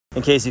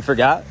In case you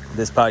forgot,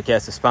 this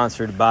podcast is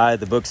sponsored by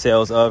the book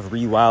sales of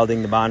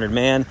Rewilding the Modern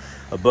Man,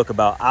 a book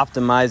about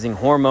optimizing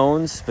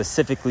hormones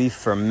specifically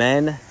for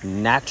men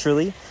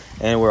naturally.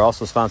 And we're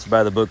also sponsored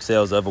by the book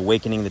sales of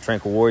Awakening the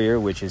Tranquil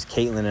Warrior, which is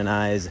Kaitlyn and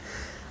I's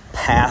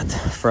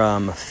path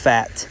from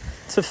fat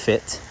to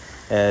fit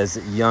as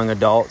young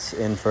adults,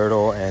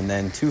 infertile, and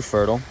then to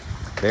fertile,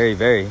 very,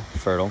 very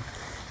fertile.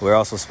 We're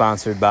also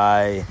sponsored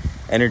by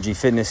Energy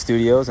Fitness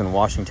Studios in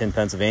Washington,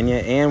 Pennsylvania,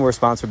 and we're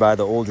sponsored by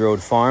the Old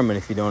Road Farm. And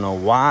if you don't know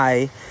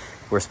why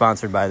we're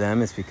sponsored by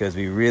them, it's because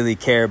we really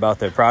care about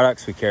their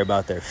products, we care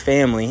about their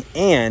family,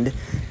 and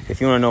if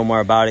you want to know more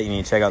about it, you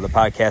need to check out the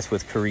podcast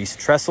with Carice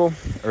Tressel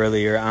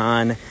earlier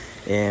on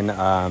in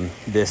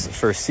this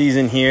first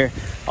season here.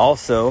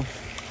 Also,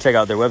 check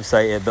out their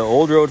website at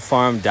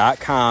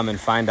theoldroadfarm.com and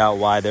find out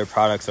why their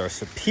products are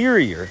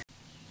superior.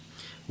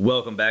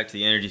 Welcome back to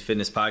the Energy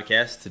Fitness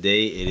Podcast.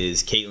 Today it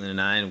is Kaitlyn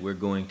and I, and we're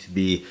going to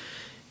be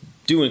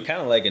doing kind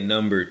of like a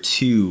number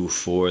 2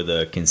 for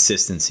the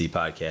consistency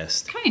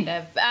podcast. Kind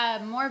of.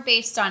 More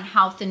based on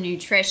health and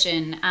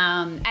nutrition.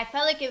 I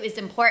felt like it was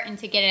important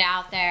to get it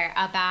out there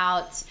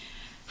about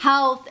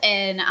health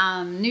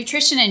and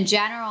nutrition in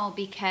general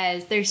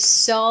because there's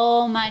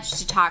so much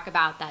to talk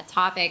about that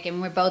topic,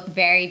 and we're both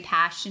very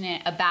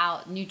passionate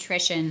about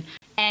nutrition.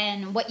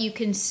 And what you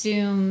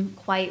consume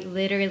quite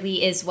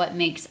literally is what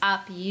makes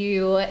up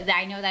you.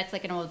 I know that's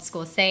like an old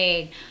school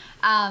saying,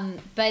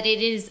 but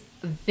it is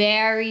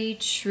very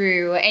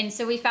true. And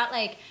so we felt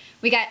like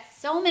we got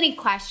so many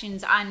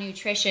questions on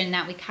nutrition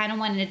that we kind of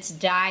wanted to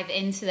dive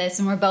into this,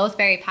 and we're both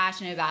very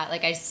passionate about it,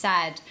 like I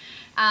said.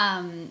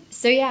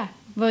 So yeah,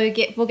 we'll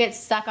get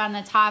stuck on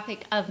the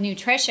topic of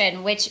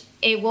nutrition, which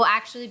it will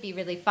actually be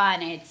really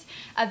fun. It's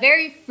a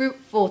very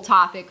fruitful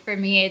topic for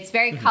me. It's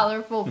very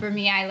colorful for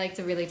me. I like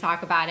to really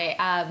talk about it.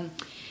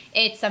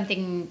 It's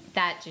something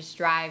that just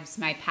drives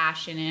my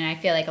passion, and I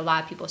feel like a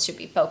lot of people should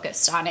be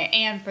focused on it,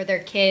 and for their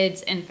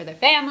kids and for their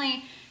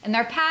family and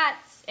their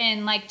pets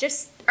and like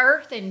just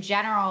Earth in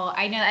general.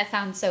 I know that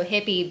sounds so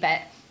hippie,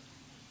 but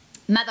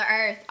Mother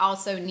Earth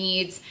also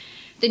needs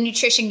the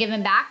nutrition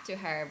given back to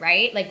her,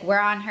 right? Like, we're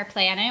on her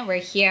planet, we're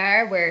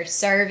here, we're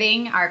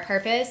serving our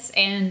purpose,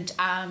 and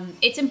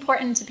it's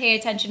important to pay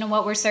attention to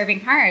what we're serving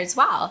her as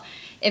well.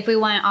 If we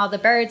want all the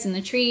birds and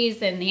the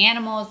trees and the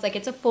animals, like,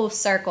 it's a full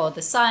circle,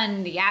 the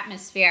sun, the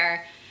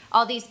atmosphere,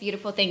 all these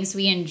beautiful things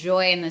we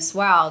enjoy in this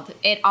world,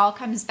 it all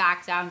comes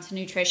back down to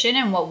nutrition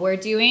and what we're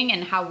doing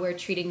and how we're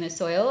treating the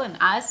soil and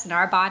us and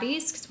our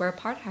bodies, because we're a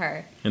part of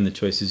her. And the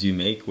choices you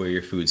make, where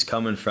your food's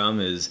coming from,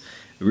 is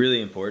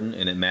really important,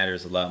 and it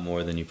matters a lot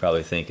more than you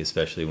probably think,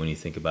 especially when you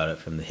think about it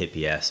from the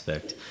hippie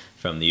aspect,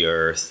 from the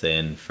earth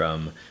and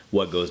from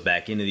what goes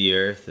back into the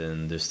earth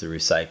and just the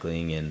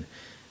recycling and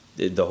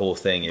the whole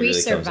thing. It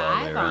really comes all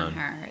the way around. We survive on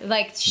her.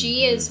 Like,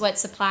 she is what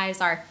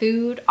supplies our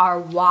food, our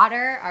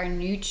water, our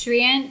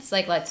nutrients.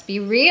 Like, let's be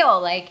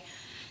real. Like,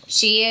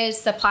 she is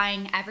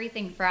supplying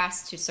everything for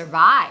us to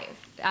survive.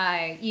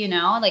 You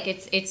know, like,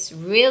 it's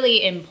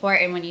really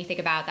important when you think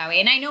about it that way.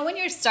 And I know when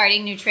you're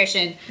starting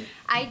nutrition,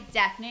 I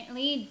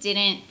definitely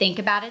didn't think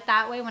about it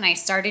that way when I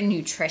started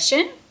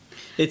nutrition.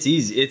 It's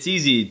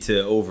easy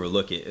to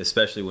overlook it,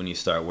 especially when you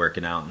start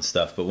working out and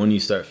stuff. But when you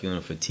start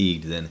feeling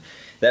fatigued, then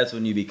that's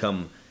when you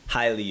become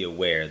highly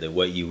aware that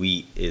what you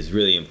eat is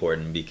really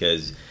important,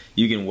 because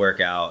you can work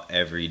out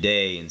every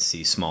day and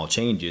see small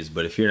changes,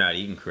 but if you're not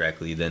eating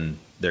correctly, then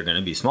they're going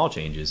to be small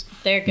changes.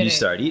 You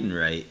start eating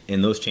right,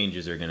 and those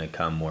changes are going to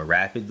come more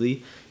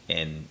rapidly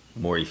and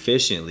more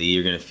efficiently.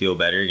 You're going to feel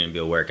better, you're going to be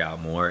able to work out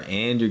more,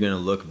 and you're going to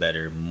look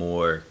better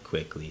more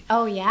quickly.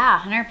 Oh yeah,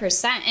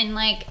 100%. And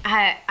like,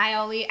 I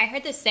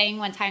heard this saying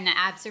one time that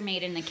abs are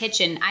made in the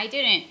kitchen. I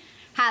didn't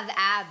have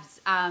abs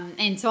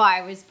until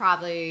I was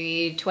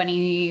probably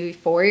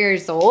 24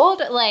 years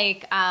old.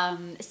 Like,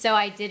 so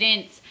I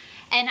didn't,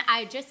 and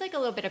I just, like, a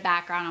little bit of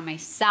background on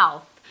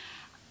myself.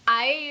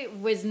 I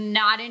was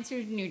not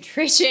into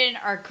nutrition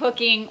or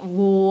cooking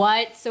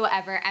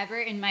whatsoever, ever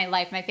in my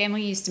life. My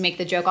family used to make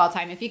the joke all the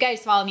time. If you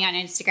guys follow me on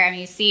Instagram,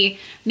 you see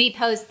me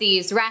post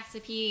these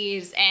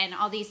recipes and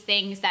all these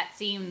things that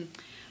seem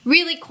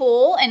really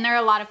cool, and they're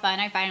a lot of fun.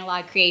 I find a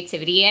lot of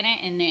creativity in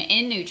it, and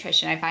in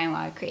nutrition, I find a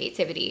lot of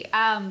creativity.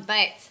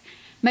 But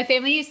my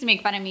family used to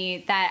make fun of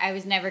me that I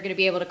was never going to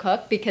be able to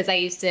cook because I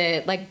used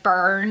to, like,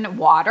 burn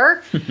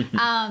water.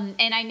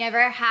 And I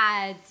never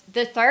had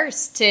the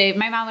thirst to.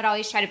 My mom would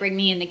always try to bring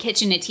me in the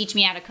kitchen to teach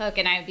me how to cook,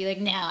 and I would be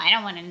like, no, I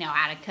don't want to know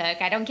how to cook.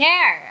 I don't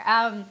care.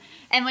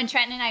 And when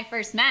Trenton and I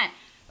first met,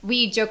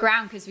 we joke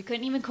around because we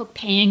couldn't even cook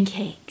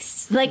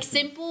pancakes. Like,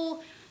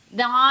 simple,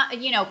 not,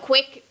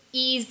 quick,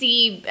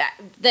 easy,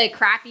 the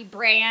crappy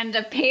brand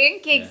of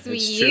pancakes we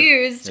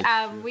used.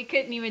 We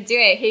couldn't even do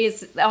it.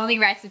 His only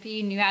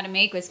recipe he knew how to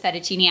make was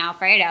fettuccine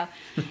Alfredo.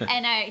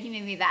 And he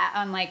made me that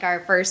on, like,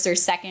 our first or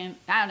second,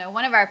 I don't know,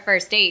 one of our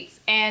first dates.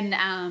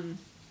 And,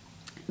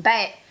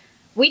 but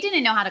we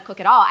didn't know how to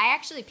cook at all. I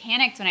actually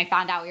panicked when I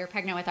found out we were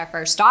pregnant with our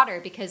first daughter,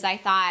 because I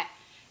thought,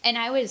 and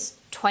I was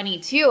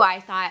 22,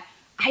 I thought,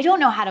 I don't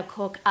know how to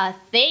cook a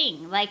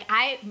thing. Like,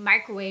 I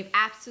microwave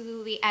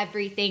absolutely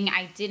everything.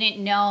 I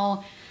didn't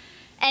know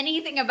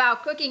anything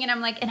about cooking, and I'm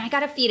like, and I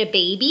gotta feed a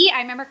baby.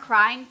 I remember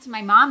crying to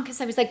my mom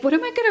because I was like, what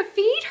am I gonna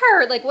feed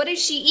her? Like, what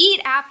does she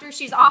eat after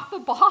she's off the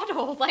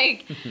bottle?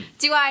 Like,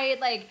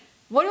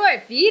 what do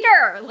I feed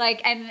her?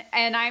 Like, and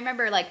I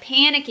remember like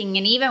panicking,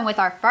 and even with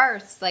our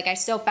first, like, I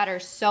still fed her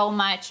so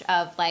much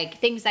of like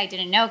things I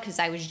didn't know because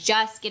I was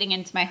just getting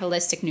into my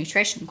holistic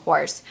nutrition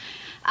course,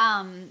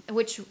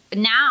 which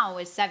now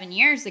is 7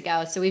 years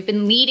ago. So we've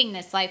been leading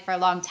this life for a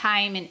long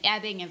time and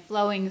ebbing and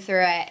flowing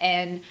through it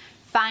and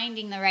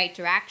finding the right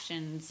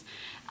directions.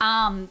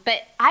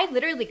 But I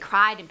literally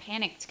cried and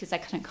panicked because I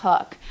couldn't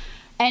cook.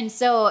 And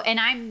so, and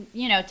I'm,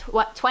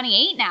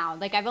 28 now.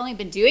 Like, I've only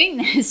been doing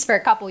this for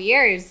a couple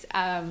years,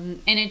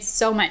 and it's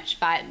so much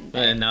fun.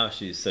 And now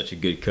she's such a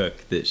good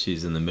cook that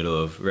she's in the middle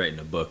of writing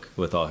a book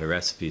with all her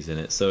recipes in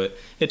it. So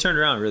it turned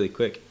around really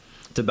quick.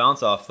 To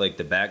bounce off, like,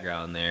 the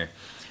background there,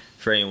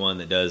 for anyone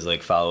that does,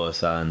 like, follow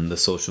us on the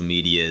social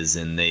medias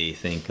and they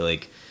think,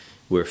 like,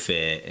 we're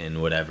fit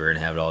and whatever and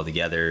have it all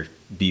together.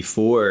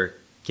 Before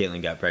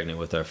Kaitlyn got pregnant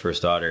with our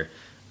first daughter,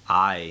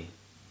 I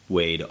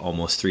weighed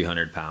almost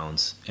 300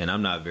 pounds, and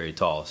I'm not very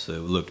tall, so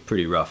it looked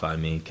pretty rough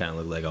on me. Kind of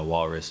looked like a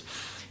walrus.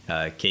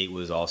 Kate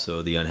was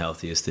also the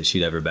unhealthiest that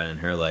she'd ever been in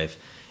her life,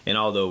 and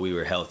although we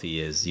were healthy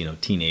as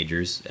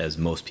teenagers, as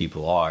most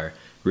people are,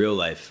 real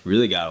life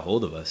really got a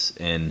hold of us.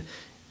 And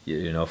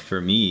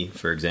for me,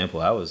 for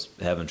example, I was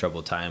having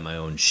trouble tying my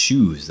own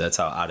shoes. That's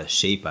how out of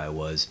shape I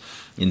was.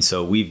 And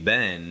so we've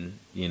been,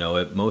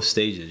 at most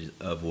stages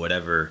of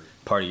whatever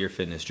part of your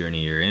fitness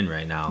journey you're in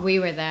right now. We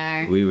were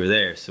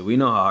there. So we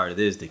know how hard it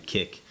is to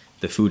kick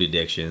the food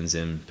addictions,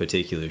 in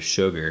particular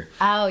sugar.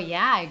 Oh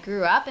yeah, I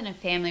grew up in a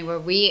family where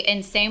Trent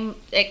and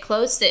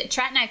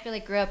I feel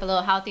like grew up a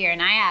little healthier, and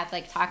I have,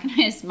 like, talking to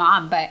his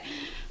mom, but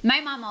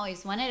my mom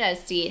always wanted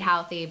us to eat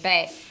healthy,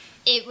 but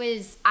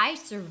I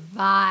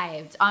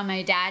survived on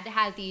my dad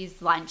had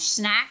these lunch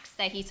snacks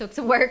that he took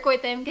to work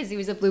with him because he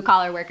was a blue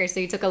collar worker, so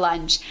he took a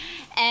lunch,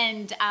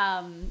 and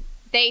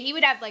he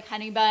would have like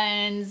honey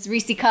buns,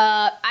 Reese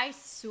cup.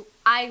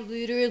 I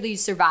literally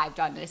survived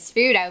on this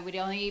food. I would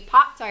only eat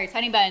Pop-Tarts,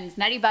 honey buns,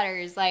 Nutty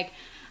Butters. Like,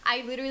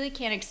 I literally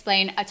can't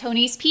explain. A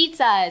Tony's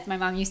Pizzas. My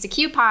mom used to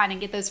coupon and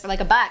get those for like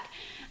 $1.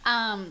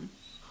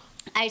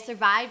 I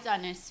survived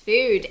on this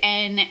food,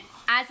 and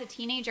as a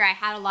teenager, I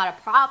had a lot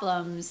of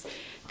problems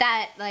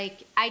that,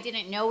 like, I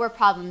didn't know were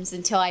problems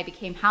until I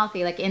became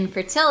healthy, like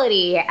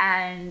infertility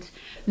and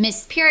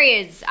missed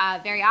periods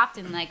very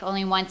often, like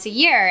only once a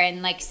year,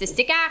 and like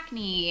cystic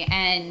acne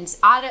and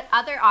other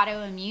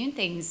autoimmune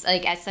things,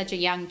 like, as such a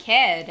young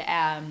kid.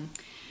 And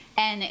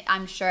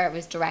I'm sure it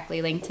was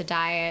directly linked to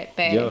diet.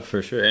 But yeah,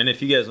 for sure. And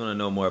if you guys want to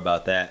know more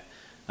about that,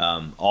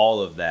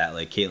 all of that,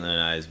 like Kaitlyn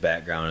and I's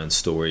background and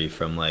story,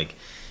 from like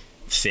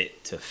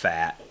fit to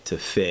fat to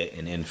fit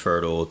and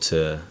infertile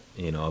to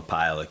a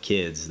pile of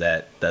kids,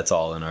 that's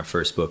all in our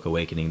first book,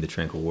 Awakening the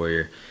Tranquil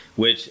Warrior,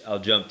 which I'll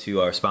jump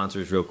to our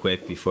sponsors real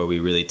quick before we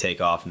really take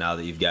off. Now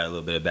that you've got a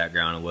little bit of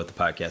background on what the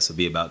podcast will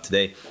be about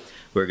today,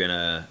 we're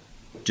gonna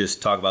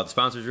just talk about the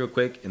sponsors real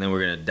quick, and then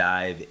we're gonna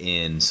dive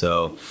in.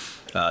 So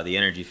the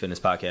Energy Fitness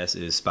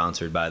Podcast is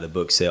sponsored by the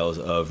book sales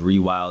of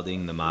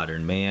Rewilding the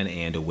Modern Man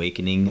and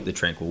Awakening the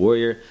Tranquil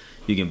Warrior.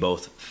 You can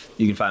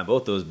find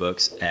both those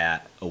books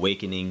at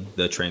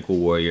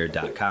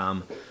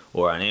awakeningthetranquilwarrior.com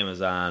or on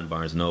Amazon,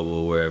 Barnes &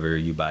 Noble, wherever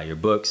you buy your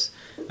books.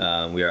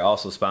 We are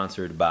also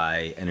sponsored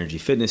by Energy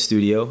Fitness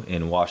Studio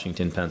in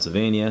Washington,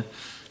 Pennsylvania.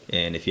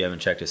 And if you haven't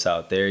checked us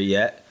out there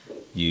yet,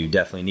 you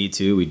definitely need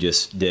to. We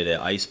just did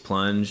an ice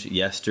plunge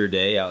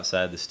yesterday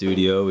outside the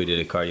studio. We did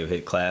a cardio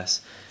hit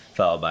class,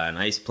 followed by an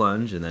ice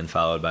plunge, and then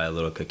followed by a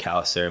little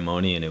cacao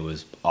ceremony, and it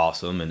was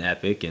awesome and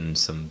epic, and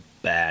some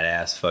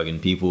badass fucking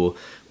people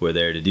were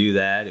there to do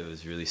that. It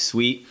was really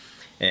sweet.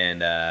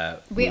 And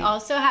we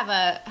also have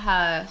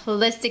a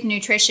holistic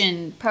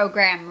nutrition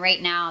program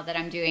right now that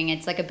I'm doing.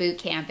 It's like a boot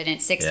camp, and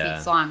it's 6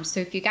 weeks long.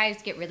 So if you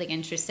guys get really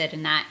interested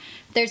in that,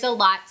 there's a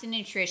lot to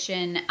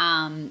nutrition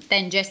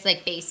than just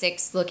like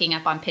basics looking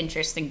up on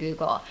Pinterest and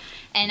Google.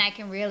 And I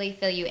can really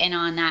fill you in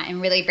on that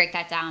and really break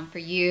that down for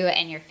you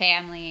and your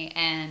family,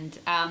 and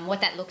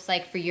what that looks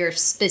like for your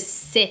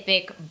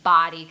specific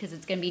body, because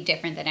it's going to be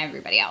different than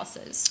everybody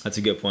else's. That's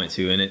a good point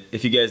too. And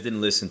if you guys didn't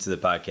listen to the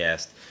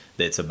podcast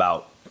that's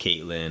about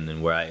Kaitlyn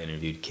and where I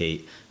interviewed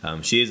Kate,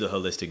 she is a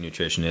holistic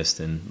nutritionist,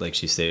 and like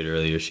she stated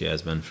earlier, she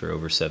has been for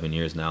over 7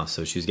 years now.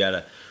 So she's got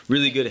a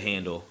really good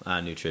handle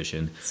on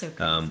nutrition, so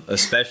good.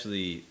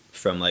 Especially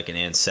from like an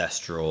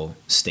ancestral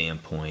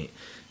standpoint,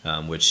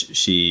 which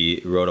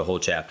she wrote a whole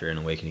chapter in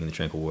Awakening the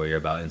Tranquil Warrior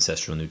about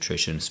ancestral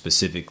nutrition,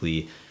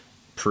 specifically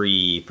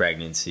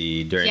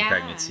pre-pregnancy, during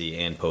pregnancy,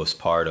 and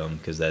postpartum,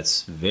 because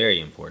that's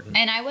very important.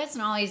 And I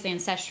wasn't always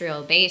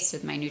ancestral based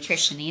with my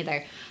nutrition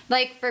either.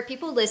 Like, for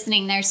people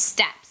listening, there's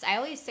steps. I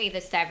always say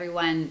this to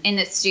everyone in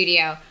the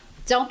studio.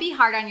 Don't be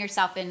hard on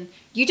yourself, and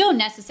you don't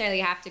necessarily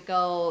have to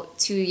go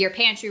to your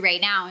pantry right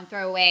now and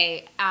throw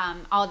away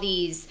all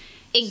these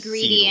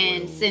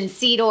ingredients and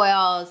seed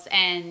oils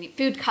and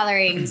food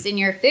colorings in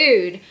your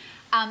food.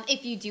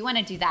 If you do want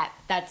to do that,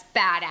 that's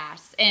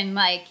badass. And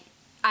like,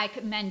 I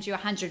commend you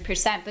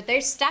 100%, but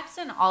there's steps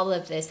in all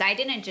of this. I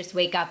didn't just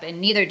wake up,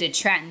 and neither did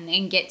Trenton,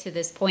 and get to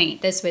this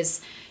point. This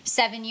was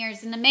 7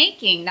 years in the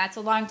making. That's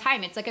a long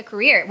time. It's like a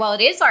career. Well,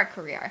 it is our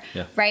career,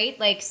 right?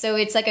 Like, so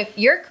it's like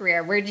your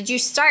career. Where did you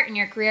start in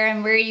your career,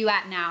 and where are you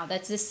at now?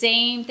 That's the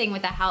same thing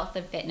with the health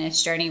and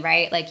fitness journey,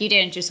 right? Like, you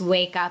didn't just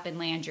wake up and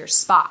land your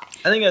spot.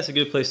 I think that's a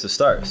good place to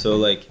start.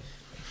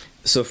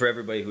 So for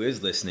everybody who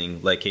is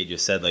listening, like Kate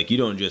just said, like, you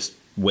don't just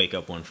wake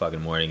up one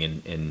fucking morning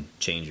and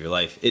change your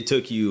life. It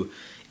took you,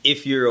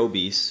 if you're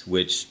obese,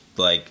 which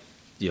like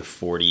more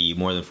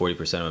than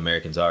 40% of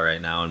Americans are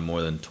right now, and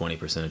more than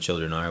 20% of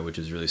children are, which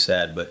is really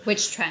sad. But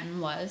which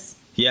Trenton was.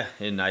 Yeah,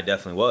 and I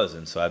definitely was,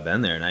 and so I've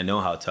been there, and I know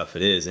how tough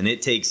it is, and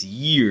it takes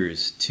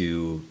years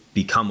to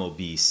become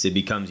obese. It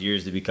becomes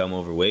years to become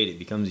overweight.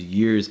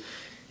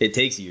 It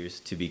takes years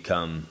to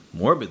become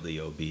morbidly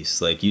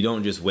obese. Like, you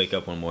don't just wake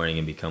up one morning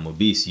and become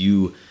obese.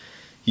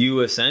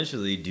 You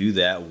essentially do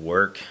that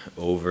work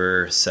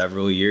over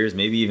several years,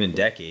 maybe even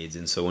decades.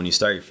 And so when you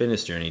start your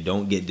fitness journey,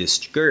 don't get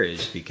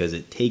discouraged because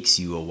it takes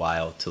you a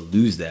while to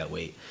lose that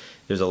weight.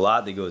 There's a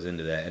lot that goes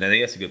into that, and I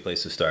think that's a good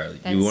place to start.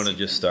 You want to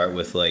just start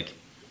with like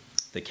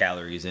the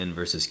calories in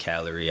versus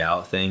calorie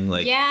out thing.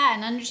 Like, yeah,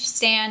 and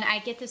understand, I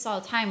get this all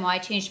the time. Well, I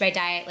changed my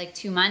diet like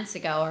 2 months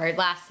ago or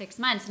last 6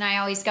 months, and I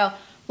always go,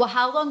 well,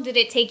 how long did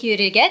it take you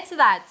to get to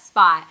that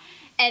spot?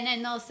 And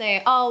then they'll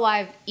say, oh,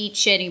 I've eaten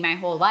shitty my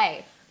whole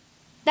life.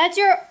 That's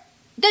your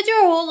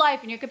whole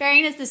life, and you're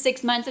comparing this to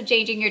 6 months of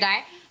changing your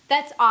diet.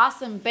 That's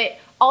awesome, but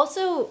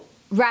also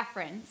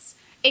reference.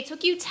 It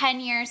took you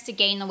 10 years to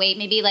gain the weight.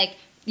 Maybe like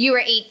you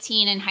were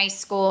 18 in high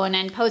school, and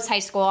then post high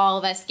school, all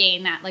of us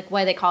gain that, like,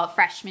 what do they call it,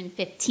 freshman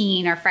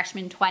 15 or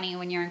freshman 20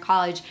 when you're in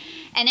college.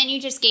 And then you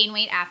just gain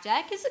weight after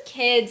that because of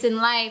kids and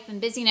life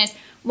and busyness.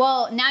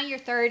 Well, now you're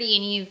 30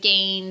 and you've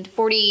gained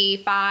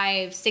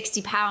 45,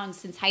 60 pounds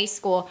since high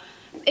school.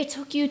 It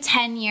took you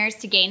 10 years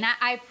to gain that.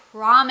 I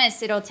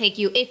promise it'll take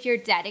you, if you're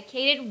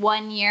dedicated,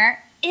 1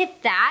 year,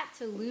 if that,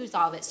 to lose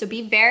all of it. So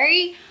be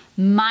very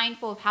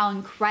mindful of how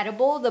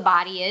incredible the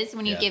body is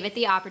when you give it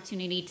the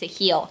opportunity to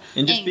heal.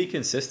 And just be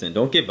consistent.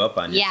 Don't give up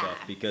on yourself,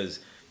 because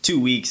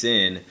 2 weeks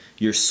in,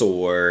 you're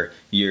sore,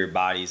 your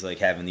body's like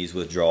having these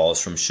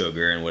withdrawals from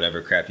sugar and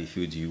whatever crappy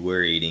foods you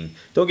were eating.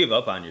 Don't give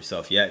up on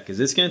yourself yet, because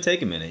it's going to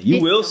take a minute.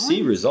 You will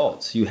see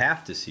results. You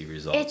have to see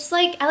results. It's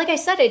like I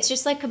said, it's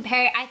just like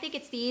I think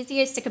it's the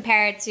easiest to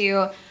compare it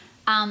to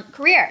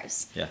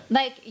careers. Yeah.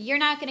 Like, you're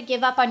not going to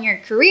give up on your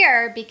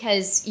career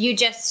because you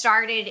just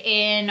started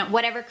in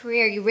whatever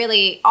career you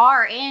really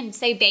are in,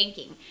 say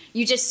banking.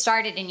 You just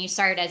started and you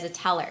started as a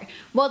teller.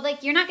 Well,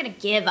 like, you're not going to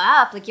give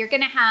up. Like, you're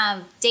going to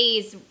have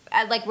days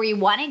like where you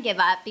want to give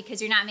up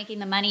because you're not making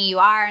the money you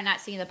are and not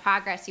seeing the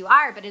progress you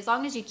are. But as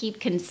long as you keep,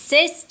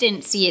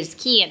 consistency is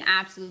key in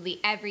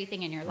absolutely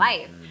everything in your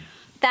life.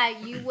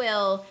 That you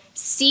will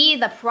see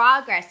the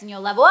progress, and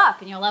you'll level up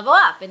and you'll level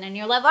up, and then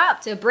you'll level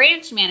up to a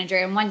branch manager,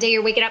 and one day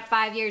you're waking up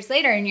 5 years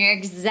later and you're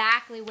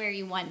exactly where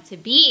you want to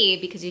be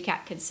because you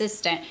kept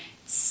consistent.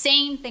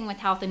 Same thing with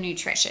health and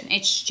nutrition.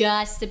 It's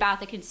just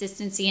about the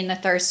consistency and the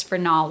thirst for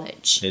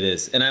knowledge. It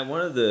is. And I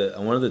wanted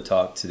to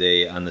talk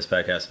today on this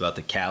podcast about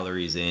the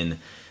calories in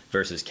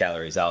versus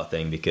calories out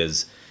thing,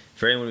 because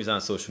for anyone who's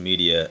on social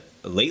media,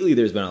 lately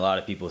there's been a lot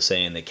of people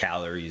saying that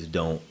calories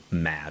don't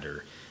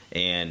matter.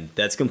 And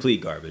that's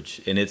complete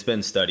garbage. And it's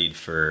been studied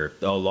for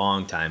a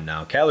long time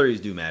now. Calories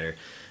do matter.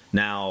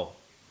 Now,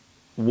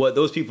 what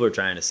those people are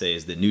trying to say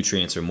is that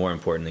nutrients are more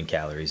important than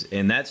calories.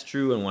 And that's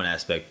true in one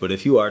aspect. But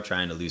if you are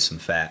trying to lose some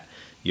fat,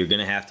 you're going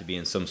to have to be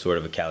in some sort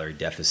of a calorie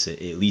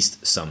deficit, at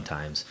least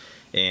sometimes.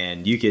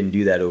 And you can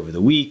do that over the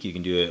week. You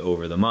can do it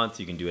over the month.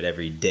 You can do it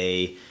every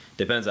day.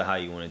 Depends on how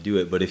you want to do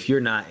it. But if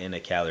you're not in a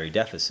calorie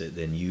deficit,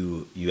 then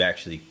you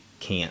actually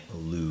can't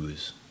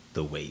lose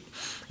the weight.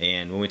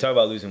 And when we talk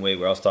about losing weight,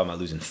 we're also talking about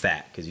losing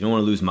fat, because you don't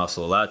want to lose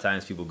muscle. A lot of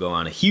times people go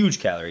on a huge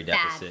calorie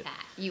deficit. Bad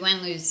fat. You want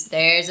to lose.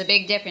 There's a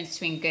big difference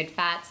between good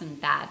fats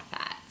and bad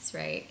fats,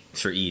 right?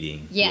 For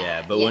eating.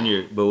 But when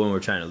we're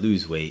trying to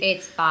lose weight,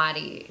 it's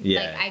body.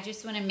 Yeah. Like, I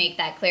just want to make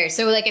that clear.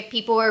 So, like, if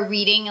people are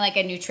reading like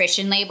a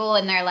nutrition label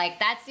and they're like,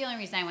 that's the only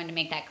reason I wanted to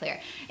make that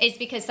clear, is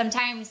because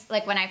sometimes,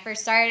 like, when I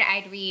first started,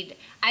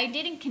 I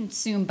didn't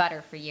consume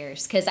butter for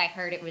years because I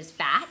heard it was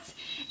fat.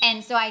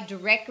 And so I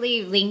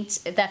directly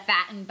linked the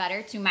fat and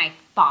butter to my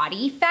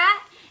body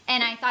fat,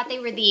 and I thought they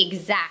were the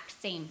exact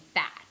same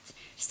fat.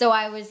 So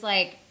I was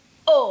like,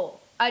 oh,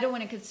 I don't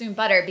want to consume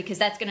butter because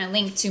that's going to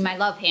link to my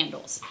love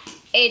handles.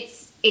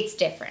 It's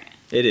different.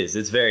 It is.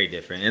 It's very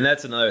different. And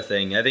that's another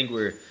thing. I think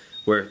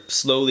we're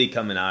slowly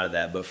coming out of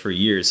that, but for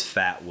years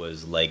fat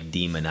was like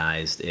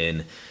demonized.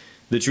 And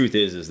the truth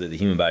is that the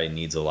human body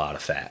needs a lot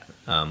of fat.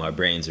 Our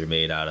brains are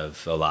made out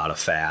of a lot of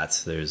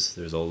fats. There's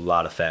a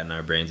lot of fat in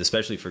our brains,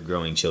 especially for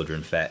growing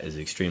children. Fat is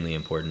extremely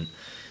important.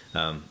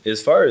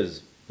 As far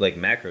as like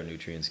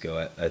macronutrients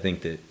go, I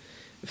think that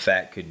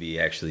fat could be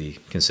actually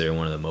considered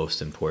one of the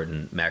most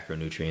important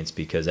macronutrients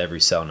because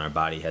every cell in our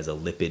body has a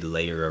lipid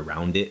layer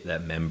around it.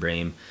 That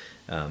membrane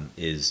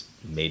is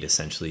made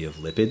essentially of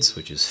lipids,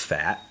 which is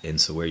fat. And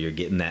so where you're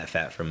getting that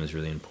fat from is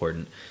really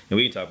important. And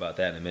we can talk about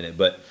that in a minute.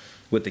 But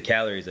with the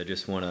calories, I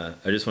just want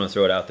to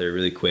throw it out there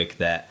really quick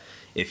that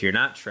if you're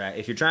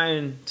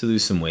trying to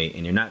lose some weight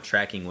and you're not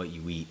tracking what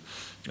you eat,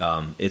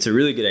 it's a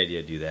really good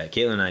idea to do that.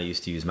 Kaitlyn and I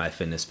used to use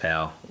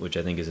MyFitnessPal, which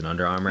I think is an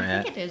Under Armour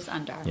app. I think it is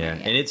Under Armour. Yeah,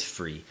 and it's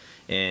free.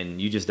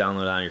 And you just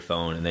download it on your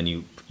phone, and then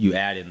you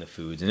add in the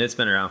foods, and it's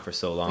been around for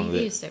so long. We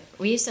used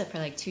it for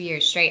like 2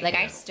 years straight. Like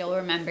I still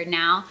remember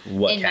now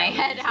what in my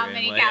head how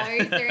many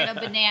calories are in a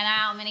banana,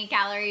 how many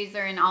calories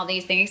are in all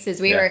these things,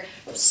 because we were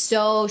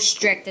so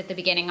strict at the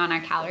beginning on our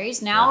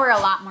calories. Now we're a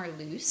lot more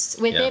loose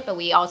with it, but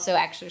we also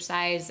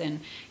exercise, and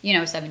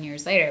 7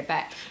 years later.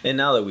 And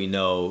now that we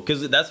know,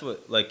 because that's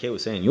what, like Kate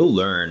was saying, you'll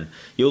learn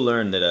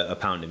that a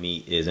pound of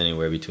meat is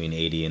anywhere between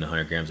 80 and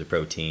 100 grams of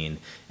protein,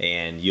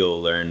 and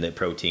you'll learn that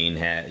protein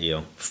has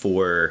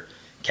 4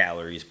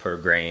 calories per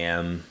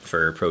gram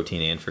for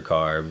protein and for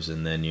carbs,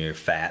 and then your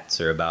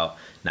fats are about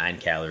 9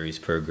 calories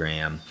per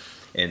gram.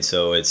 And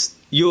so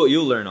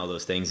you'll learn all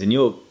those things, and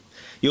you'll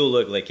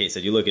look, like Kate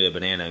said, you look at a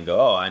banana and go,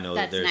 oh, I know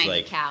that there's 90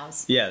 like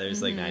cows. Yeah,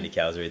 there's like 90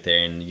 cows right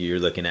there, and you're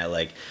looking at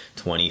like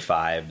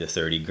 25 to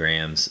 30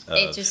 grams of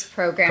it just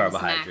programs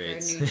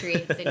carbohydrates.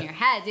 Macronutrients in your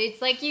head.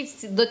 It's like you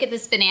look at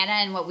this banana,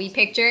 and what we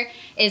picture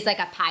is like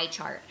a pie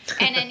chart,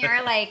 and then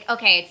you're like,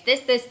 okay,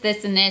 it's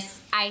this, and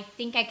this. I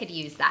think I could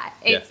use that.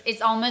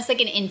 It's almost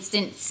like an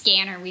instant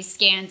scanner. We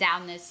scan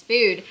down this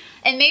food,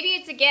 and maybe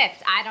it's a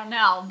gift. I don't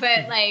know,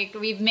 but like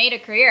we've made a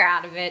career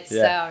out of it,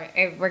 so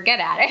we're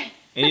good at it.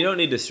 And you don't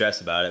need to stress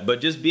about it,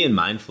 but just being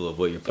mindful of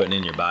what you're putting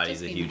in your body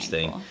is a huge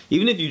thing.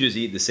 Even if you just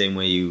eat the same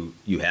way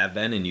you have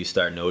been, and you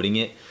start noting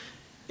it,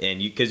 and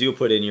because you'll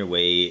put in your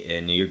weight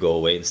and your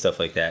goal weight and stuff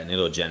like that, and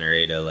it'll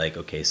generate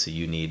okay, so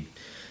you need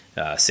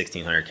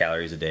 1,600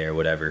 calories a day or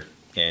whatever,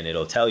 and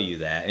it'll tell you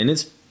that, and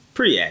it's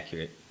pretty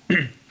accurate.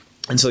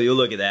 And so you'll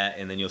look at that,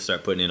 and then you'll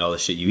start putting in all the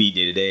shit you eat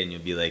day to day, and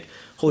you'll be like,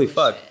 holy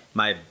fuck,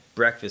 my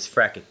breakfast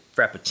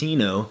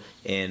frappuccino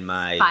and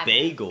my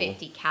bagel,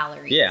 50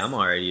 calories. Yeah, I'm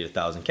already at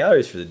 1,000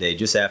 calories for the day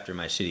just after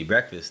my shitty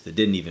breakfast that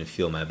didn't even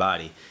fuel my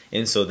body.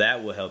 And so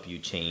that will help you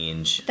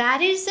change.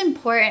 That is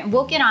important.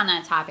 We'll get on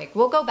that topic.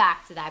 We'll go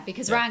back to that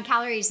because we're on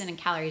calories in and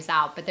calories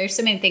out, but there's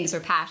so many things we're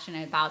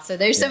passionate about. So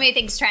there's so many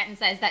things Trenton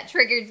says that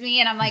triggers me,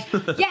 and I'm like,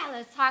 yeah,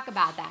 let's talk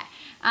about that.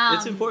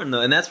 It's important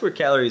though, and that's where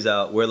calories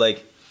out, where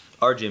like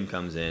our gym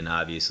comes in,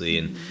 obviously,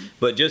 and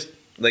but just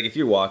like if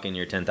you're walking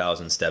your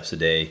 10,000 steps a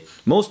day,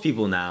 most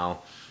people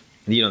now,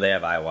 they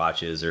have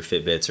iWatches or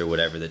Fitbits or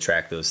whatever that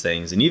track those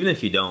things. And even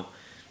if you don't,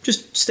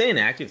 just staying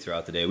active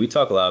throughout the day. We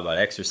talk a lot about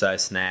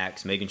exercise,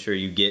 snacks, making sure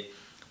you get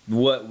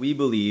what we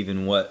believe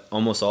and what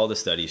almost all the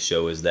studies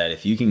show is that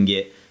if you can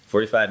get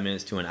 45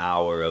 minutes to an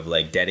hour of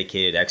like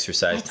dedicated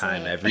exercise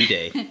time every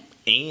day,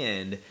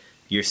 and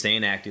you're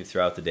staying active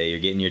throughout the day, you're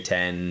getting your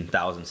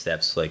 10,000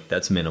 steps, like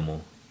that's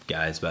minimal.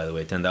 Guys, by the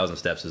way, 10,000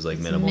 steps is like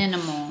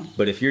minimal.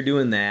 But if you're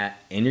doing that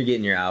and you're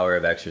getting your hour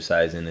of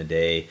exercise in a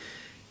day,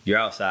 you're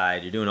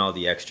outside, you're doing all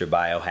the extra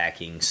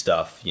biohacking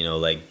stuff,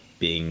 like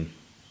being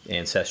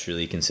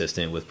ancestrally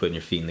consistent with putting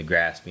your feet in the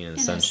grass, being in the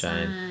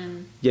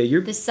sunshine.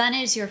 The sun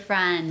is your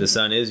friend. The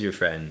sun is your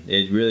friend.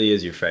 It really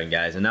is your friend,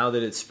 guys. And now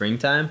that it's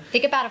springtime,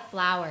 think about a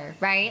flower,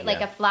 right?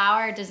 Like a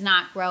flower does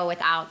not grow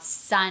without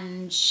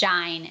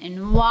sunshine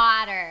and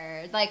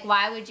water. Like,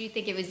 why would you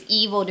think it was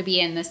evil to be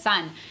in the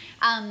sun?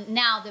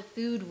 Now the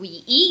food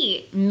we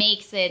eat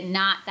makes it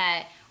not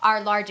that our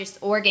largest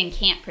organ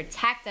can't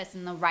protect us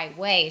in the right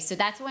way. So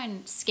that's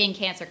when skin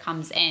cancer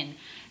comes in.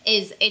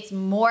 It's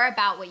more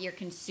about what you're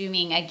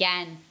consuming,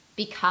 again,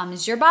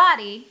 becomes your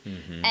body.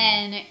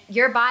 And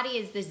your body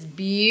is this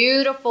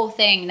beautiful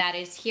thing that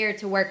is here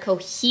to work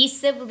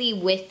cohesively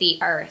with the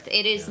earth.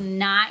 It is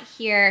not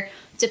here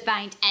to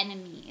find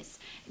enemies.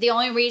 The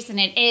only reason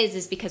it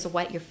is because of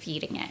what you're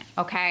feeding it,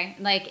 okay?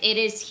 Like, it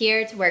is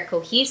here to work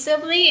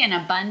cohesively and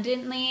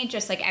abundantly,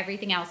 just like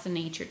everything else in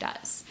nature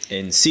does.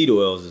 And seed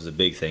oils is a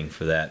big thing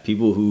for that.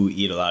 People who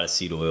eat a lot of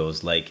seed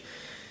oils, like,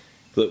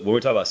 look, when we're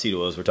talking about seed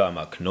oils, we're talking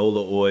about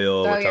canola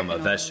oil, we're talking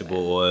about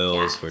vegetable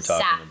oils, we're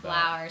talking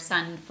safflower,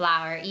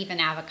 sunflower, even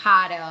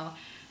avocado.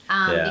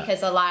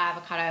 Because a lot of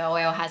avocado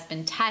oil has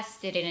been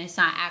tested, and it's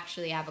not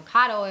actually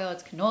avocado oil,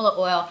 it's canola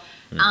oil.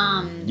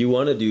 You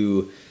want to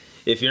do...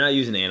 If you're not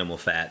using animal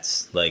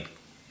fats like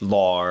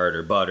lard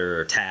or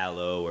butter or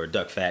tallow or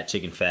duck fat,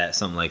 chicken fat,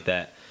 something like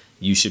that,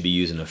 you should be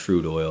using a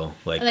fruit oil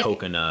like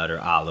coconut or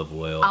olive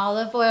oil.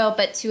 Olive oil,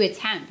 but to its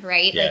hemp,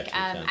 right? Yeah,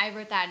 I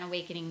wrote that in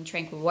Awakening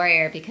Tranquil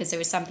Warrior because it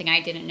was something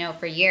I didn't know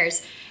for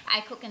years. I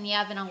cook in the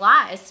oven a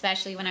lot,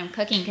 especially when I'm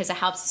cooking, because it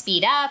helps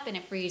speed up and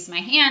it frees my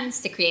hands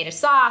to create a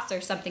sauce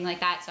or something like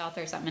that. So I'll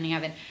throw something in the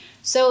oven.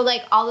 So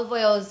like olive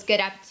oil is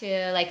good up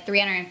to like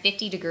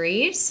 350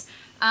 degrees.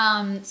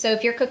 So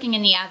if you're cooking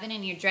in the oven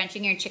and you're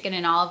drenching your chicken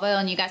in olive oil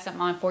and you got something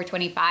on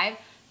 425,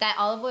 that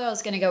olive oil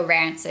is going to go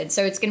rancid.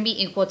 So it's going to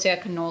be equal to a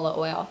canola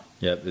oil.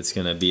 Yep, it's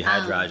going to be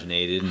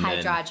hydrogenated. And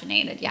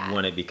hydrogenated, yeah.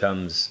 When it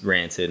becomes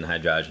rancid and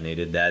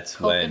hydrogenated, that's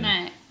coconut.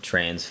 When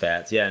trans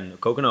fats. Yeah, and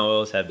coconut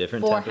oils have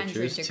different 400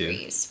 temperatures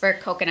degrees for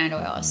coconut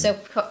oil. So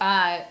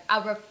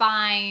a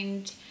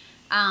refined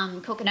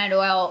coconut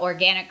oil,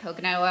 organic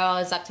coconut oil,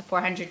 is up to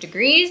 400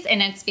 degrees,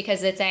 and it's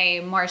because it's a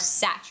more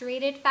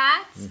saturated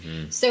fat,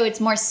 so it's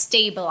more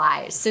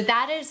stabilized. So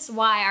that is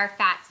why our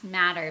fats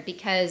matter,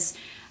 because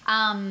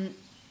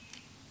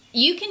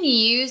you can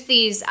use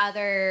these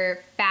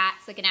other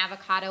fats like an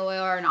avocado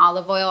oil or an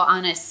olive oil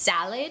on a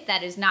salad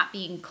that is not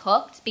being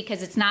cooked,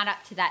 because it's not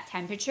up to that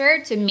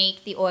temperature to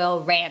make the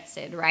oil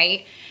rancid,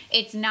 right?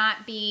 It's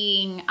not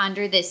being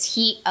under this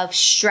heat of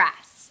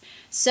stress.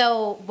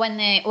 So when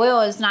the oil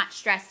is not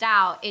stressed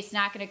out, it's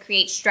not going to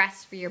create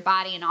stress for your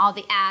body and all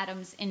the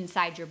atoms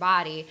inside your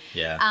body.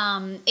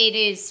 Yeah. It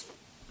is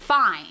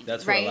fine.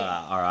 That's right? where a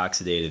lot of our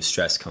oxidative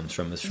stress comes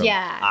from, is from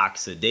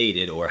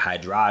oxidated or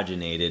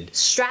hydrogenated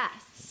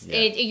stress. Yeah.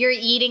 You're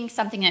eating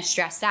something that's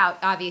stressed out.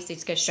 Obviously,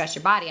 it's going to stress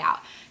your body out.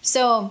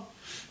 So,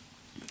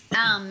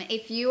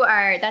 if you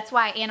are, that's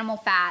why animal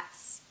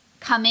fats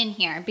come in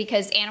here,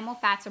 because animal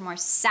fats are more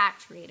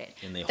saturated.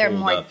 And they're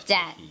more up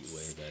dense. To heat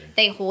way better.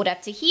 They hold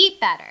up to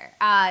heat better.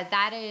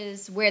 That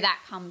is where that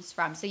comes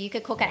from. So you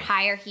could cook at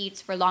higher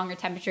heats for longer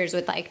temperatures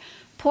with like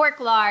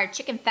pork lard,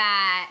 chicken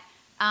fat,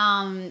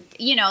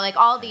 like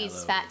all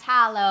these fat,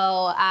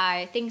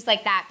 tallow, things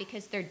like that,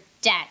 because they're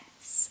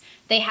dense.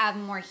 They have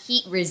more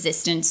heat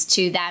resistance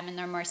to them, and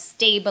they're more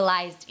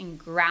stabilized and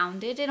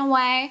grounded in a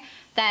way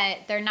that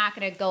they're not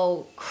going to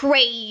go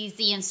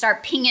crazy and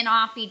start pinging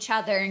off each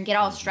other and get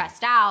all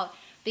stressed out,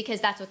 because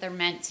that's what they're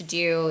meant to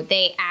do.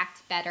 They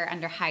act better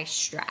under high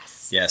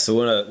stress. Yeah,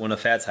 so when a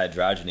fat's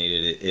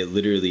hydrogenated, it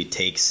literally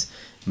takes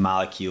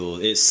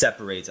it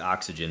separates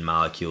oxygen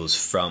molecules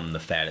from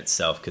the fat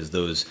itself, because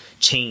those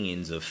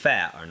chains of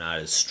fat are not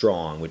as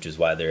strong, which is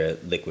why they're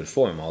at liquid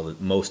form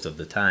most of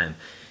the time.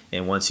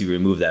 And once you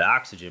remove that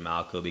oxygen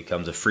molecule, it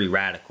becomes a free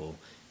radical,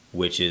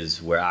 which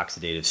is where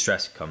oxidative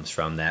stress comes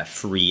from, that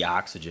free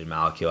oxygen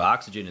molecule.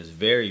 Oxygen is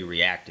very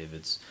reactive.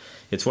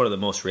 It's one of the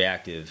most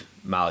reactive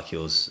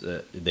molecules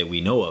that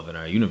we know of in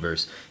our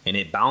universe, and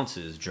it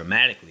bounces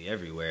dramatically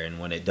everywhere. And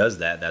when it does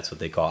that, that's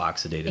what they call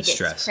oxidative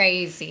stress. It gets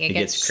crazy. It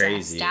gets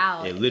crazy.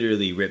 Out. It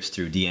literally rips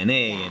through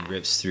DNA and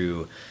rips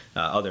through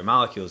other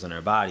molecules in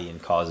our body and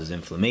causes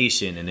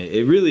inflammation. And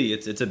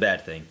it's a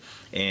bad thing.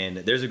 And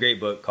there's a great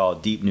book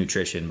called Deep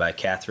Nutrition by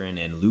Catherine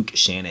and Luke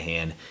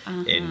Shanahan,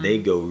 and they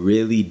go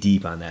really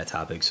deep on that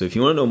topic. So if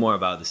you want to know more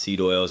about the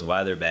seed oils and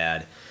why they're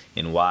bad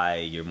and why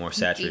your more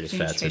saturated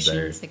fats are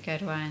better, it's a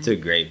good one. It's a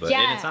great book,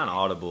 and it's on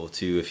Audible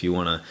too. If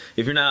you're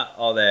not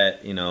all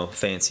that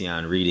fancy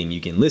on reading, you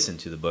can listen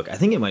to the book. I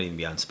think it might even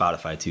be on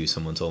Spotify too.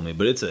 Someone told me,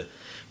 but it's a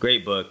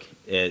great book.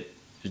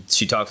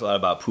 She talks a lot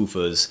about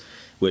PUFAs,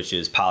 which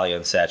is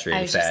polyunsaturated fatty acids.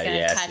 I was just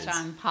going to touch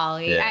on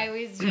poly. Yeah. I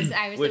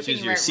was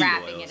thinking we're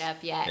wrapping it up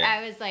yet. Yeah.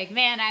 I was like,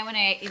 man, I want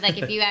to, like,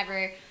 if you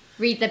ever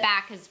read the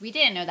back, because we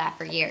didn't know that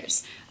for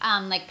years,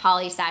 like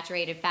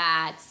polysaturated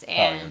fats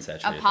and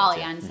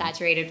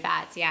polyunsaturated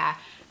fats,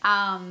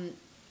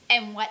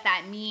 and what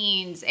that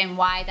means and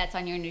why that's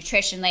on your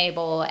nutrition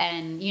label,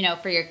 and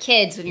for your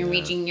kids when you're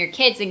reading your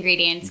kids'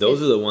 ingredients. Those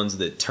are the ones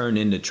that turn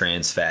into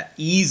trans fat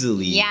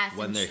easily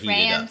when they're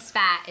heated up. Trans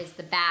fat is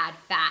the bad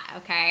fat,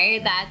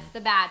 okay? That's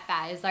the bad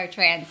fat, is our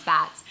trans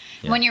fats.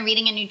 Yeah. When you're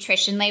reading a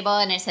nutrition label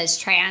and it says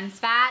trans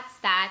fats,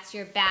 that's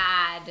your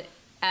bad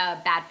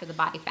for the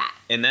body fat.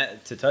 And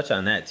that, to touch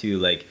on that too,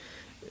 like,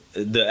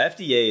 the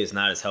FDA is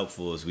not as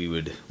helpful as we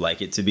would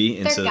like it to be.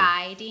 And they're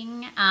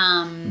guiding.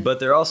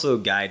 But they're also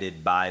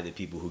guided by the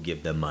people who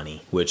give them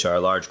money, which are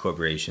large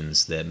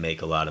corporations that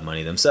make a lot of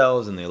money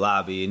themselves, and they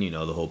lobby and,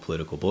 the whole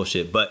political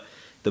bullshit. But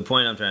the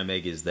point I'm trying to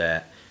make is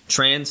that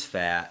trans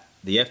fat,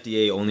 the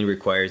FDA only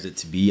requires it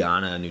to be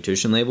on a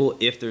nutrition label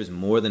if there's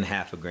more than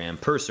half a gram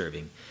per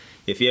serving.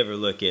 If you ever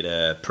look at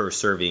a per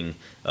serving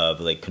of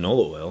like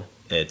canola oil,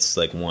 it's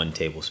like 1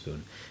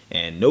 tablespoon.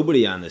 And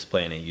nobody on this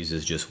planet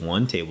uses just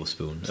 1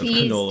 tablespoon of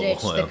canola oil.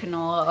 Please ditch the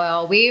canola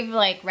oil. We've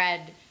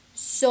read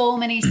so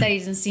many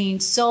studies and seen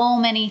so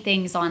many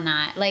things on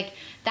that. Like,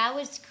 that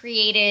was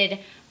created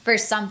for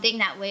something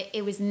that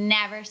it was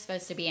never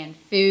supposed to be in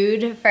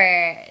food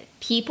for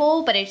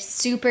people, but it's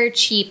super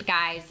cheap,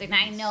 guys. And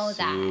I know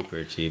that.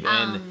 Super cheap.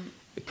 And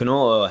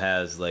canola oil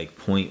has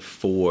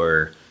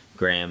 0.4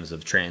 grams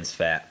of trans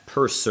fat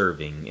per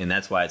serving, and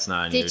that's why it's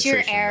not on your nutrition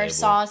label. Ditch your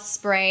aerosol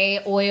spray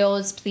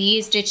oils.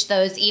 Please ditch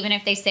those, even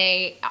if they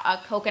say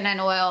coconut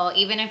oil,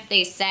 even if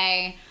they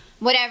say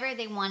whatever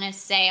they want to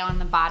say on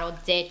the bottle,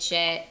 ditch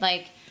it.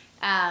 Let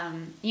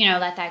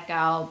that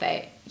go.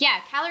 But yeah,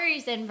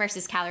 calories in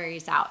versus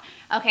calories out.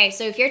 Okay,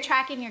 so if you're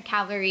tracking your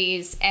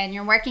calories and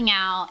you're working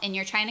out and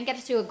you're trying to get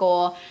to a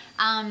goal,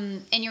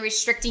 and you're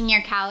restricting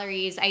your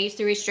calories, I used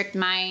to restrict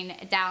mine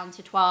down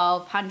to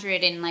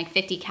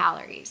 1,250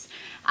 calories,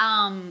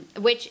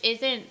 which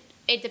isn't,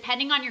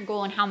 depending on your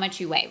goal and how much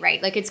you weigh,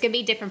 right? Like, it's going to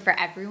be different for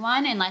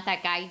everyone, and let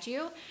that guide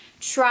you.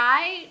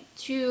 Try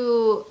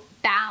to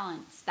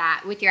balance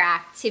that with your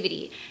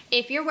activity.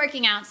 If you're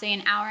working out, say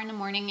an hour in the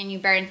morning and you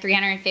burn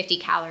 350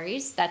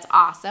 calories, that's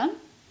awesome.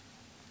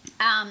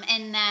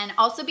 And then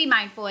also be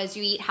mindful as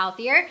you eat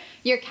healthier,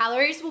 your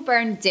calories will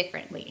burn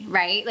differently,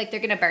 right? Like they're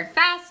going to burn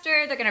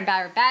faster, they're going to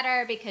burn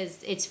better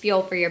because it's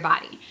fuel for your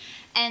body.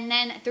 And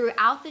then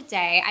throughout the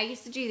day, I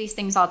used to do these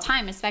things all the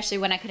time, especially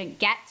when I couldn't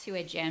get to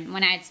a gym,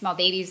 when I had small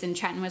babies and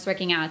Trenton was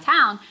working out of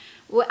town,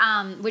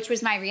 which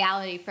was my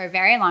reality for a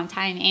very long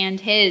time and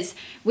his.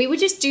 We would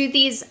just do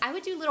these, I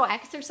would do little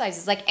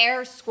exercises like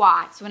air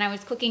squats when I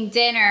was cooking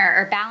dinner,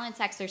 or balance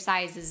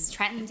exercises.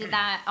 Trenton did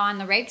that on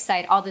the reg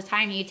side all the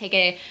time. He'd take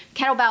a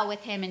kettlebell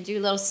with him and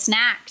do little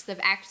snacks of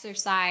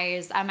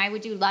exercise. I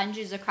would do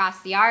lunges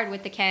across the yard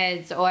with the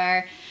kids,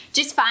 or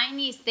just find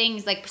these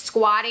things like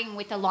squatting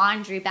with the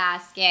laundry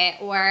basket,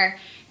 or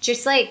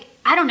just like,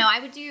 I don't know,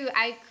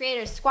 I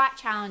created a squat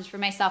challenge for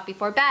myself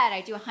before bed.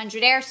 I do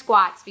 100 air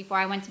squats before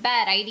I went to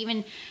bed.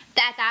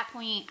 At that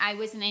point, I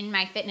wasn't in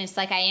my fitness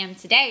like I am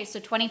today. So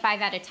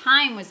 25 at a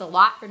time was a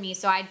lot for me.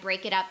 So I'd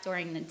break it up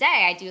during the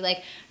day. I do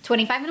like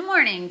 25 in the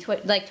morning,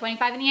 like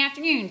 25 in the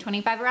afternoon,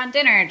 25 around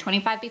dinner,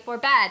 25 before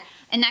bed.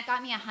 And that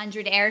got me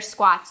 100 air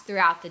squats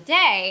throughout the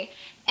day.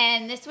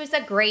 And this was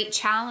a great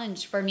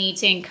challenge for me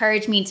to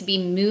encourage me to be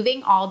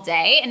moving all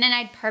day. And then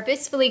I'd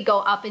purposefully go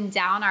up and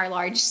down our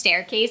large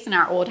staircase in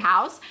our old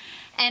house.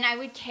 And I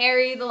would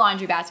carry the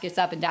laundry baskets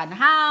up and down the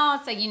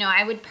house. Like,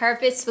 I would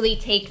purposefully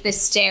take the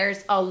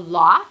stairs a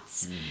lot.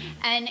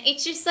 Mm-hmm. And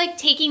it's just like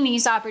taking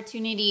these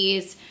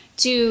opportunities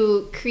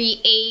to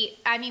create.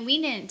 I mean,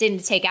 we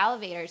didn't take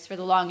elevators for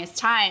the longest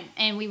time.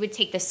 And we would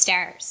take the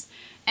stairs.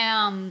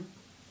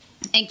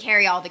 And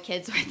carry all the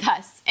kids with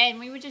us. And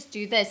we would just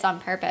do this on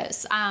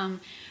purpose. But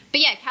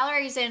yeah,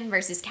 calories in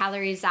versus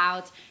calories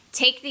out.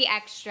 Take the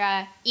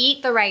extra,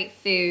 eat the right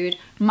food,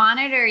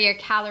 monitor your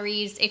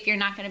calories if you're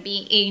not going to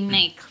be eating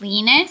the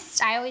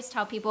cleanest. I always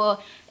tell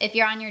people, if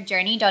you're on your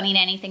journey, don't eat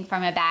anything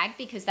from a bag,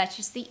 because that's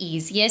just the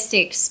easiest to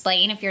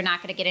explain if you're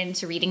not going to get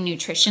into reading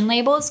nutrition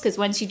labels. Because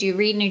once you do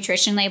read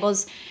nutrition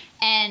labels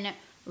and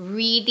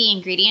read the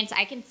ingredients,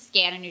 I can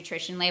scan a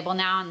nutrition label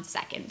now in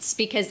seconds,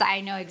 because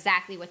I know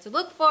exactly what to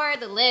look for,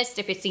 the list.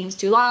 If it seems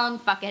too long,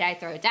 fuck it, I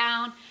throw it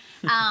down.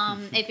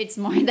 If it's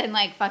more than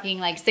like fucking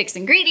like 6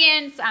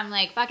 ingredients, I'm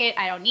like, fuck it,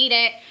 I don't need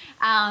it.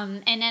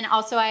 And then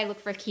also I look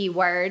for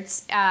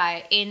keywords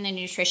in the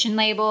nutrition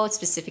label,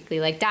 specifically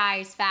like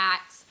dyes,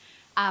 fats,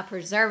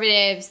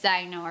 preservatives that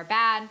I know are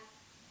bad.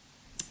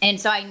 And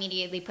so I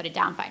immediately put it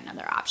down, find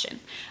another option.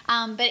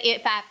 But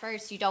if at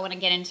first you don't want to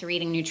get into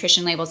reading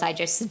nutrition labels, I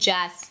just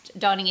suggest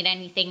don't eat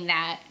anything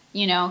that,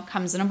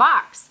 comes in a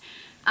box,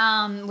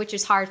 which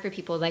is hard for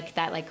people like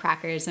that, like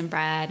crackers and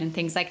bread and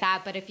things like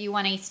that. But if you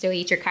want to still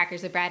eat your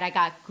crackers and bread, I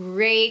got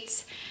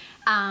great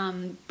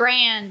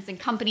brands and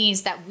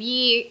companies that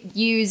we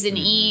use and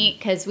eat,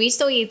 because we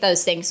still eat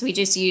those things. We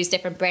just use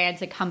different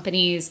brands and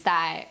companies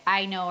that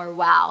I know are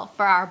well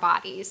for our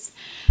bodies.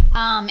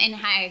 And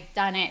I've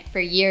done it for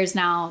years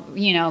now,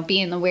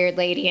 being the weird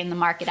lady in the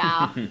market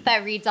aisle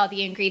that reads all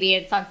the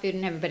ingredients on food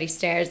and everybody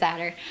stares at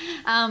her.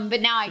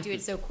 But now I do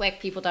it so quick,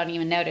 people don't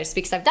even notice,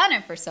 because I've done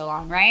it for so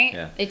long, right?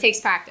 Yeah. It takes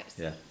practice.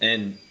 Yeah.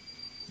 And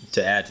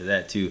to add to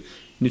that too,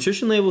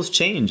 nutrition labels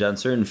change on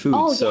certain foods.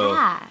 Oh, so,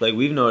 yeah. like,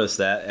 we've noticed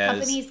that as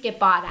companies get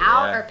bought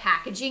out, or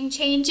packaging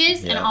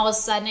changes, and all of a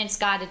sudden it's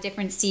got a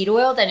different seed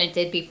oil than it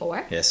did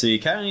before. Yeah, so you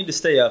kind of need to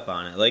stay up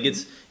on it. Like,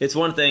 it's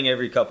one thing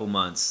every couple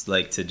months,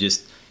 like, to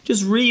just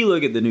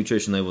re-look at the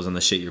nutrition labels on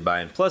the shit you're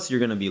buying. Plus, you're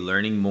going to be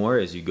learning more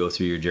as you go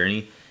through your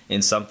journey.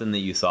 And something that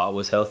you thought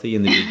was healthy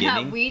in the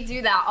beginning. We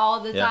do that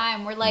all the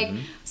time. We're like,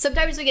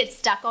 sometimes we get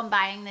stuck on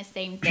buying the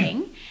same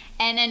thing,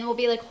 and then we'll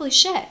be like, holy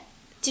shit,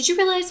 did you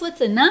realize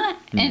what's in that?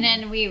 And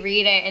then we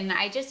read it, and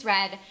I just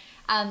read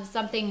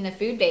something the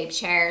Food Babe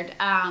shared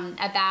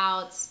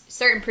about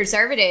certain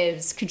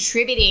preservatives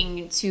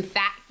contributing to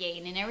fat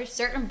gain. And there were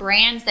certain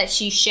brands that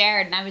she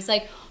shared, and I was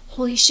like,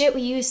 holy shit,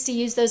 we used to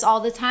use those all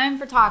the time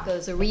for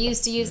tacos, or we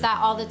used to use that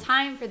all the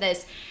time for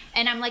this.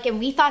 And I'm like, and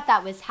we thought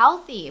that was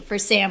healthy for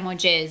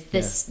sandwiches,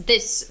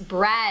 this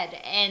bread,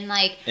 and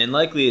like... And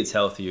likely it's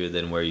healthier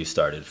than where you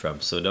started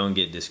from, so don't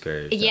get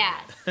discouraged.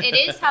 Yes, it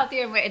is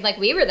healthier. Like,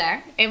 we were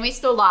there, and we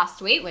still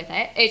lost weight with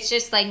it. It's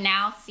just like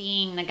now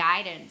seeing the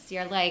guidance,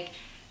 you're like,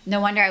 no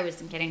wonder I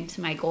wasn't getting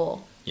to my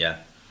goal. Yeah.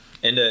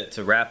 And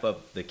to wrap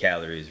up the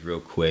calories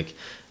real quick,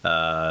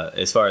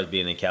 as far as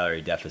being in a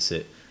calorie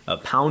deficit, a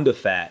pound of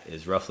fat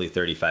is roughly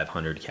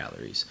 3,500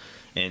 calories.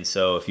 And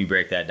so if you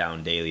break that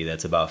down daily,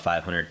 that's about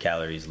 500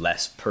 calories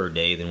less per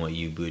day than what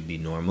you would be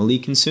normally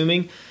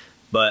consuming.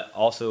 But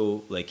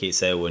also, like Kate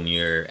said, when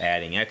you're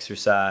adding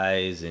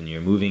exercise and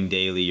you're moving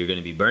daily, you're going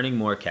to be burning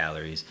more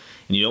calories.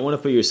 And you don't want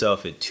to put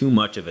yourself at too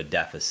much of a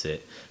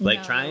deficit.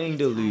 Like trying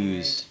to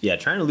lose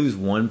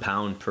 1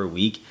 pound per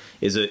week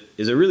is a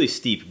really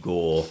steep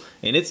goal,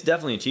 and it's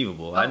definitely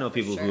achievable. I know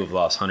people who have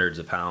lost hundreds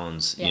of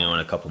pounds, in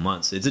a couple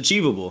months. It's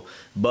achievable,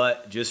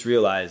 but just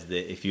realize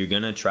that if you're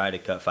going to try to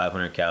cut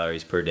 500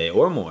 calories per day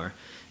or more,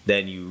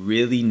 then you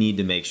really need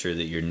to make sure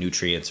that your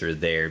nutrients are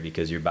there,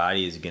 because your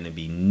body is going to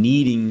be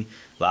needing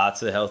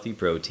lots of healthy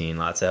protein,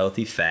 lots of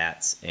healthy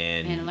fats.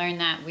 And we learned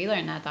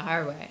that the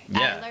hard way.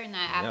 Yeah. I learned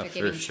that after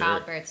giving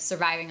childbirth,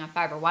 surviving on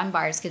Fiber One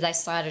bars, because I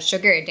still had a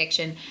sugar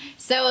addiction.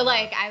 So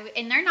like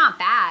and they're not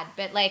bad,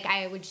 but like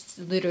I would just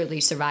literally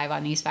survive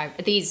on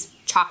these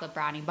chocolate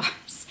brownie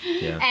bars.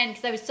 Yeah. And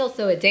because I was still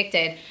so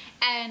addicted.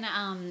 And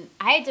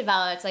I had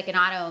developed like an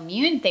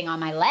autoimmune thing on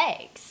my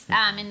legs,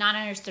 and not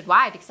understood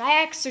why, because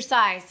I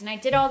exercised and I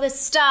did all this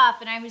stuff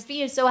and I was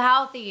being so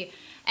healthy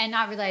and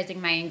not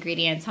realizing my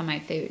ingredients on my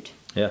food.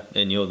 Yeah,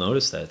 and you'll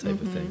notice that type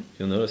of thing.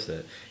 You'll notice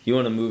that. You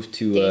want to move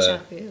to Deja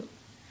vu.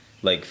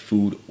 Like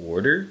food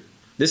order.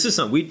 This is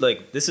something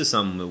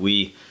that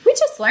we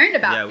just learned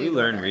about. Yeah, we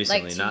learned order,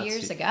 recently, like 2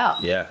 years ago.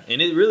 Yeah,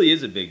 and it really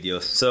is a big deal.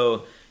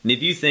 So, and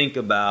if you think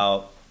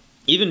about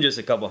even just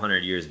a couple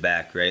hundred years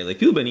back, right? Like,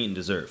 people have been eating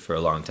dessert for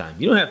a long time.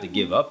 You don't have to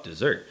give up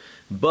dessert,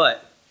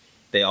 but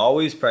they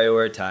always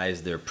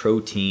prioritize their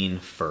protein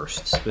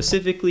first,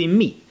 specifically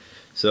meat.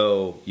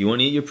 So you want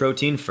to eat your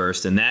protein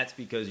first, and that's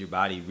because your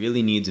body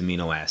really needs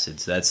amino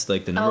acids. That's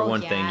like the number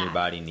one thing your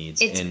body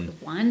needs.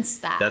 It wants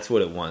that. That's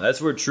what it wants.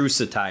 That's where true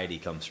satiety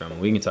comes from.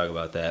 We can talk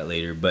about that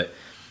later, but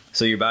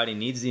so your body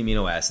needs the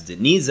amino acids. It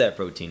needs that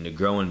protein to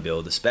grow and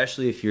build,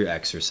 especially if you're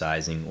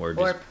exercising or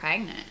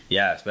pregnant.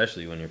 Yeah,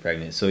 especially when you're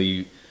pregnant. So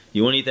you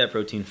want to eat that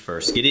protein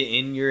first. Get it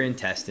in your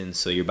intestines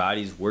so your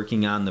body's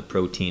working on the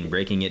protein,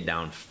 breaking it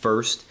down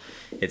first.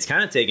 It's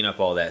kind of taking up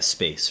all that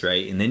space,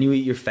 right? And then you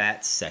eat your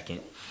fats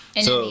second.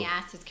 And then the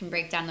acids can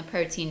break down the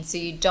protein, so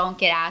you don't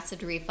get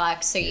acid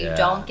reflux, so you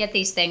don't get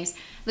these things.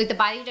 Like, the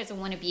body doesn't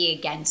want to be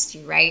against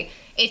you, right?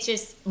 It's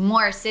just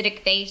more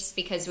acidic based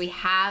because we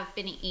have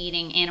been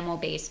eating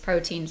animal-based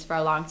proteins for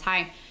a long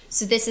time.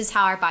 So this is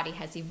how our body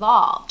has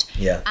evolved.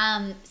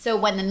 Yeah. So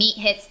when the meat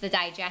hits the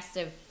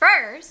digestive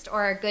first,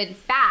 or a good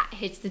fat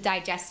hits the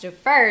digestive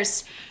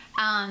first,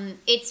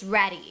 it's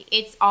ready.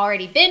 It's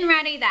already been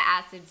ready.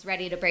 That acid's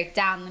ready to break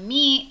down the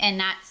meat, and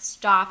that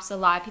stops a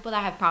lot of people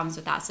that have problems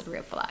with acid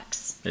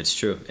reflux. It's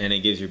true. And it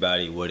gives your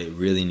body what it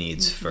really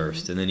needs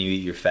first. And then you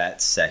eat your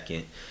fats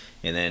second.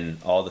 And then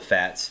all the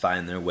fats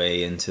find their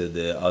way into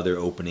the other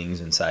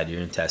openings inside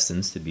your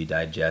intestines to be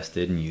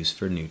digested and used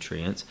for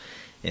nutrients.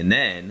 And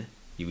then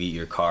you eat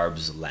your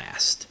carbs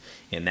last.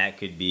 And that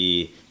could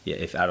be,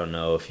 if I don't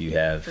know if you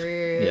have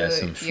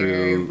some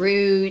fruit, your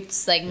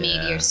roots, like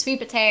maybe your sweet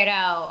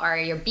potato or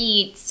your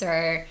beets,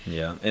 or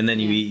and then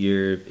you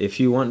eat if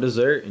you want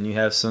dessert and you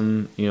have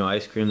some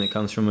ice cream that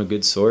comes from a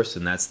good source,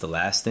 and that's the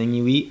last thing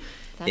you eat.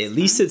 At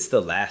least it's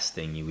the last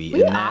thing you eat.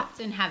 We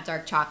often have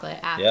dark chocolate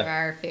after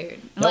our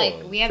food.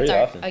 Like, we have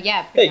dark. Often. Oh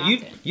yeah, pretty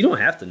often. You don't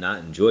have to not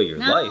enjoy your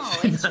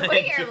life. Enjoy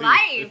your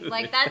life.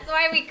 Like, that's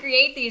why we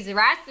create these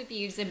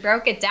recipes and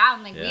broke it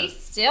down. Like, we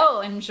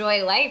still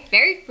enjoy life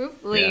very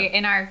fruitfully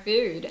in our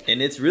food.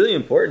 And it's really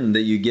important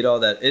that you get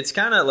all that. It's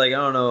kind of like, I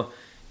don't know.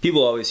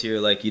 People always hear,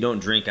 like, you don't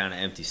drink on an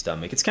empty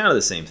stomach. It's kind of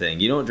the same thing.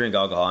 You don't drink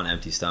alcohol on an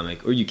empty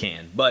stomach, or you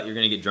can, but you're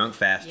going to get drunk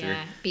faster.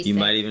 You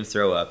might even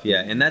throw up.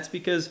 Yeah, and that's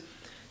because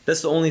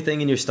that's the only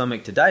thing in your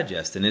stomach to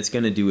digest, and it's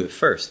going to do it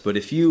first. But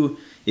if you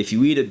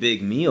eat a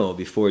big meal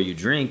before you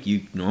drink,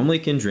 you normally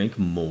can drink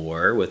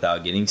more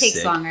without getting sick. It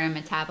takes longer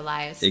to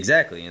metabolize.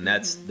 Exactly, and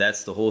that's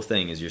the whole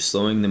thing, is you're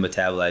slowing the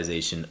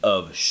metabolization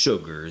of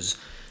sugars.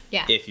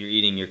 Yeah. If you're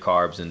eating your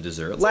carbs and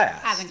dessert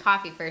last. Having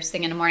coffee first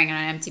thing in the morning on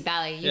an empty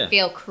belly, you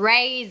feel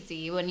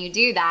crazy when you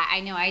do that. I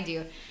know I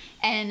do.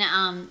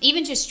 And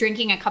even just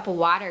drinking a cup of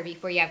water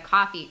before you have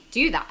coffee,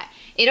 do that.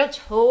 It'll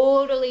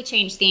totally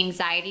change the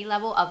anxiety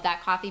level of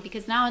that coffee,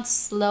 because now it's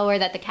slower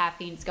that the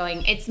caffeine's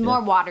going. It's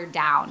more watered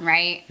down,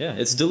 right? Yeah,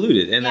 it's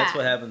diluted, and that's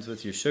what happens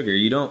with your sugar.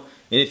 You don't,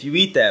 and if you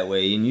eat that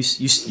way, and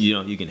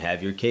you can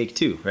have your cake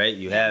too, right?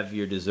 You have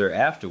your dessert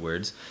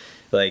afterwards.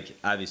 Like,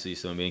 obviously, you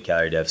still want to be in a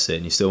calorie deficit,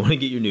 and you still want to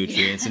get your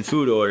nutrients and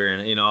food order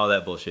and all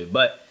that bullshit.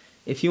 But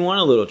if you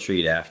want a little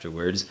treat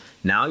afterwards,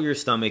 now your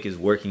stomach is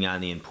working on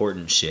the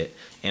important shit,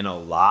 and a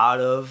lot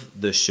of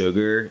the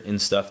sugar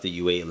and stuff that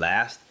you ate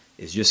last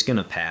is just going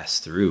to pass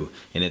through,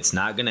 and it's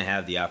not going to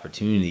have the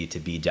opportunity to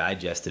be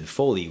digested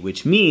fully,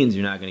 which means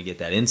you're not going to get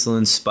that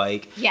insulin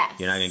spike. Yes.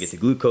 You're not going to get the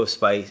glucose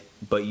spike,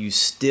 but you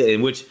still,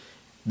 in which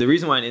the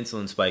reason why an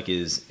insulin spike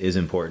is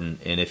important,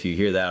 and if you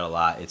hear that a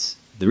lot,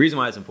 the reason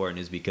why it's important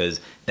is because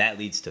that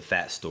leads to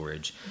fat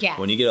storage. Yes.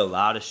 When you get a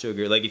lot of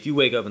sugar, like if you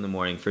wake up in the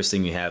morning, first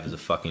thing you have is a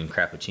fucking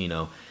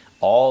Crappuccino,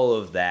 all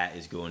of that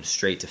is going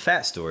straight to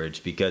fat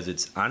storage because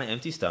it's on an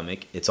empty stomach.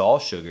 It's all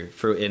sugar,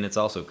 and it's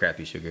also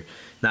crappy sugar,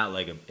 not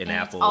like an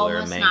apple or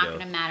a mango. It's almost not going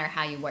to matter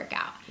how you work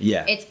out.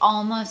 Yeah. It's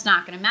almost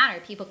not going to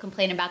matter. People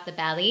complain about the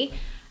belly.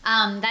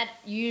 That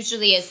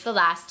usually is the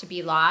last to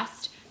be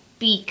lost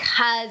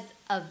because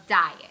of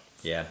diet.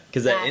 Yeah,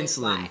 because that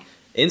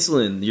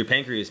insulin, your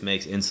pancreas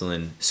makes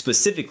insulin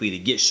specifically to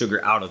get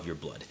sugar out of your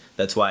blood.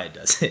 That's why it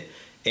does it.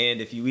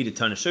 And if you eat a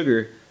ton of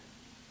sugar,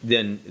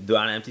 then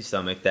on an empty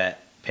stomach,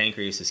 that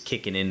pancreas is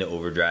kicking into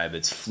overdrive.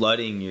 It's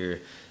flooding your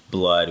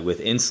blood with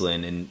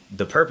insulin, and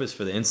the purpose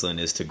for the insulin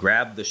is to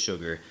grab the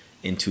sugar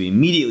and to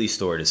immediately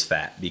store it as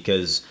fat,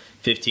 because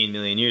 15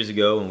 million years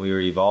ago when we were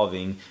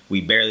evolving,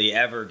 we barely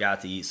ever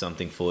got to eat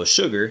something full of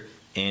sugar,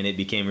 and it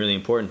became really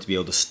important to be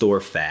able to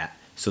store fat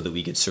so that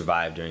we could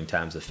survive during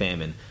times of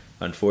famine.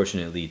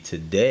 Unfortunately,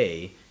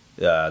 today,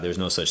 there's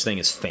no such thing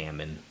as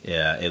famine,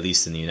 at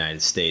least in the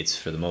United States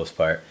for the most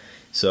part.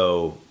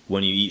 So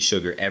when you eat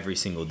sugar every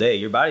single day,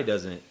 your body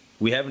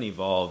we haven't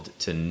evolved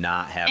to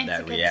not have and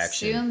that to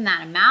reaction. Consume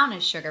that amount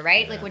of sugar,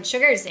 right? Yeah. Like when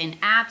sugar is in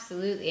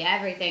absolutely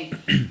everything,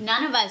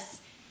 none of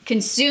us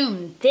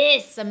consume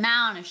this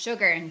amount of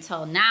sugar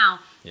until now.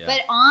 Yeah.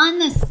 But on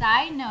the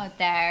side note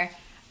there,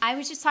 I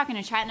was just talking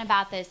to Trenton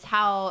about this,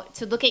 how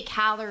to look at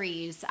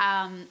calories,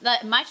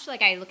 much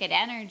like I look at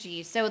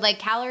energy. So like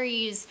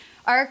calories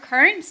are a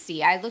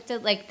currency. I looked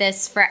at like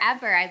this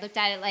forever. I looked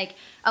at it like,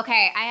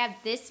 okay, I have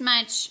this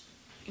much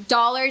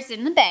dollars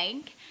in the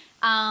bank,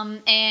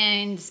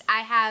 and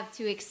I have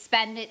to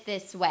expend it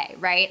this way,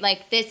 right?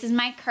 Like this is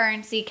my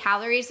currency.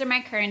 Calories are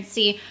my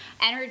currency.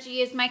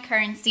 Energy is my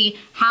currency.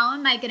 How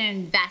am I going to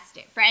invest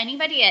it? For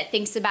anybody that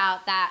thinks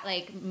about that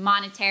like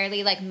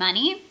monetarily, like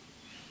money,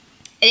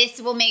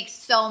 this will make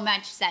so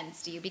much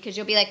sense to you, because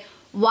you'll be like,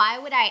 why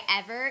would I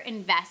ever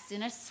invest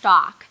in a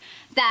stock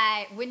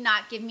that would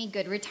not give me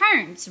good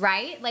returns,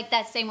 right? Like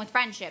that's same with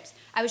friendships.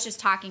 I was just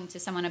talking to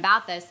someone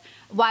about this.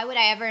 Why would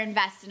I ever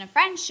invest in a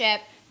friendship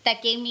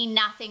that gave me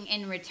nothing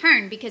in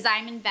return? Because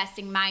I'm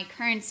investing my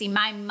currency,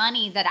 my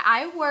money that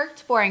I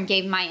worked for and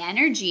gave my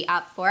energy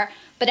up for,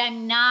 but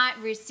I'm not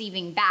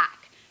receiving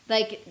back.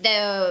 Like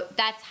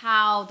that's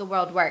how the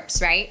world works,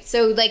 right?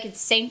 So like it's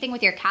the same thing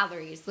with your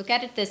calories. Look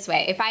at it this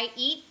way. If I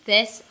eat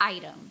this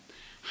item,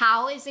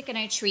 how is it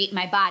going to treat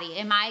my body?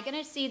 Am I going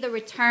to see the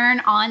return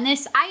on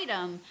this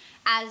item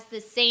as the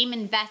same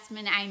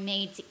investment I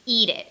made to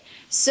eat it?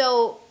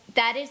 So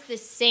that is the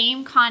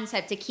same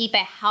concept, to keep a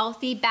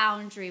healthy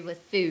boundary with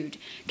food.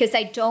 Because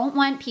I don't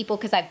want people,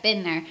 because I've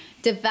been there,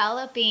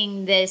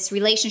 developing this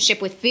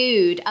relationship with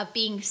food of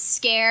being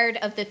scared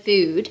of the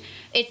food.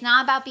 It's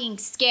not about being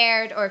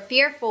scared or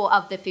fearful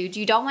of the food.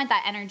 You don't want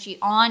that energy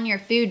on your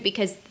food,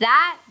 because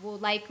that will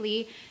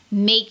likely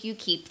make you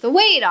keep the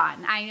weight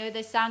on. I know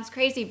this sounds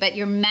crazy, but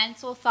your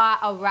mental thought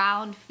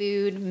around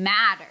food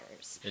matters.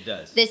 It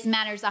does. This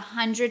matters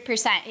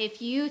 100%.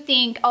 If you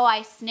think, oh,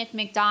 I sniff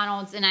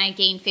McDonald's and I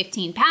gain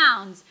 15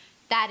 pounds,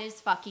 that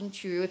is fucking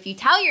true. If you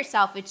tell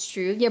yourself it's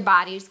true, your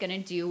body is going to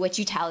do what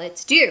you tell it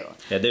to do.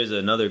 Yeah, there's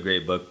another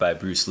great book by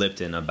Bruce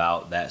Lipton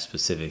about that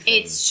specific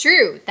thing. It's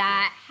true.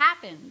 That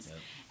happens. Yep.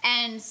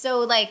 And so,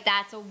 like,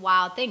 that's a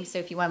wild thing. So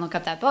if you want to look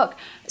up that book.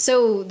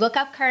 So look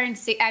up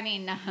currency.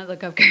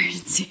 Look up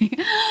currency.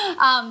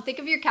 Think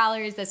of your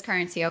calories as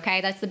currency,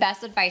 okay? That's the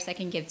best advice I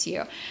can give to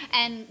you.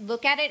 And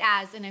look at it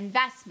as an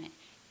investment.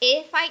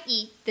 If I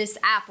eat this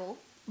apple,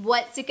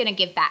 what's it going to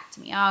give back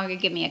to me? Oh, it'll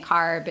give me a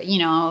carb,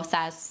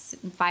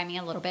 satisfy me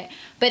a little bit.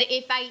 But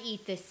if I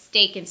eat this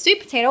steak and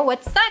sweet potato,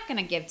 what's that going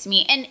to give to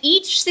me? And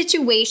each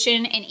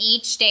situation and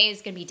each day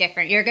is going to be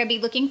different. You're going to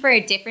be looking for a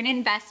different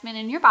investment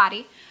in your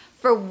body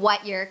for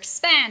what you're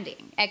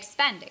expending.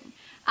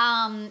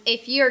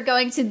 If you're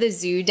going to the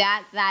zoo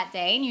that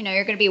day and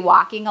you're going to be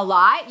walking a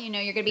lot, you're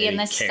going to be in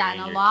the sun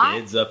a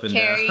lot,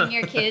 carrying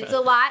your kids a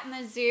lot in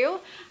the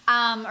zoo,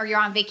 or you're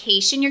on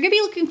vacation, you're going to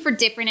be looking for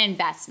different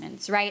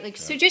investments, right? Like,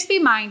 so just be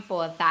mindful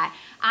of that.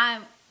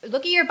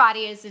 Look at your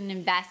body as an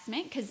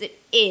investment, because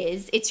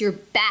it's your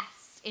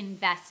best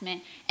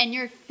investment, and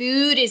your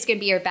food is going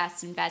to be your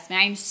best investment.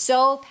 I'm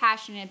so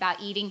passionate about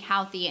eating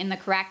healthy and the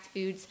correct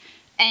foods,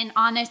 and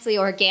honestly,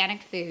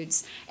 organic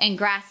foods and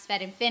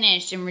grass-fed and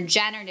finished and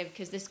regenerative,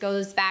 because this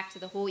goes back to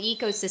the whole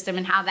ecosystem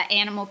and how that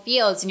animal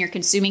feels, and you're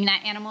consuming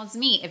that animal's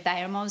meat. If that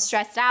animal was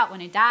stressed out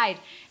when it died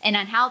and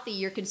unhealthy,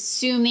 you're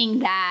consuming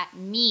that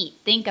meat.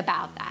 Think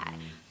about that.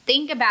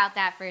 Think about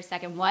that for a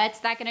second. What's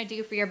that going to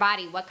do for your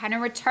body? What kind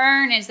of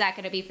return is that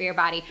going to be for your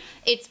body?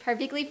 It's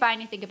perfectly fine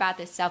to think about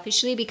this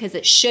selfishly, because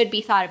it should be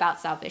thought about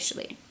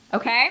selfishly.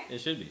 Okay? It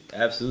should be.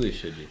 Absolutely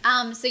should be.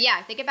 So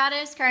yeah, think about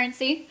it as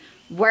currency.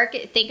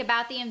 Think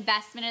about the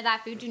investment of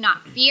that food. Do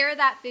not fear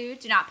that food.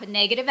 Do not put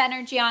negative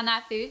energy on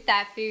that food.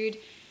 That food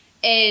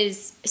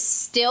is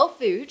still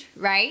food,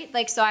 right?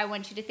 Like, so I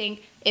want you to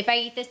think, if I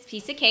eat this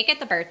piece of cake at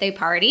the birthday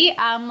party,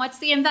 what's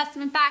the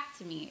investment back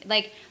to me?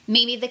 Like,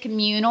 maybe the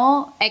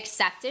communal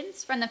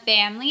acceptance from the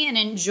family and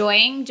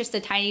enjoying just a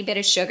tiny bit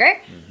of sugar.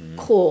 Mm-hmm.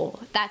 Cool.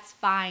 That's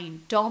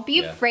fine. Don't be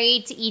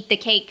afraid to eat the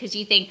cake because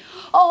you think,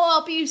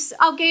 oh,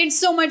 I'll gain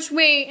so much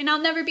weight and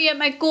I'll never be at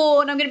my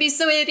goal and I'm going to be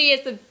so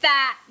hideous and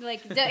fat.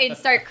 Like, and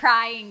start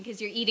crying because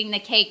you're eating the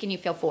cake and you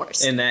feel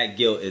forced. And that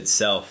guilt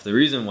itself, the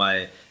reason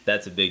why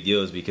that's a big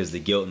deal is because the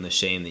guilt and the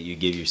shame that you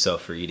give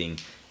yourself for eating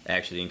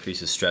actually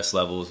increases stress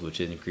levels,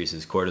 which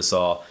increases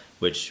cortisol,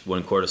 which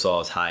when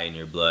cortisol is high in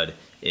your blood,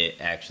 it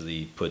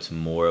actually puts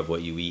more of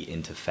what you eat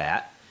into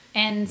fat,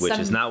 which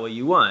is not what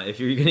you want. If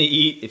you're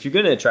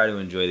going to try to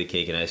enjoy the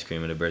cake and ice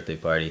cream at a birthday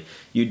party,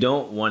 you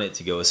don't want it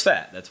to go as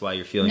fat. That's why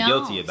you're feeling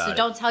guilty about it. So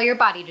don't tell your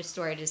body to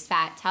store it as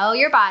fat. Tell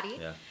your body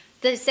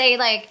to say,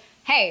 like,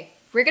 hey,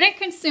 we're going to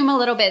consume a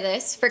little bit of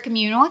this for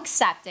communal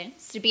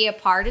acceptance, to be a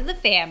part of the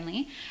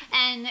family,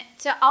 and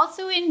to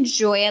also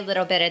enjoy a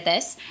little bit of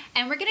this.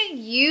 And we're going to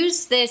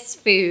use this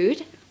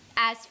food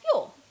as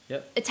fuel.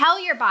 Yep. Tell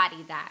your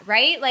body that,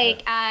 right?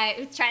 Like,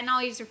 Trenton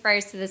always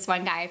refers to this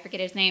one guy, I forget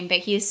his name, but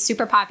he's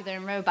super popular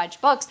and wrote a bunch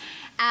of books.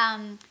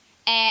 A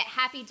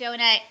happy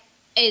donut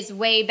is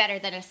way better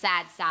than a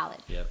sad salad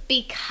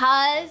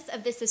because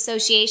of this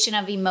association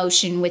of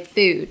emotion with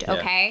food,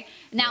 okay?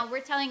 Now,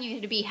 we're telling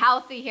you to be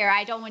healthy here.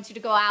 I don't want you to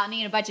go out and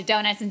eat a bunch of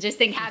donuts and just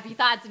think happy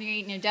thoughts when you're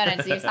eating a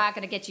donut. So it's not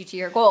going to get you to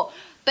your goal.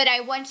 But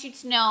I want you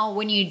to know,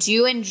 when you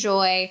do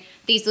enjoy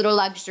these little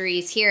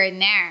luxuries here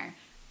and there,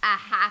 a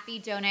happy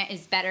donut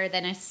is better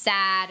than a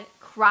sad,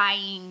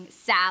 crying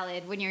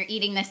salad when you're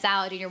eating the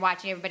salad and you're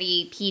watching everybody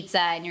eat pizza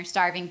and you're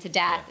starving to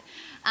death.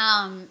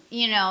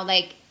 You know,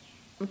 like,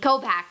 go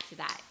back to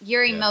that.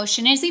 Your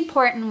emotion is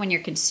important when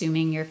you're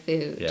consuming your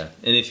food. Yeah.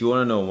 And if you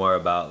want to know more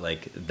about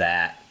like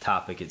that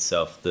topic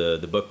itself,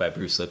 the book by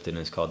Bruce Lipton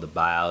is called The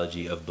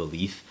Biology of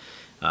Belief.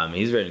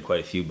 He's written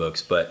quite a few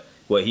books, but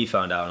what he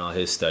found out in all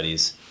his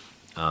studies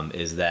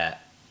is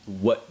that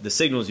what the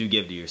signals you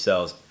give to your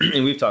cells,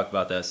 and we've talked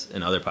about this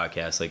in other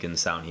podcasts, like in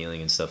sound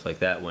healing and stuff like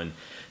that, when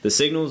the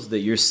signals that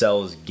your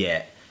cells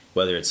get,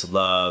 whether it's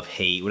love,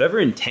 hate, whatever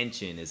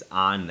intention is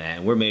on that,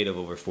 and we're made of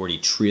over 40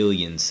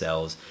 trillion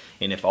cells,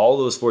 and if all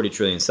those 40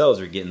 trillion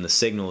cells are getting the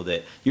signal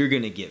that you're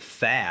going to get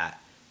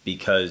fat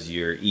because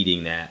you're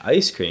eating that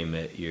ice cream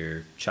at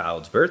your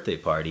child's birthday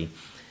party,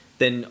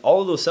 then all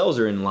of those cells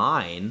are in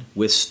line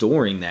with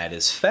storing that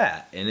as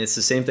fat. And it's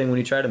the same thing when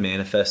you try to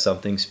manifest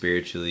something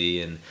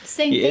spiritually. And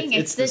same thing.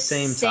 It's the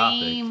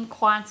same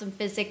quantum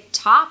physics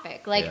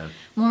topic. Like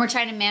when we're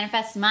trying to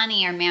manifest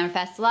money or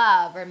manifest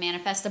love or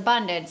manifest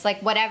abundance,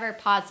 like whatever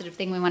positive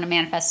thing we want to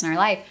manifest in our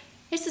life,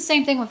 it's the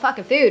same thing with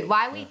fucking food.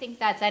 Why we think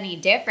that's any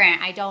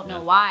different, I don't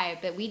know why,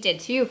 but we did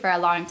too for a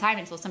long time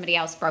until somebody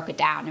else broke it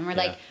down. And we're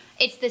like,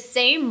 it's the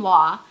same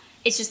law.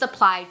 It's just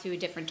applied to a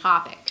different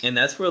topic. And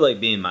that's where like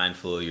being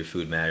mindful of your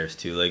food matters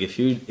too. Like if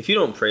you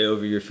don't pray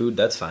over your food,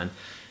 that's fine.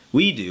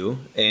 We do,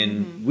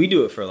 and we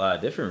do it for a lot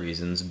of different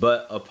reasons.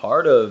 But a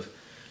part of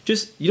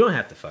just, you don't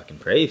have to fucking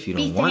pray if you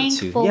don't want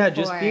to. Yeah,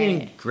 just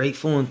being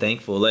grateful and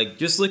thankful. Like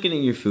just looking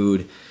at your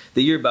food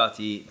that you're about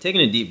to eat, taking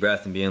a deep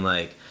breath and being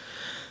like,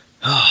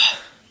 oh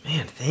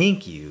man,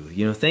 thank you.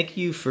 You know, thank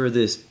you for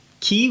this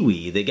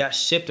kiwi that got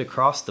shipped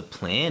across the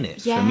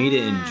planet for me to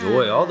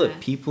enjoy. All the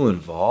people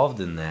involved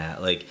in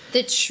that, like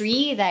the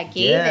tree that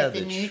gave it,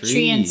 the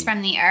nutrients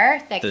from the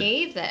earth that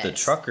gave this, the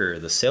trucker,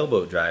 the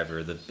sailboat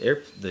driver,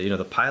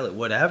 the pilot,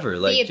 whatever.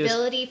 Like the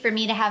ability for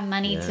me to have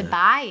money to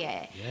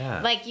buy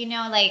it. Like, you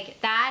know,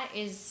 like that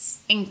is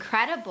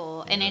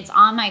incredible, and it's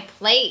on my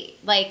plate.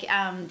 Like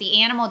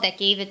the animal that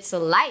gave it to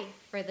life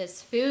for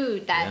this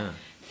food that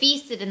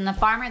feasted, and the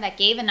farmer that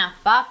gave enough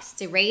bucks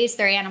to raise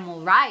their animal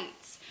rights.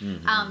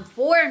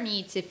 For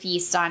me to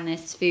feast on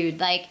this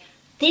food. Like,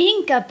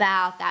 think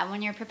about that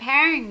when you're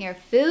preparing your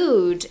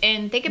food,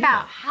 and think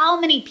about how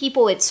many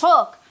people it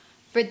took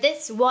for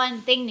this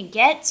one thing to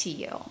get to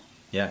you.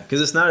 Yeah, because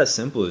it's not as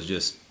simple as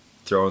just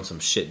throwing some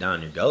shit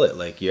down your gullet.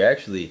 Like,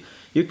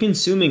 you're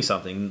consuming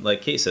something,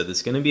 like Kate said,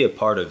 that's going to be a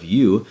part of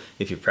you.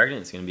 If you're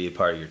pregnant, it's going to be a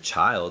part of your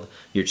child.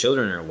 Your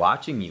children are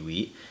watching you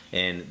eat,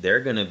 and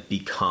they're going to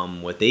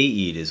become what they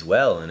eat as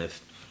well. And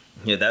if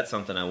that's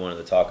something I wanted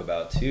to talk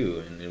about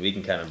too, and we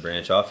can kind of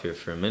branch off here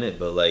for a minute,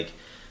 but like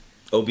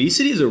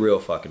obesity is a real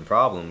fucking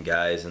problem,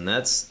 guys, and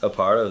that's a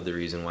part of the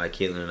reason why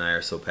Kaitlyn and I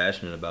are so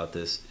passionate about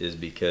this, is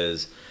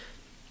because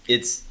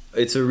it's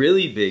a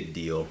really big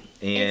deal.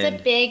 And it's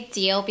a big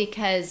deal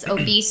because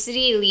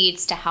obesity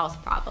leads to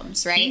health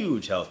problems, right?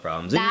 Huge health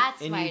problems.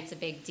 That's why it's a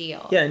big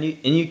deal. Yeah, and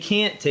you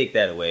can't take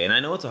that away. And I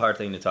know it's a hard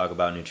thing to talk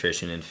about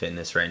nutrition and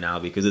fitness right now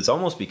because it's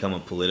almost become a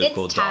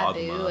political dogma.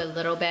 It's taboo a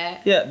little bit.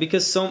 Yeah,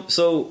 because so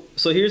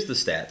here's the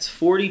stats.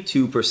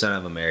 42%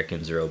 of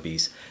Americans are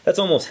obese. That's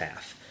almost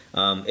half.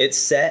 It's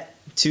set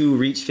to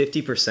reach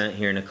 50%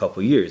 here in a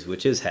couple years,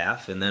 which is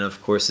half. And then,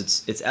 of course,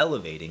 it's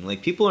elevating.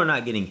 Like, people are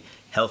not getting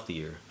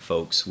healthier,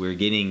 folks. We're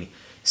getting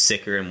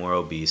sicker and more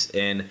obese.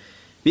 And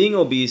being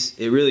obese,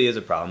 it really is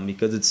a problem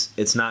because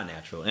it's not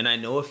natural. And I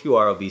know if you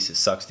are obese, it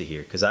sucks to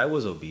hear, because I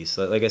was obese.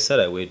 Like I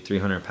said, I weighed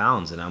 300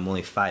 pounds and I'm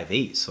only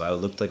 5'8", so I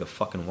looked like a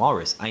fucking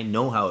walrus. I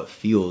know how it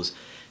feels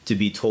to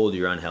be told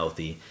you're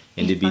unhealthy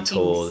and to be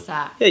told,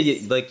 sucks.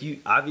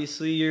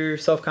 Obviously you're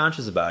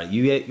self-conscious about it.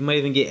 You might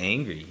even get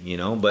angry, you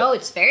know. But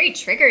it's very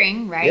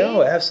triggering, right?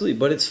 Yeah, absolutely.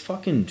 But it's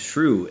fucking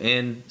true.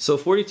 And so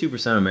 42%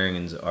 of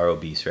Americans are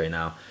obese right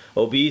now.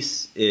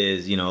 Obese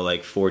is,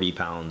 like 40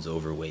 pounds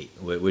overweight,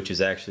 which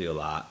is actually a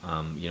lot.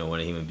 When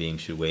a human being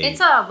should weigh. It's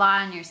a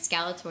lot on your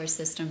skeletal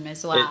system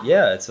as well.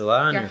 It's a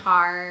lot on your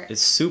heart.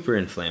 It's super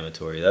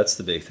inflammatory. That's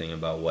the big thing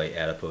about white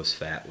adipose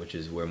fat, which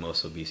is where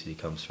most obesity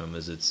comes from.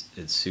 Is it's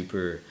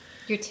super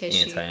your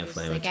tissues,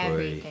 anti-inflammatory.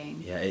 Like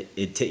everything. Yeah,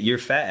 your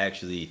fat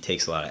actually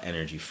takes a lot of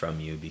energy from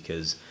you,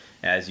 because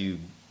as you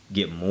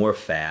get more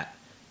fat,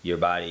 your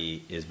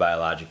body is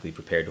biologically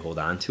prepared to hold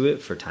on to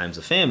it for times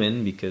of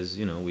famine because,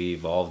 you know, we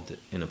evolved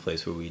in a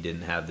place where we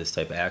didn't have this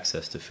type of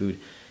access to food.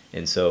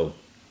 And so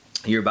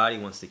your body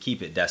wants to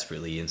keep it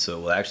desperately, and so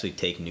it will actually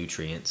take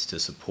nutrients to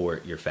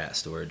support your fat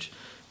storage,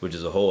 which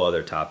is a whole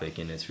other topic,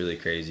 and it's really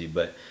crazy.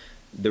 But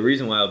the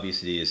reason why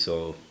obesity is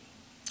so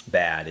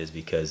bad is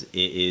because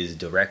it is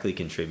directly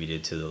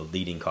contributed to the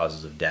leading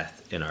causes of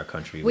death in our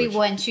country. We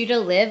want you to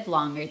live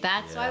longer.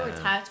 That's why we're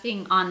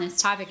tapping on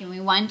this topic, and we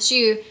want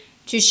you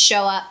to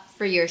show up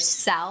for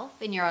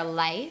yourself in your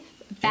life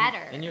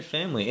better. And your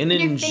family. And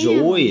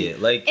enjoy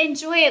it. Like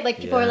enjoy it. Like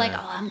people are like,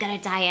 oh, I'm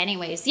gonna die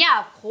anyways.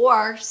 Yeah, of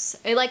course.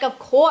 Like of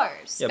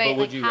course. Yeah, but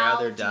would you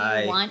rather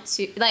die? You want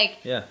to like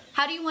yeah.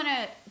 How do you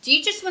wanna do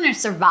you just wanna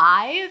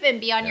survive and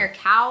be on your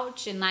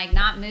couch and like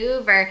not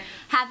move, or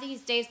have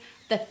these days?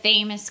 The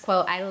famous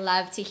quote I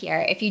love to hear: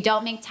 if you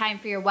don't make time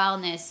for your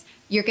wellness,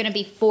 you're going to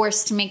be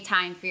forced to make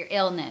time for your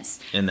illness.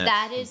 And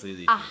that is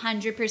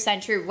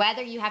 100% true.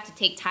 Whether you have to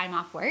take time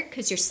off work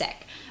because you're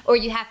sick, or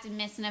you have to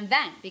miss an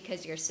event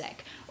because you're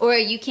sick, or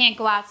you can't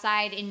go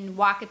outside and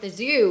walk at the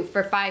zoo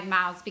for 5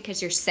 miles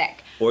because you're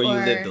sick. Or you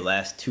lived the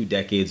last 2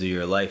 decades of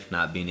your life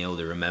not being able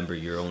to remember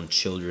your own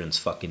children's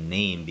fucking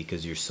name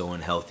because you're so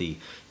unhealthy.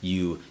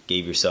 You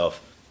gave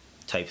yourself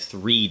type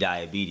 3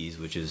 diabetes,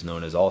 which is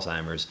known as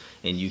Alzheimer's,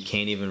 and you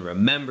can't even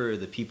remember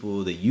the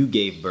people that you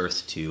gave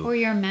birth to. Or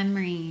your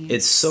memories.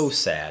 It's so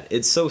sad.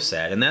 It's so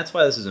sad. And that's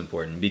why this is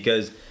important,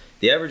 because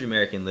the average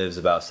American lives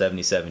about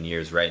 77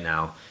 years right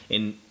now,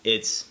 and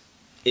it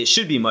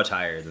should be much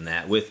higher than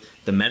that. With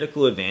the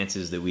medical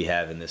advances that we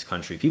have in this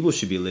country, people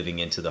should be living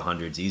into the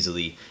hundreds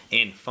easily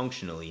and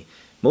functionally.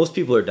 Most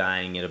people are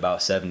dying at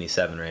about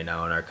 77 right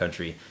now in our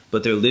country,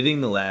 but they're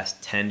living the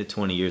last 10 to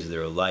 20 years of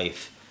their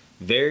life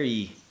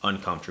very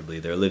uncomfortably.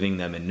 They're living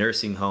them in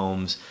nursing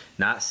homes,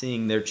 not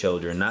seeing their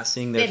children, not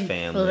seeing their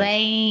families.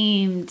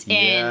 Inflamed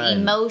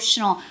and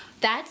emotional.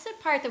 That's the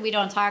part that we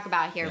don't talk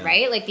about here,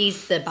 right? Like the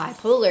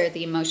bipolar,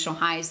 the emotional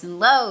highs and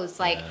lows,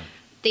 like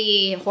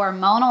the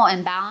hormonal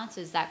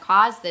imbalances that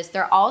cause this.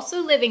 They're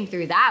also living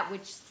through that,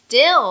 which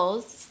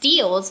steals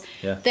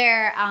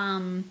their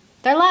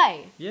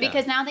life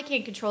because now they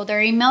can't control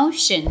their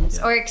emotions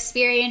or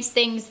experience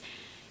things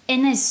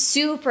in this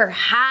super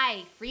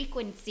high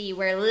frequency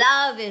where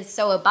love is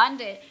so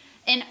abundant.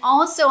 And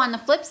also on the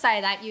flip side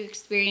of that, you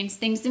experience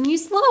things in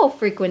these low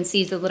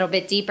frequencies a little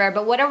bit deeper.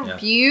 But what a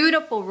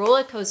beautiful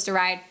roller coaster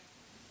ride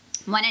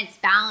when it's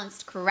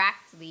balanced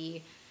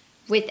correctly,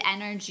 with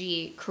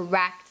energy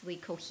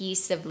correctly,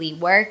 cohesively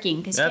working,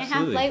 because you can't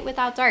have light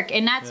without dark.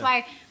 And that's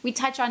why we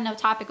touch on the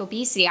topic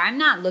obesity. I'm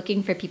not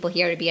looking for people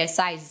here to be a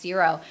size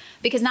 0,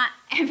 because not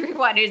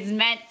everyone is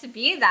meant to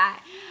be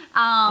that.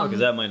 Because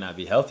that might not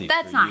be healthy.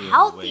 That's not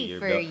healthy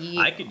for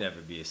you. I could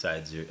never be a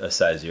size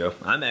 0.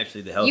 I'm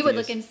actually the healthiest. You would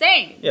look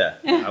insane. Yeah,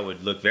 I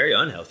would look very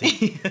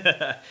unhealthy.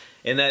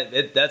 And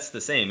that's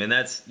the same. And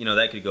that's,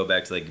 that could go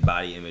back to like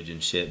body image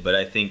and shit. But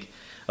I think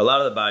a lot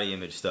of the body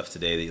image stuff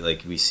today that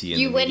like we see in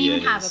the media, you wouldn't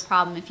even have a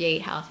problem if you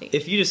ate healthy.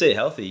 If you just ate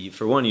healthy,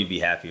 for one, you'd be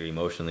happier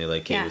emotionally,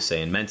 like Kate was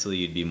saying. Mentally,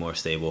 you'd be more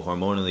stable.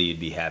 Hormonally, you'd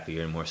be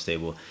happier and more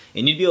stable.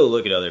 And you'd be able to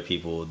look at other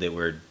people that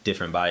were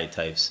different body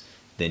types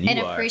than you are.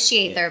 And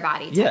appreciate their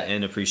body type. Yeah,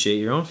 and appreciate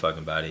your own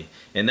fucking body.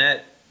 And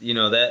that,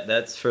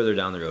 that's further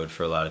down the road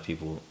for a lot of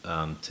people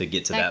to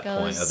get to that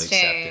point of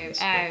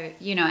acceptance.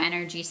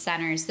 Energy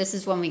centers. This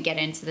is when we get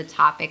into the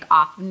topic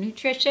off of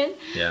nutrition.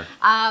 Yeah.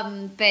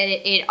 But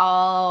it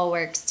all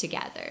works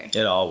together.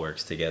 It all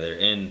works together.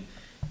 And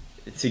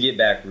to get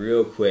back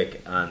real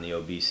quick on the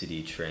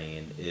obesity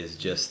train is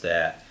just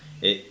that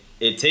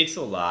it takes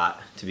a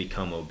lot to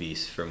become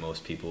obese for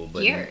most people.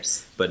 But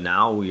years. But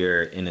now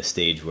we're in a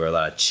stage where a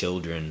lot of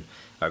children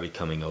are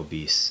becoming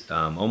obese.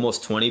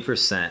 Almost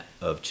 20%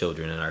 of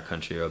children in our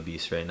country are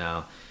obese right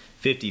now.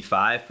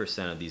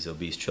 55% of these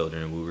obese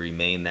children will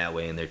remain that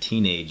way in their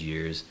teenage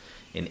years,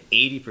 and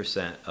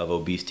 80% of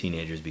obese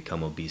teenagers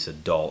become obese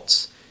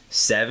adults.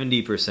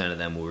 70% of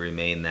them will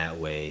remain that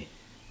way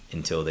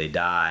until they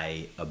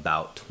die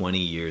about 20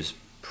 years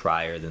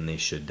prior than they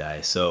should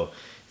die. So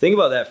think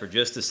about that for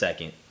just a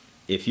second.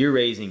 If you're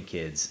raising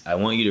kids, I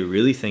want you to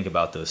really think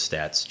about those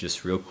stats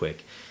just real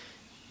quick.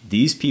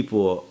 These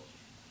people,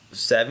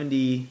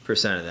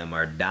 70% of them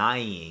are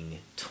dying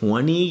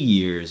 20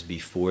 years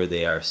before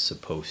they are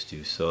supposed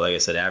to. So like I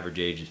said, average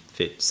age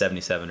is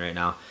 77 right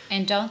now.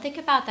 And don't think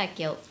about that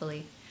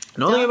guiltfully.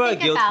 Don't think about it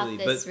guiltfully,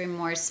 this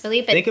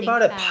remorsefully, but think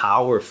about it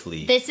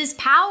powerfully. This is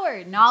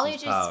power.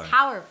 Knowledge is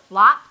power.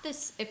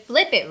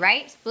 Flip it,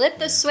 right? Flip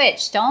the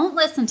switch. Don't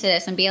listen to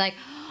this and be like,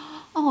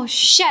 oh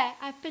shit,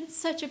 I've been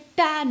such a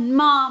bad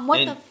mom.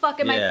 What the fuck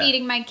am I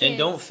feeding my kids? And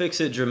don't fix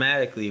it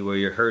dramatically where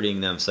you're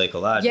hurting them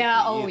psychologically.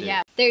 Yeah,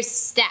 either. There's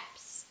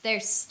steps.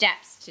 There's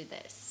steps to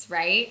this,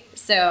 right?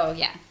 So,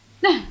 yeah.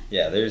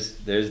 Yeah, there's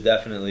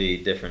definitely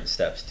different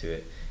steps to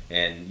it.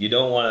 And you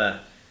don't want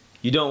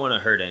to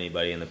hurt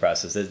anybody in the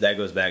process. That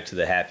goes back to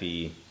the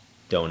happy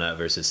donut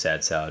versus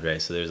sad salad,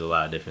 right? So there's a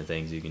lot of different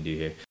things you can do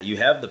here. You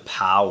have the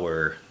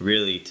power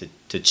really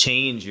to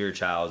change your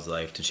child's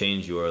life, to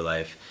change your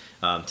life.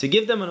 to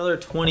give them another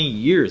 20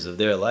 years of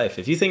their life.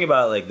 If you think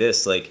about it like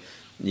this, like,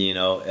 you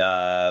know,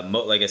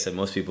 like I said,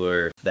 most people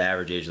are, the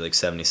average age is like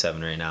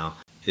 77 right now.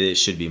 It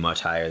should be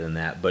much higher than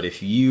that. But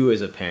if you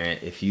as a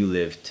parent, if you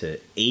live to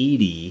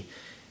 80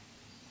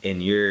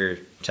 and your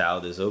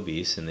child is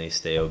obese and they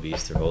stay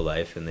obese their whole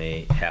life and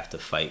they have to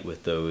fight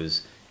with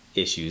those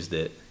issues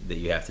that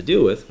you have to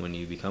deal with when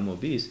you become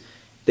obese,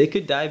 they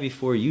could die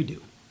before you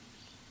do.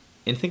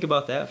 And think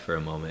about that for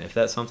a moment. If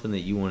that's something that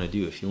you want to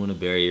do, if you want to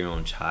bury your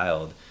own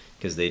child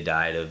because they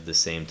died of the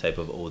same type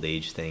of old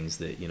age things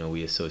that, you know,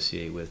 we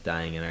associate with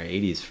dying in our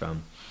 80s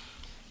from,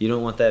 you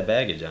don't want that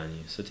baggage on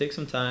you. So take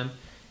some time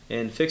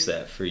and fix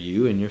that for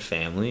you and your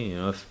family. You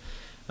know,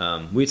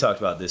 if we talked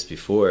about this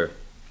before,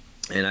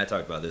 and I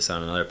talked about this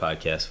on another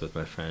podcast with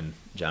my friend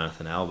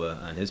Jonathan Alba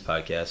on his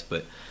podcast,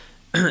 but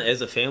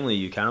as a family,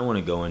 you kind of want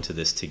to go into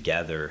this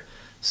together.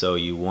 So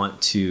you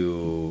want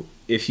to,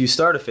 if you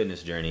start a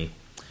fitness journey,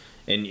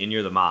 and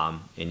you're the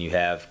mom, and you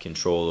have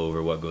control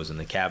over what goes in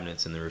the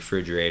cabinets and the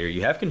refrigerator,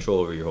 you have control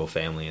over your whole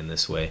family in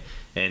this way.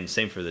 And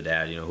same for the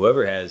dad. You know,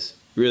 whoever has,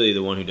 really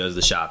the one who does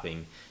the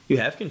shopping, you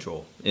have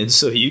control. And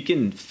so you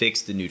can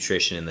fix the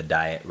nutrition and the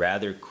diet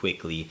rather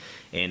quickly.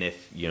 And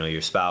if, you know,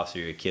 your spouse or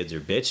your kids are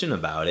bitching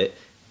about it,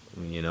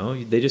 you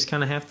know, they just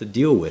kind of have to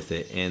deal with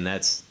it. And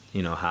that's,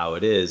 you know, how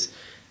it is.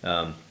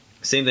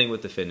 Same thing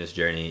with the fitness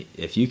journey.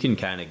 If you can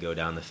kind of go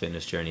down the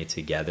fitness journey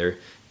together,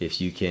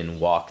 if you can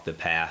walk the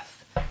path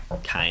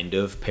kind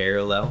of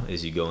parallel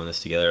as you go in this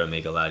together, it'll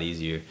make it a lot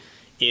easier.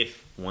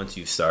 If once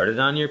you've started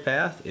on your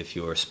path, if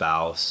your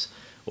spouse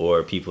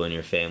or people in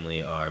your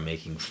family are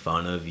making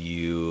fun of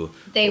you,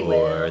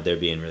 or they're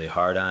being really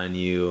hard on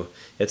you,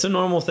 it's a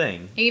normal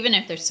thing. Even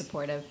if they're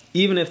supportive.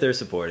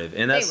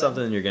 And that's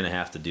something you're going to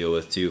have to deal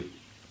with too.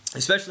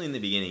 Especially in the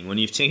beginning, when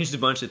you've changed a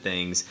bunch of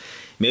things,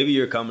 maybe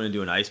you're coming and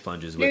doing ice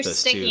plunges with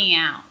us too. You're sticking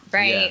out,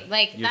 right? Yeah,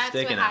 like that's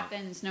what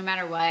happens no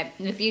matter what.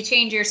 If you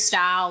change your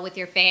style with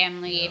your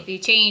family, if you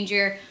change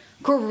your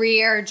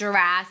career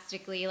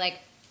drastically, like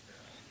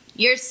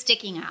you're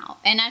sticking out.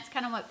 And that's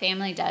kind of what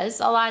family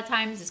does a lot of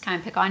times, is kind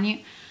of pick on you.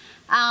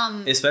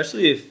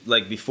 Especially if,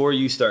 like, before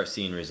you start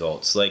seeing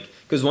results, like,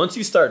 because once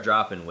you start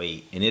dropping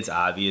weight and it's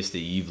obvious that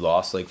you've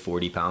lost like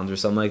 40 pounds or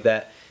something like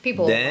that,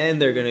 then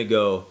they're going to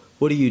go,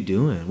 what are you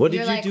doing? What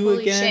did you do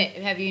holy again?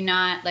 Shit, have you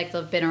not like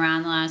been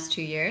around the last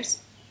 2 years?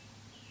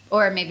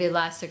 Or maybe the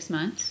last 6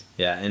 months?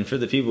 Yeah, and for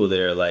the people that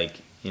are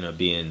like, you know,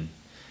 being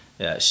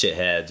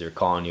shitheads or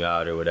calling you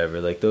out or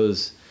whatever, like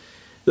those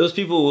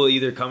people will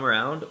either come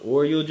around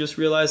or you'll just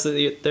realize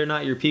that they're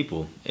not your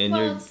people. And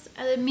it's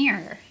a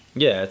mirror.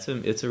 Yeah,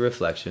 it's a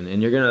reflection,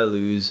 and you're gonna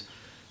lose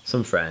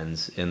some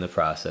friends in the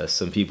process.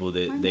 Some people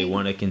that they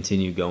want to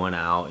continue going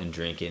out and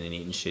drinking and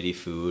eating shitty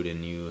food,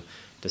 and you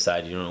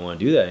decide you don't want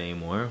to do that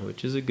anymore,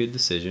 which is a good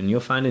decision. You'll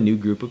find a new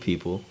group of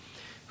people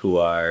who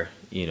are,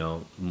 you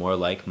know, more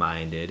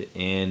like-minded,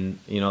 and,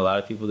 you know, a lot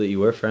of people that you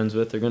were friends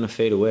with are going to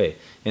fade away,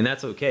 and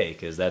that's okay,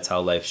 because that's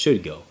how life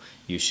should go.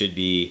 You should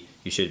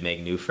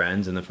make new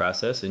friends in the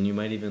process, and you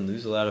might even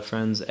lose a lot of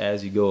friends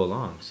as you go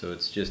along. So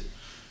it's just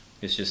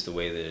the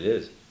way that it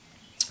is.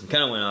 I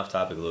kind of went off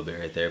topic a little bit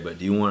right there, but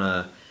do you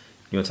want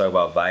to talk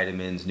about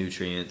vitamins,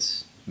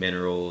 nutrients,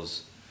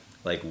 minerals,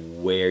 like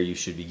where you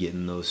should be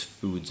getting those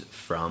foods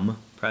from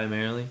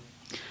primarily?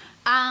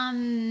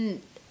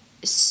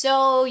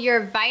 So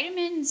your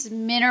vitamins,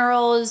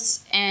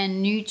 minerals,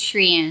 and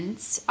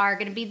nutrients are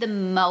going to be the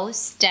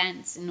most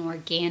dense in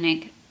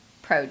organic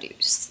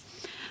produce.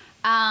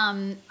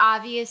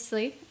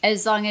 Obviously,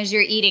 as long as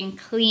you're eating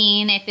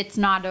clean, if it's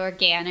not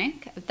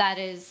organic, that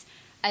is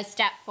a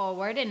step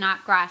forward, and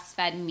not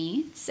grass-fed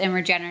meats and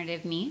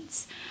regenerative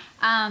meats.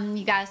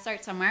 You got to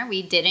start somewhere.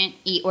 We didn't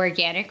eat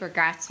organic or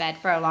grass-fed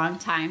for a long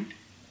time.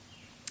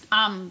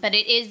 But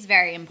it is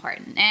very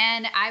important,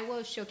 and I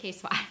will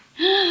showcase why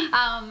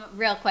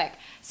real quick.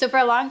 So for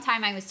a long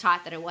time, I was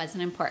taught that it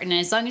wasn't important.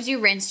 As long as you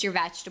rinsed your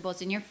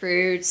vegetables and your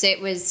fruits,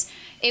 it was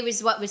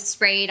what was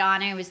sprayed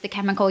on it. It was the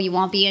chemical. You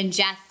won't be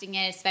ingesting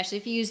it, especially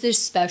if you use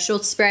this special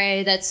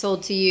spray that's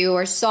sold to you,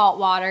 or salt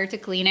water to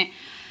clean it.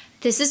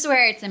 This is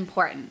where it's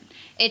important.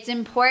 It's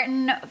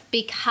important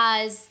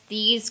because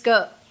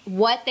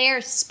what they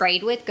are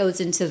sprayed with goes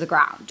into the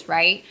ground,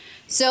 right?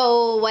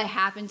 So what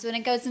happens when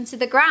it goes into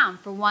the ground?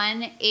 For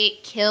one,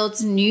 it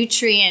kills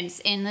nutrients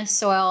in the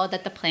soil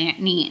that the plant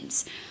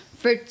needs.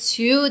 For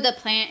two, the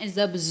plant is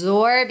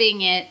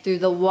absorbing it through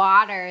the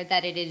water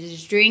that it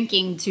is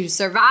drinking to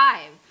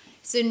survive.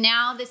 So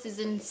now this is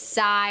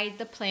inside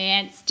the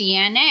plant's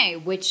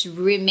DNA, which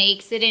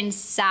makes it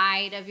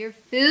inside of your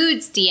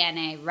food's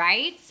DNA,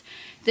 right?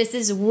 This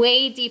is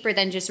way deeper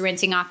than just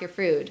rinsing off your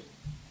food.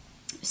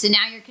 So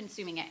now you're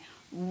consuming it.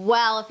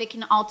 Well, if it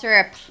can alter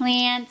a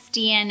plant's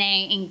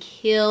DNA and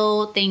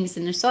kill things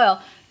in the soil,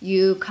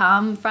 you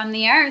come from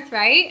the earth,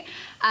 right?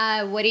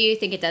 What do you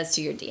think it does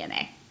to your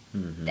DNA?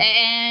 Mm-hmm.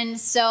 And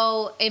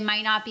so it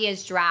might not be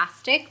as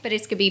drastic, but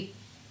it's going to be,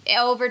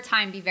 over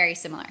time, be very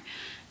similar.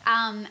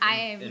 And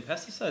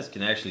pesticides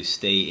can actually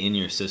stay in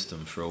your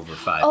system for over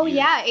 5 Oh years.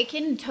 yeah, it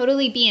can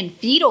totally be in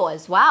fetal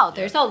as well. Yeah.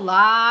 There's a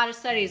lot of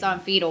studies on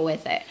fetal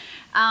with it.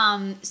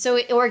 So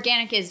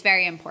organic is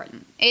very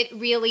important. It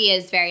really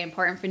is very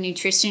important for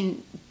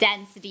nutrition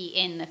density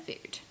in the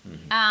food.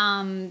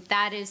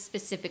 That is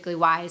specifically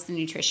why is the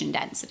nutrition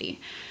density.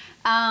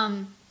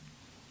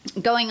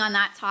 Going on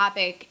that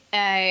topic,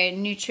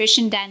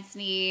 nutrition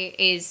density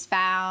is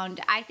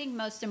found, I think,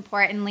 most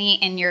importantly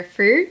in your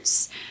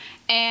fruits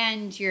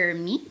and your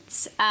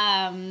meats.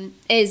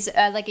 Is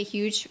like a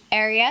huge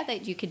area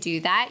that you could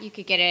do that. You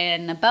could get it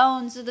in the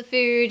bones of the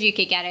food. You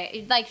could get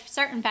it like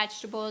certain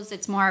vegetables.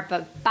 It's more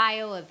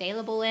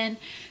bioavailable in.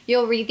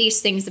 You'll read these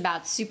things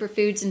about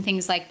superfoods and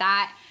things like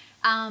that.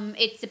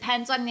 It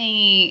depends on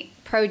the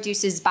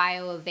produce's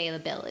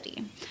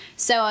bioavailability.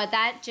 So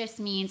that just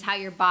means how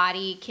your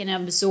body can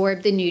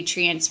absorb the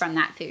nutrients from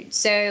that food.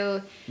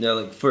 So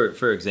like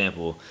for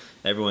example,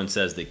 everyone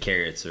says that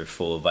carrots are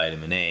full of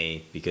vitamin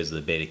A because of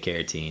the beta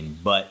carotene,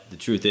 but the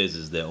truth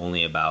is that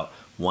only about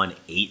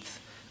 1/8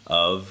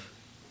 of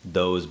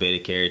those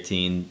beta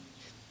carotene,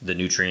 the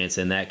nutrients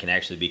in that, can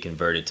actually be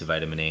converted to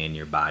vitamin A in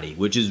your body,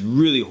 which is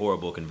really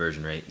horrible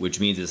conversion rate, which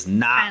means it's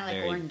not kind of like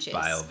very oranges.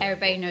 bioavailable.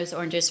 Everybody knows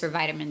oranges for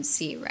vitamin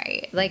C,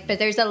 right? Like, but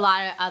there's a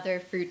lot of other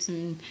fruits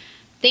and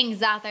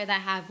things out there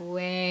that have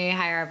way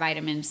higher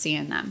vitamin C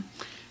in them.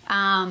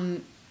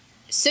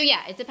 So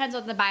yeah, it depends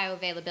on the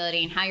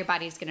bioavailability and how your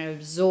body's going to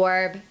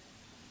absorb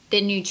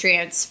the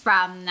nutrients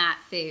from that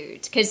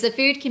food. Because the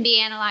food can be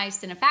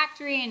analyzed in a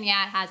factory and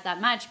yeah, it has that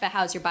much, but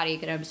how's your body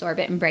going to absorb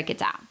it and break it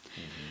down?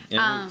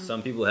 And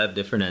some people have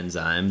different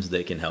enzymes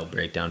that can help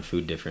break down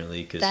food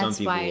differently. Because that's some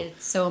people, why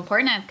it's so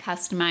important to have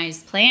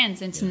customized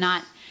plans and to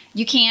not.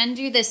 You can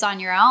do this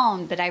on your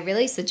own, but I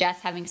really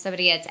suggest having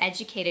somebody that's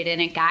educated in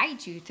it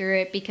guide you through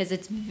it because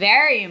it's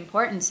very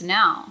important to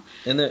know.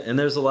 And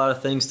there's a lot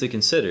of things to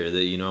consider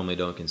that you normally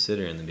don't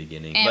consider in the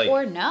beginning. And, like,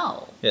 or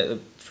no. Yeah,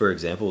 for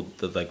example,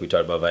 like we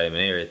talked about vitamin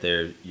A right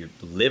there, your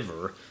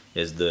liver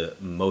is the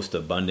most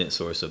abundant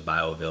source of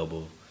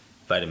bioavailable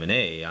vitamin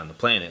A on the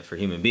planet for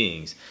human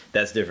beings.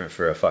 That's different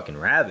for a fucking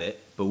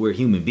rabbit, but we're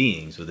human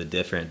beings with a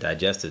different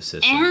digestive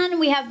system. And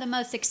we have the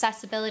most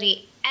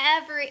accessibility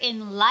ever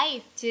in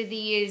life to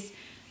these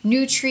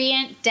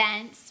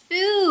nutrient-dense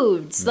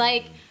foods.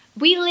 Like,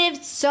 we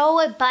live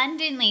so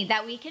abundantly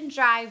that we can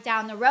drive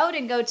down the road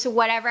and go to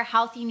whatever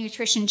healthy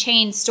nutrition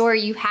chain store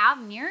you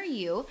have near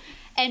you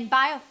and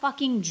buy a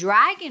fucking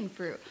dragon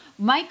fruit.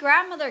 My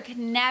grandmother could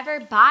never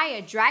buy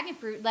a dragon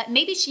fruit.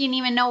 Maybe she didn't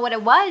even know what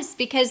it was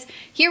because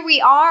here we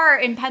are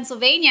in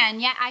Pennsylvania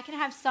and yet I can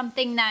have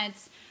something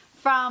that's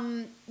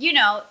from,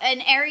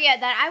 an area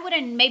that I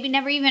wouldn't maybe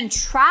never even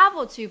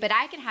travel to, but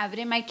I can have it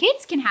and my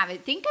kids can have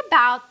it. Think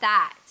about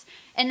that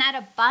and that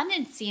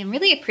abundancy and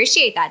really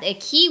appreciate that. A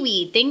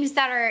kiwi, things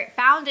that are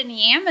found in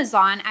the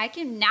Amazon, I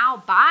can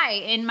now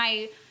buy in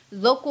my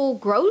local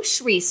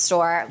grocery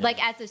store,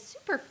 like as a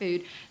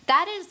superfood.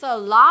 That is a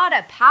lot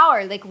of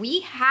power. Like, we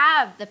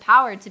have the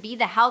power to be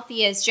the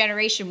healthiest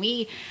generation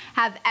we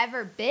have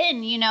ever been,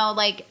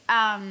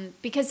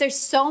 because there's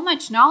so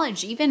much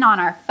knowledge even on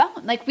our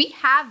phone. Like, we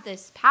have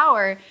this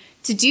power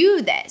to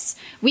do this.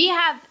 We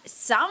have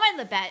some of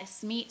the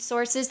best meat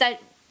sources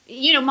that,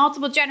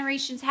 multiple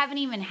generations haven't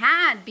even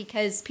had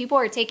because people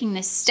are taking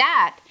this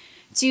step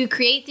to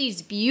create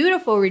these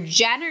beautiful,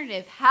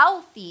 regenerative,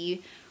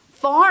 healthy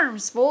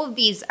farms full of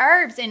these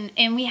herbs,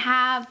 and we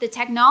have the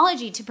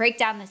technology to break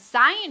down the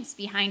science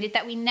behind it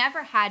that we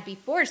never had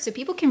before, so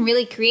people can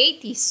really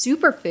create these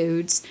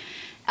superfoods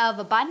of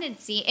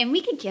abundancy, and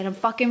we could get them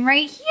fucking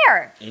right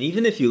here. And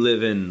even if you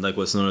live in like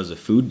what's known as a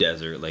food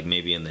desert, like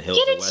maybe in the hills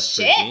of West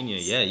Virginia,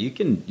 yeah, you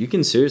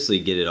can seriously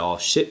get it all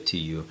shipped to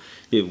you.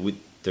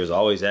 There's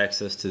always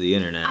access to the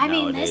internet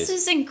nowadays. This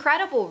is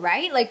incredible,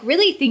 right? Like,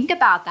 really think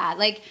about that.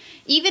 Like,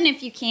 even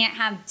if you can't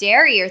have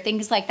dairy or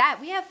things like that,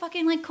 we have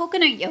fucking like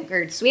coconut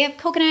yogurts. We have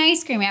coconut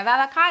ice cream. We have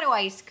avocado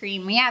ice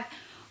cream. We have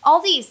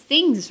all these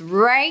things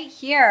right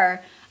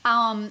here.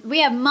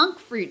 We have monk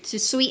fruit to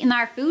sweeten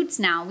our foods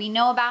now. We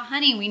know about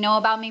honey. We know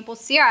about maple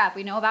syrup.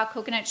 We know about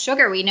coconut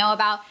sugar. We know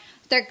about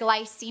their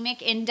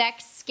glycemic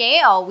index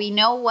scale. We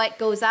know what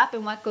goes up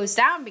and what goes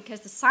down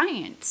because of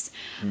science.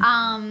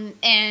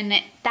 And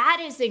that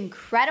is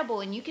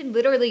incredible. And you can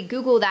literally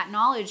Google that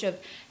knowledge of,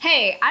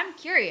 hey, I'm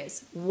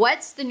curious,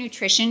 what's the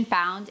nutrition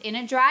found in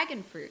a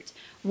dragon fruit?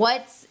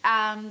 What's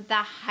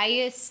the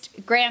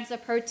highest grams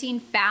of protein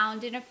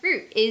found in a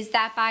fruit? Is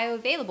that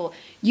bioavailable?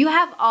 You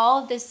have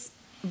all of this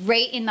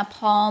right in the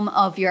palm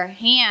of your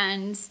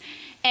hands.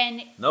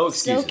 And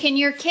so can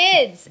your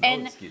kids.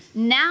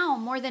 Now,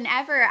 more than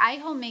ever, I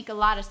home make a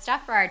lot of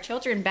stuff for our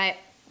children, but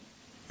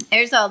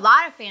there's a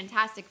lot of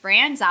fantastic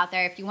brands out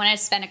there. If you want to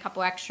spend a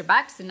couple extra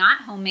bucks and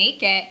not home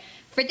make it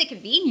for the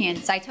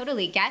convenience, I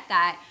totally get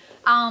that.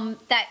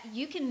 that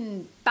you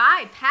can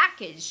buy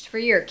packaged for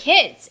your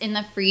kids in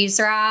the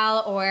freezer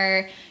aisle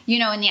or, you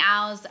know, in the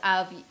aisles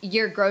of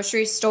your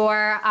grocery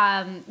store.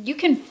 You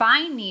can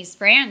find these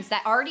brands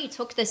that already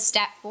took the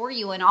step for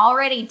you and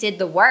already did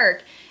the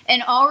work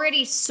and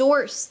already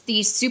sourced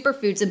these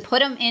superfoods and put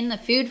them in the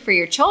food for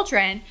your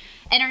children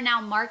and are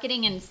now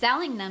marketing and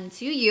selling them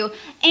to you.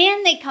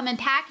 And they come in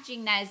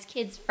packaging that is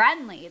kids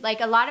friendly.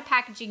 Like a lot of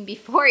packaging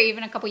before,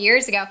 even a couple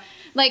years ago,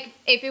 like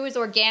if it was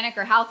organic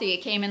or healthy, it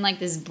came in like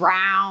this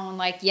brown,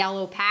 like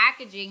yellow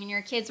packaging, and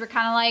your kids were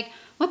kind of like,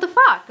 what the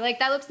fuck? Like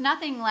that looks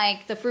nothing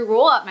like the fruit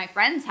roll up my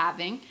friend's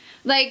having.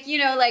 Like, you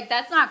know, like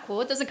that's not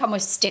cool. It doesn't come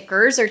with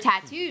stickers or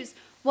tattoos.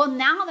 Well,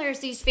 now there's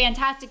these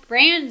fantastic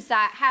brands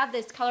that have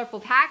this colorful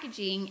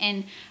packaging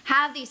and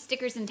have these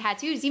stickers and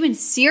tattoos, even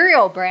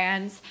cereal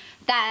brands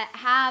that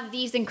have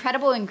these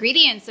incredible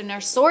ingredients and are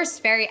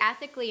sourced very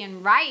ethically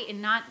and right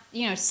and not,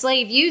 you know,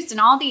 slave used and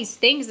all these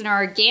things and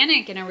are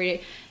organic and are,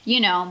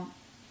 you know,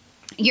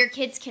 your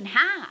kids can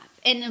have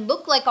and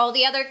look like all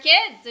the other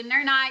kids and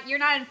you're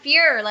not in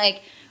fear.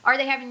 Like, are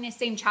they having the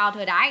same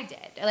childhood I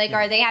did? Like,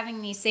 are they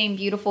having these same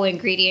beautiful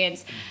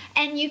ingredients?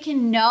 And you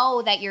can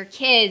know that your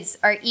kids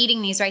are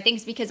eating these right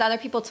things because other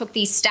people took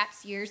these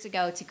steps years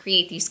ago to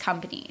create these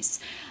companies.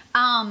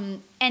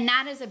 And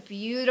that is a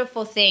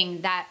beautiful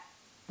thing that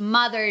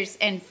mothers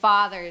and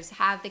fathers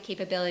have the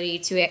capability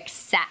to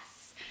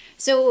access.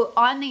 So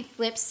on the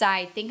flip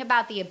side, think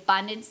about the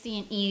abundance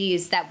and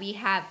ease that we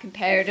have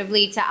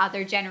comparatively to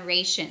other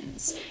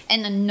generations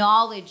and the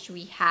knowledge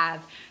we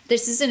have.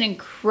 This is an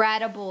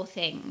incredible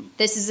thing.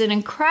 This is an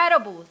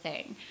incredible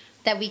thing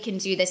that we can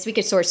do this. We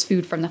could source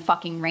food from the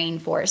fucking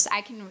rainforest.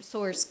 I can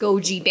source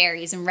goji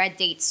berries and red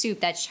date soup,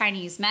 that's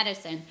Chinese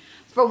medicine,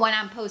 for when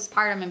I'm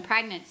postpartum and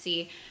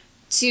pregnancy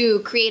to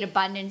create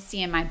abundancy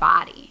in my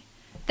body.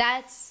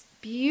 That's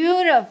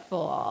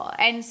beautiful.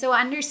 And so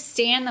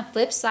understand the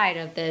flip side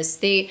of this,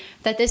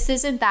 that this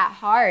isn't that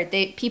hard.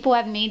 People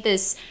have made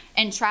this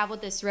and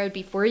traveled this road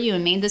before you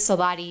and made this a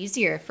lot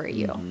easier for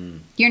you. Mm-hmm.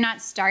 You're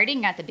not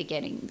starting at the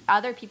beginning.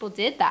 Other people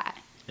did that.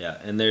 Yeah,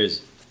 and there's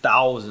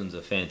thousands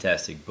of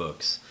fantastic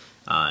books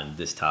on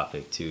this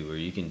topic too, where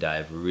you can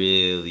dive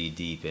really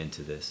deep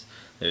into this.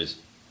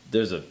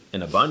 There's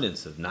an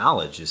abundance of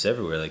knowledge just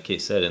everywhere. Like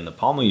Kate said, in the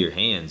palm of your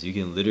hands, you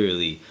can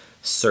literally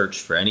search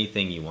for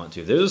anything you want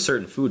to. If there's a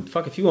certain food,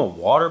 if you want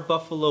water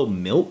buffalo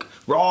milk,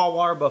 raw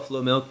water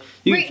buffalo milk,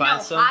 you can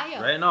find some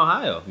right in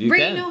Ohio.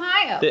 In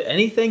Ohio.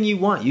 Anything you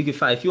want, you can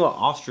find. If you want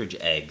ostrich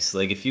eggs,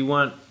 like if you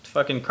want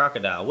fucking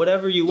crocodile,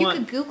 whatever you want,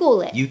 you can Google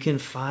it. You can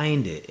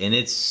find it, and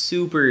it's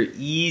super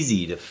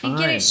easy to find.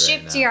 And get it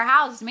shipped to your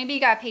house. Maybe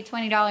you got to pay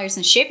 $20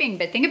 in shipping,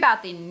 but think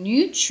about the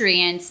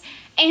nutrients.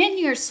 And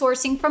you're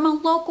sourcing from a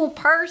local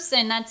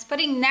person that's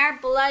putting their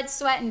blood,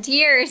 sweat, and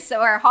tears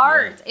or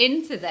heart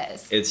into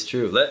this. It's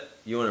true.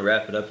 You want to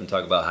wrap it up and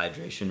talk about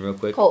hydration real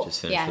quick? Cool.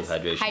 Just finish with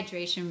hydration.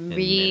 Hydration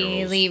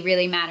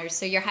really matters.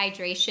 So your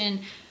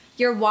hydration,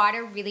 your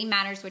water really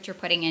matters what you're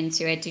putting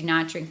into it. Do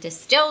not drink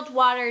distilled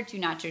water. Do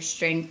not just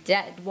drink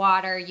dead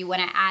water. You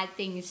want to add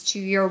things to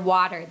your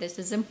water. This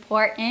is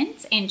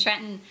important. And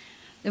Trenton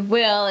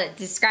will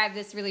describe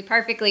this really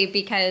perfectly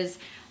because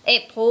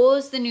it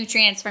pulls the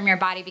nutrients from your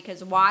body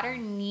because water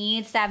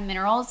needs to have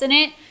minerals in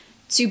it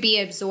to be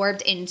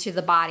absorbed into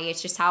the body.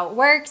 It's just how it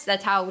works.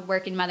 That's how it would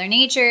work in Mother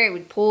Nature. It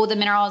would pull the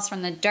minerals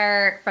from the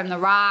dirt, from the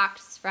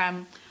rocks,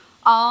 from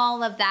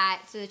all of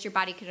that so that your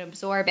body could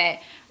absorb it.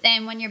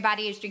 Then when your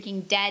body is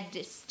drinking dead,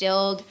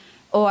 distilled,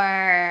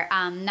 or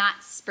not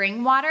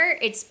spring water,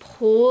 it's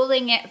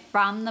pulling it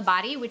from the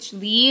body, which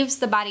leaves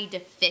the body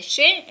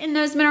deficient in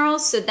those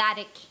minerals so that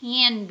it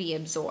can be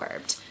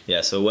absorbed.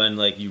 Yeah, so when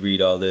you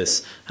read all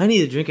this, I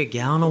need to drink a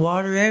gallon of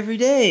water every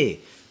day.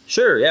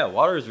 Sure, yeah,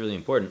 water is really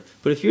important.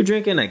 But if you're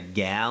drinking a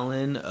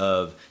gallon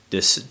of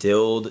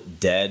distilled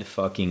dead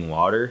fucking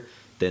water,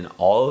 then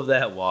all of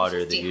that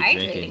water that you're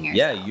drinking,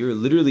 you're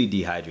literally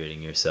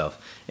dehydrating yourself.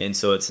 And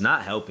so it's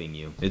not helping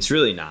you. It's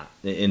really not.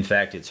 In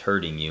fact, it's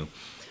hurting you.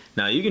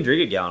 Now, you can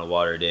drink a gallon of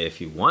water a day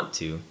if you want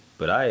to,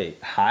 but I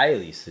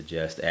highly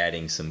suggest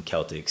adding some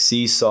Celtic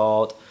sea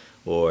salt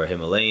or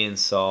Himalayan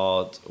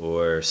salt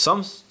or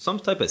some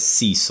type of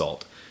sea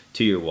salt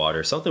to your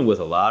water, something with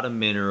a lot of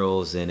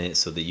minerals in it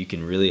so that you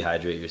can really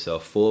hydrate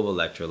yourself, full of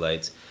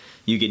electrolytes.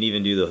 You can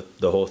even do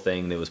the whole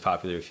thing that was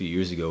popular a few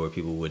years ago where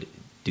people would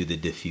do the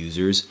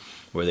diffusers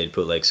where they'd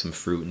put some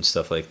fruit and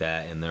stuff like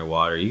that in their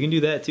water. You can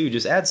do that too.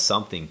 Just add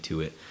something to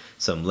it.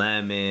 Some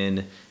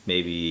lemon,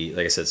 maybe,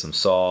 like I said, some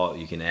salt.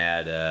 You can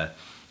add,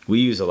 we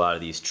use a lot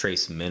of these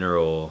Trace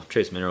Mineral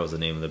is the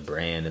name of the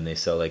brand, and they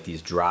sell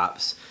these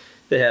drops.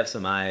 They have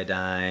some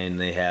iodine,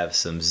 they have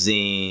some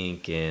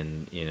zinc,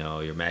 and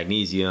your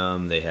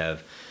magnesium. They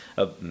have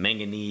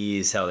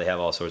manganese. Hell, they have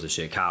all sorts of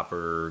shit.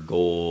 Copper,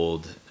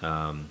 gold.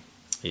 Some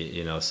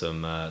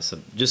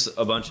just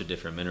a bunch of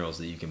different minerals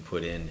that you can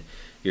put in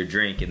your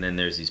drink. And then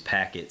there's these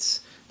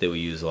packets that we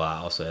use a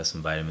lot. Also has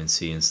some vitamin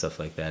C and stuff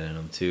like that in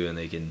them too. And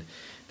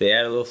they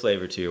add a little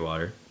flavor to your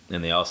water.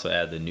 And they also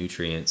add the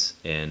nutrients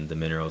and the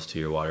minerals to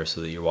your water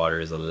so that your water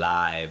is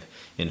alive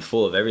and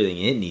full of everything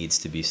it needs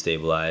to be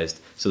stabilized,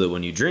 so that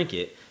when you drink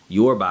it,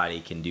 your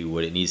body can do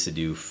what it needs to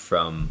do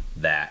from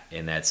that,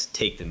 and that's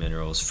take the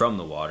minerals from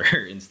the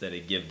water instead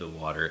of give the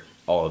water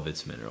all of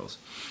its minerals.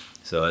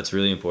 So that's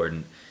really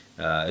important.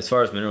 As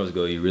far as minerals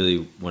go, you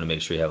really want to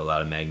make sure you have a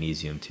lot of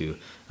magnesium too.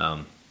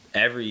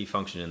 Every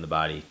function in the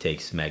body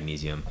takes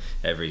magnesium.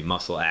 Every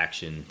muscle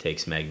action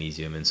takes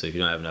magnesium. And so if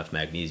you don't have enough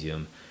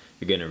magnesium,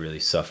 you're going to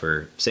really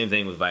suffer. Same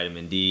thing with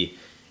vitamin D.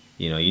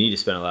 You need to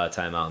spend a lot of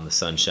time out in the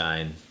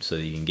sunshine so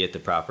that you can get the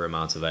proper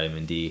amounts of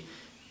vitamin D.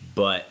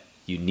 But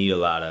you need a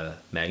lot of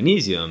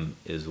magnesium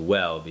as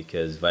well,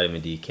 because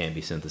vitamin D can't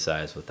be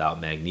synthesized without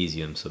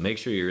magnesium. So make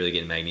sure you're really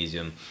getting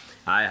magnesium.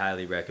 I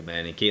highly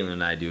recommend, and Kaitlyn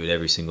and I do it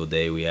every single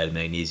day. We add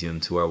magnesium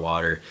to our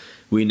water.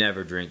 We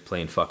never drink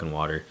plain fucking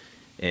water.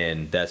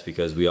 And that's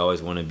because we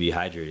always want to be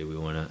hydrated. We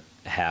want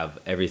to have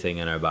everything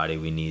in our body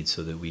we need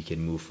so that we can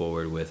move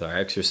forward with our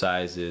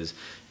exercises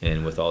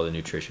and with all the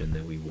nutrition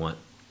that we want.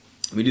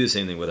 We do the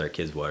same thing with our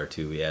kids' water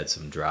too. We add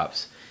some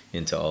drops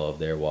into all of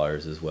their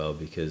waters as well,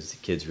 because the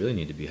kids really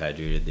need to be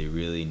hydrated. They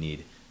really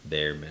need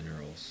their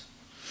minerals.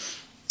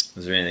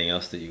 Was there anything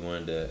else that you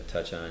wanted to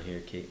touch on here,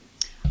 Kate?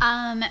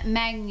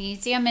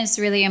 Magnesium is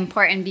really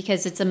important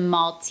because it's a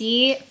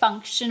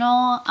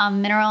multifunctional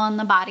mineral in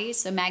the body.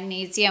 So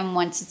magnesium,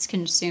 once it's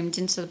consumed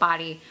into the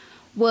body,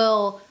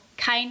 will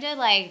kind of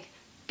like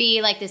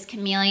be like this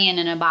chameleon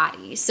in a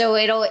body. So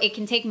it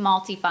can take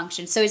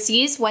multifunction. So it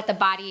sees what the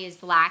body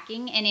is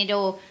lacking, and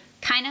it'll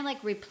kind of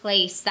like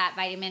replace that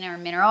vitamin or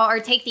mineral, or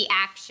take the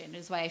action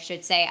is what I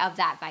should say of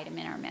that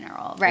vitamin or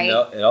mineral, right?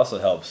 And it also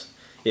helps.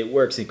 It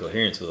works in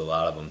coherence with a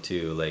lot of them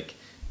too, like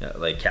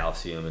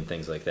calcium and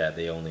things like that.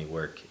 They only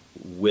work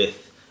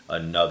with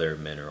another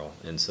mineral,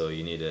 and so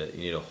you need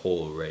a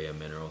whole array of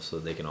minerals so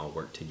they can all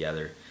work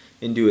together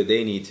and do what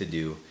they need to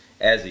do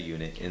as a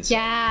unit.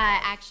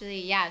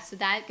 Yeah. So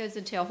that goes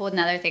into a whole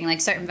nother thing.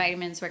 Like certain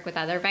vitamins work with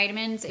other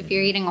vitamins. If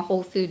you're eating a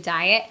whole food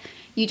diet,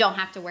 you don't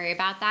have to worry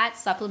about that.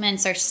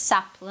 Supplements are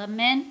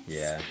supplements.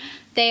 Yeah.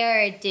 They are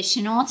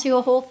additional to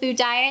a whole food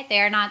diet. They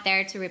are not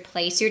there to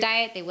replace your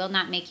diet. They will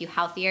not make you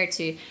healthier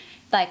to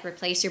like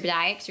replace your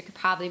diet, because you're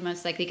probably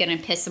most likely going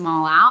to piss them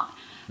all out.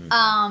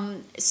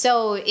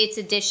 So it's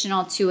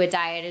additional to a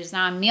diet. It is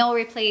not a meal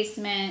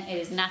replacement. It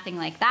is nothing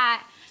like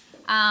that.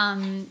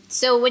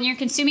 So when you're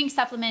consuming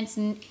supplements,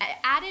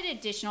 added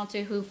additional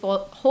to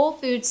whole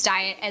foods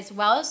diet, as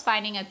well as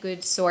finding a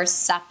good source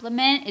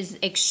supplement, is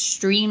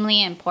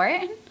extremely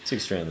important. It's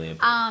extremely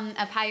important.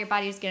 Of how your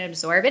body is going to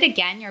absorb it.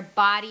 Again, your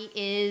body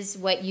is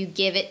what you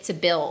give it to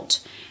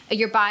build.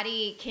 Your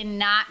body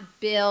cannot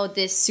build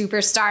this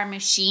superstar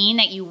machine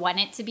that you want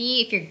it to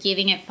be if you're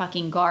giving it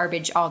fucking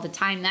garbage all the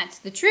time. That's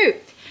the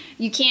truth.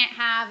 You can't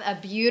have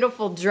a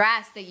beautiful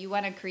dress that you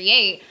want to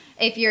create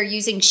if you're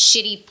using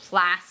shitty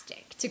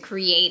plastic to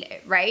create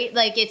it, right?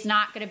 Like, it's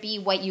not going to be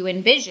what you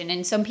envision.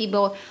 And some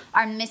people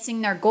are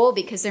missing their goal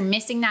because they're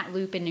missing that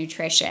loop in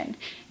nutrition.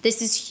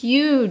 This is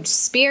huge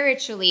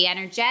spiritually,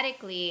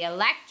 energetically,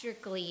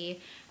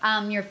 electrically,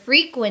 your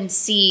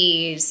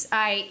frequencies.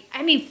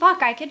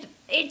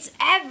 It's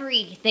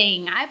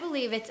everything. I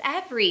believe it's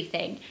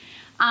everything.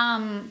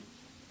 And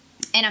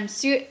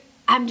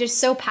I'm just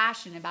so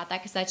passionate about that,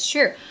 because that's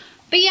true.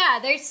 But yeah,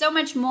 there's so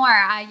much more.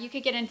 You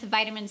could get into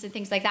vitamins and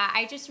things like that.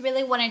 I just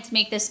really wanted to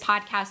make this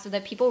podcast so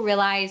that people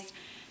realize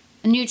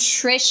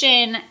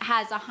nutrition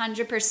has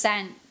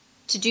 100%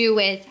 to do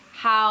with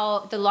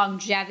how the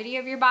longevity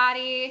of your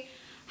body,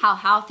 how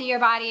healthy your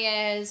body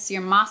is,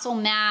 your muscle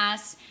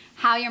mass,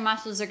 how your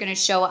muscles are going to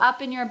show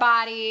up in your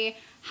body,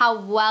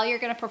 how well you're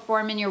going to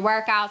perform in your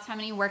workouts, how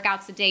many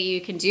workouts a day you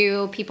can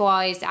do. People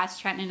always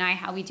ask Trenton and I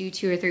how we do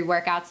 2 or 3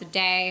 workouts a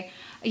day.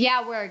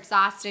 Yeah, we're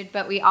exhausted,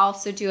 but we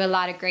also do a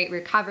lot of great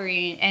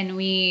recovery, and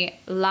we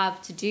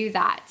love to do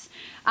that.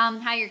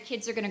 How your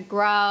kids are going to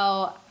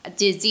grow,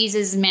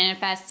 diseases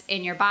manifest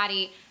in your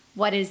body.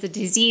 What is the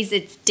disease?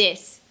 It's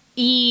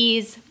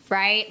dis-ease,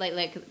 right?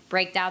 Like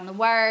break down the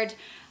word.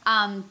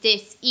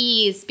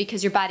 Dis-ease,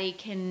 because your body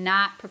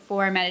cannot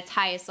perform at its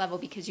highest level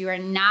because you are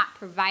not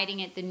providing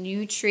it the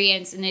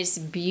nutrients and this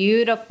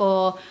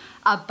beautiful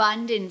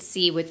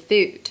abundancy with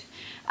food.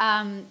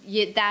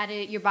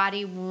 Your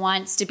body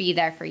wants to be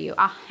there for you.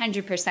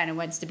 100% it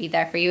wants to be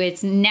there for you.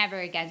 It's never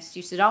against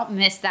you. So don't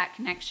miss that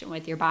connection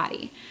with your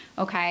body.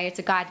 Okay? It's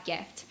a God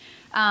gift.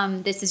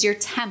 This is your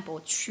temple.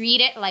 Treat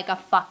it like a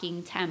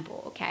fucking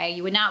temple, okay?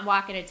 You would not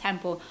walk in a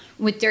temple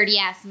with dirty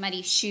ass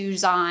muddy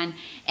shoes on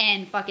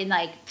and fucking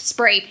like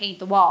spray paint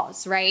the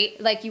walls, right?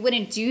 Like, you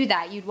wouldn't do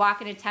that. You'd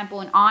walk in a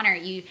temple and honor.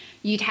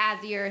 You'd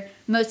have your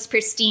most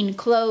pristine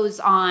clothes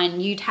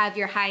on. You'd have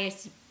your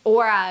highest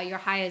aura, your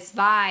highest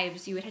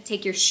vibes. You would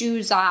take your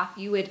shoes off.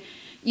 You would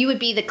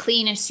be the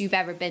cleanest you've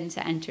ever been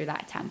to enter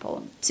that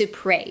temple to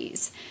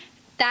praise.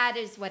 That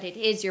is what it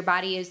is. Your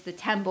body is the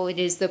temple. It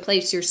is the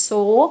place your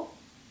soul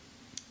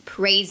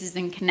praises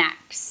and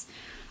connects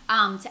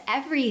to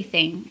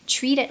everything.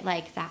 Treat it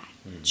like that.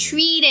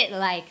 Treat it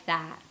like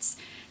that.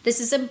 This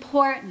is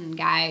important,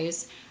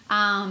 guys.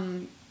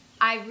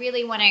 I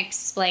really want to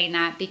explain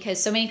that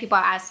because so many people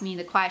ask me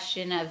the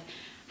question of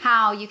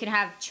how you can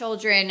have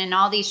children and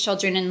all these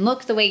children and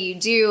look the way you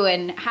do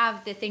and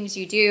have the things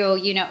you do,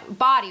 you know,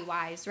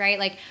 body-wise, right?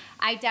 Like,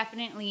 I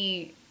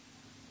definitely,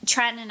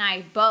 Trent and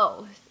I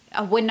both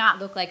would not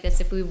look like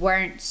this if we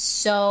weren't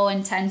so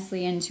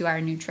intensely into our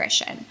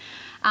nutrition.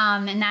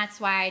 And that's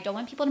why I don't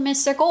want people to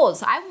miss their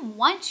goals. I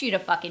want you to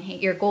fucking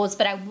hit your goals,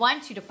 but I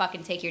want you to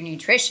fucking take your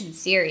nutrition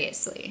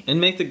seriously. And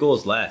make the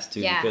goals last,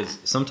 too. Yeah. Because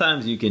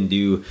sometimes you can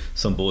do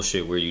some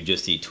bullshit where you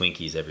just eat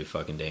Twinkies every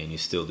fucking day and you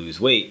still lose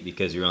weight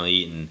because you're only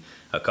eating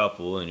a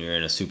couple and you're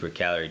in a super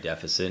calorie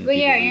deficit. And well,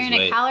 yeah, you're in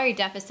a calorie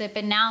deficit,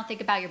 but now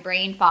think about your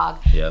brain fog.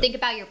 Yep. Think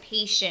about your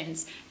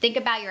patience. Think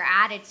about your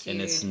attitude.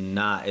 And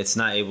it's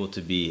not able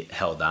to be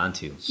held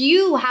onto.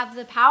 You have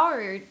the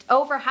power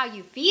over how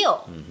you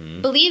feel.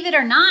 Mm-hmm. Believe it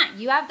or not,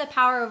 you have the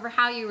power over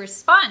how you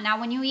respond. Now,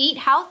 when you eat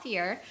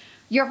healthier,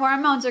 your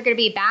hormones are going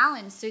to be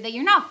balanced so that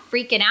you're not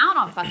freaking out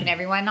on fucking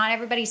everyone. Not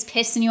everybody's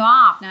pissing you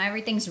off. Not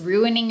everything's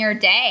ruining your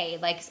day.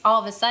 Like,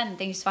 all of a sudden,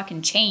 things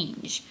fucking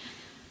change.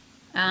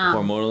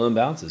 Hormonal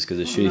imbalances because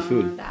of shitty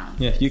food.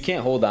 Yeah, you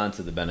can't hold on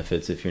to the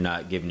benefits if you're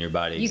not giving your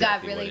body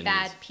exactly what it needs. You got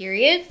really bad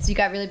periods. You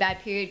got really bad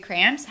period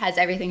cramps. Has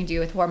everything to do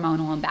with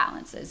hormonal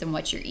imbalances and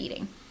what you're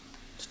eating.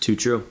 It's too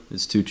true.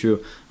 It's too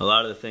true. A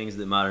lot of the things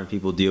that modern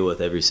people deal with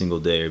every single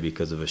day are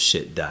because of a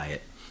shit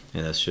diet,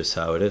 and that's just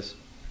how it is.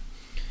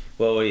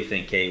 Well, what do you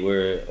think, Kate?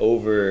 We're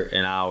over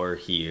an hour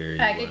here.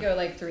 I could go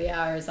like 3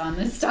 hours on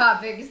this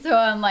topic. So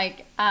I'm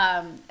like,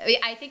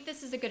 I think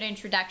this is a good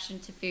introduction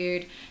to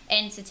food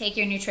and to take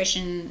your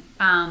nutrition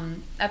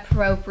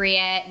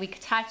appropriate. We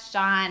touched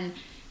on,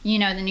 you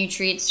know, the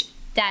nutrient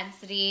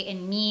density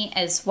in meat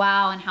as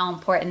well and how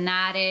important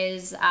that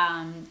is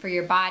for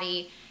your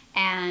body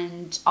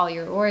and all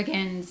your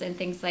organs and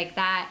things like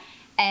that.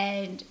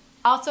 And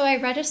also I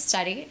read a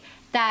study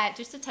that,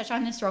 just to touch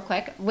on this real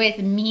quick, with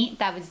meat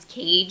that was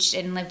caged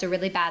and lived a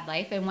really bad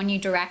life, and when you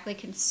directly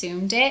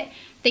consumed it,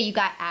 that you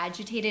got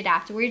agitated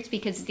afterwards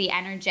because of the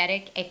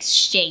energetic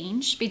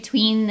exchange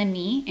between the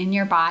meat in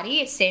your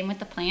body. Same with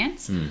the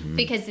plants. Mm-hmm.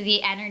 Because of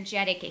the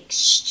energetic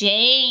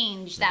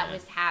exchange that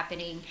was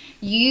happening.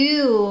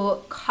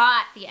 You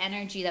caught the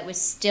energy that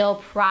was still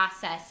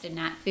processed in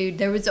that food.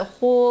 There was a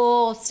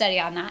whole study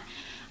on that.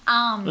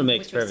 It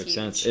makes perfect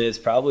sense. It is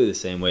probably the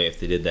same way if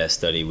they did that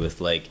study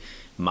with, like,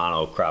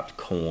 monocropped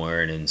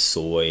corn and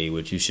soy,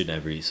 which you should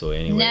never eat soy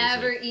anyway.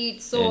 Never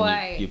eat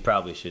soy. You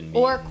probably shouldn't be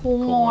or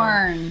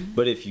corn.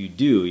 But if you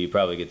do, you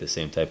probably get the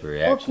same type of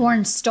reaction. Or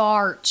corn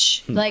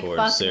starch, like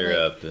corn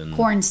syrup, and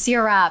corn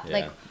syrup,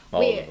 yeah,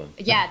 all of them.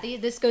 Yeah,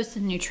 this goes to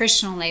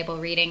nutritional label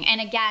reading.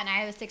 And again, I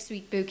have a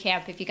 6-week boot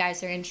camp if you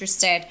guys are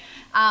interested.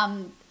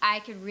 I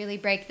could really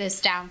break this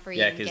down for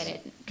you and get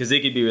it. Because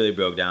it could be really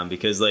broke down.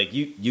 Because, like,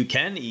 you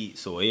can eat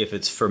soy if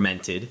it's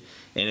fermented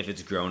and if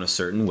it's grown a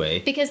certain way.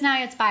 Because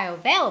now it's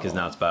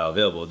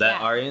bioavailable.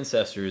 Our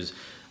ancestors,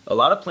 a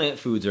lot of plant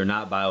foods are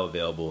not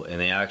bioavailable, and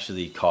they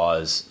actually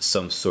cause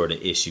some sort of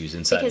issues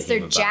inside the human body.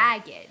 Because they're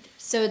jagged.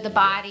 So the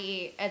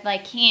body,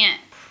 like, can't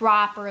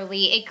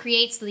properly, it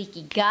creates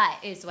leaky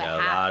gut is what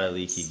happens. A lot of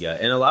leaky gut.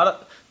 And a lot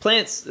of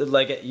plants,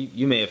 like,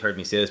 you may have heard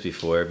me say this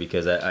before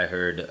because I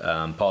heard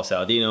Paul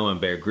Saladino and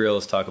Bear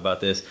Grylls talk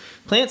about this.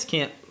 Plants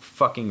can't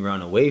fucking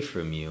run away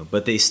from you,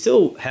 but they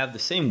still have the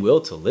same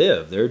will to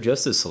live. They're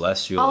just as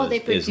celestial as we are. They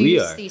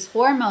produce these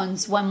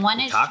hormones. When one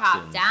is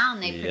chopped down,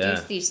 they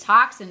produce these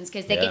toxins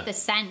because they get the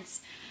sense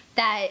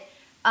that,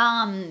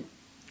 then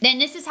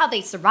this is how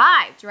they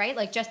survived, right?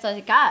 Like, just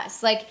like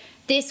us. Like,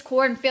 this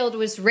cornfield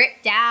was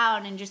ripped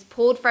down and just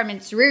pulled from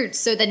its roots.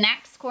 So the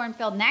next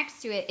cornfield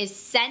next to it is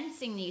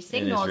sensing these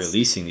signals. And is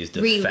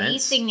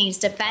releasing these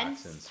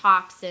defense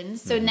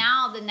toxins. So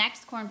now the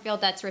next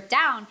cornfield that's ripped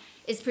down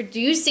is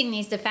producing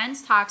these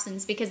defense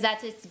toxins because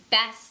that's its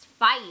best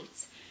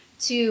fight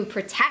to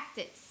protect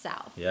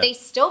itself. Yeah. They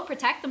still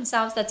protect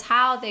themselves. That's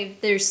how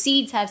their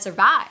seeds have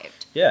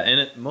survived. Yeah,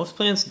 and most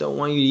plants don't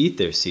want you to eat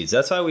their seeds.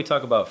 That's why we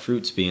talk about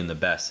fruits being the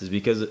best, is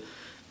because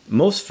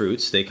most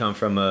fruits, they come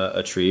from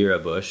a tree or a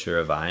bush or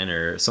a vine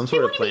or some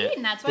sort of plant.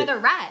 Eaten, that's why they're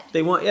red.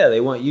 They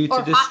want you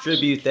to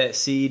distribute that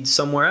seed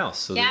somewhere else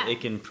so that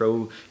it can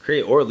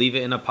procreate, or leave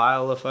it in a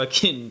pile of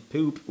fucking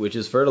poop, which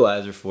is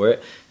fertilizer for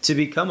it, to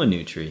become a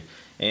nutrient.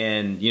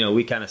 And, you know,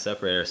 we kind of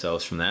separate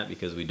ourselves from that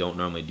because we don't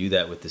normally do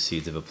that with the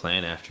seeds of a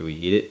plant after we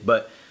eat it.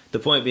 But the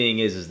point being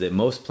is that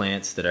most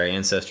plants that our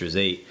ancestors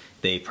ate,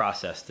 they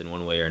processed in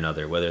one way or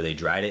another, whether they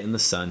dried it in the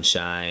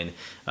sunshine,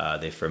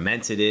 they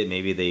fermented it,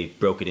 maybe they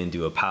broke it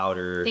into a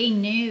powder. They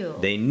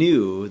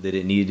knew that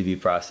it needed to be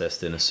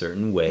processed in a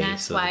certain way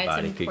so the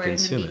body could consume it. That's why it's important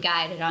to be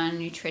guided on a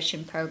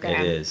nutrition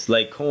program. It is.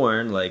 Like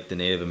corn, like the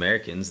Native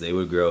Americans, they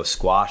would grow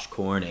squash,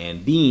 corn,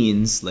 and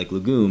beans, like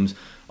legumes,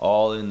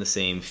 all in the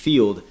same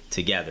field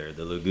together.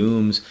 The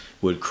legumes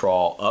would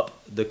crawl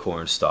up the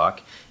corn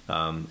stalk,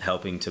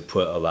 helping to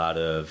put a lot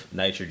of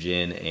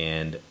nitrogen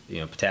and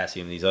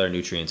potassium, these other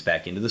nutrients,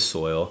 back into the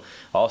soil.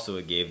 Also,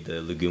 it gave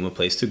the legume a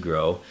place to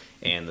grow,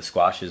 and the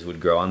squashes would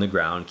grow on the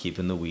ground,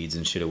 keeping the weeds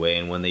and shit away.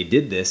 And when they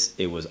did this,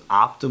 it was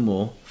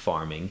optimal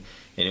farming,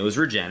 and it was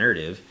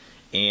regenerative,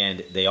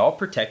 And they all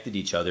protected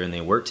each other and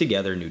they worked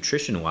together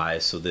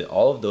nutrition-wise so that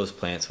all of those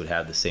plants would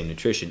have the same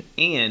nutrition.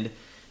 And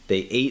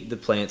they ate the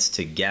plants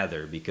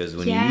together, because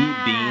when you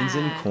eat beans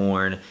and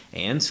corn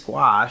and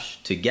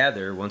squash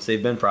together, once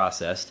they've been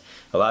processed,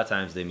 a lot of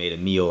times they made a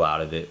meal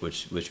out of it,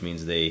 which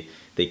means they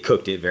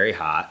cooked it very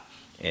hot,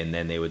 and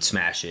then they would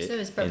smash it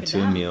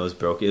into a meal.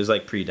 It was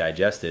like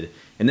pre-digested,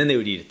 and then they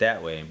would eat it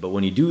that way. But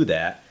when you do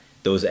that,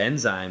 those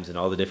enzymes and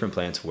all the different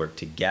plants work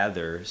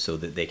together so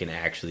that they can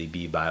actually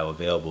be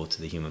bioavailable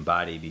to the human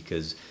body,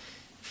 because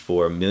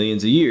for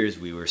millions of years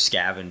we were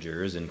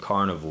scavengers and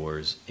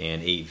carnivores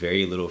and ate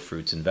very little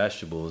fruits and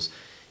vegetables,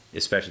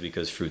 especially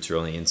because fruits are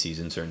only in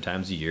season certain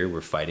times of year.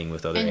 We're fighting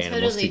with other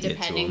animals to get to them. And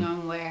totally depending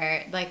on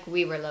where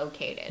we were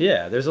located.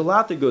 Yeah, there's a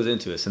lot that goes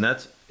into this, and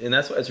that's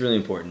why it's really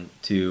important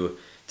to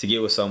get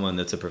with someone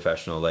that's a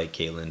professional like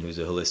Kaitlyn, who's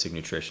a holistic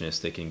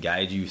nutritionist that can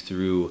guide you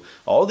through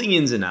all the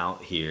ins and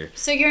out here.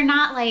 So you're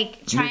not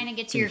trying to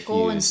get to your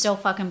goal and still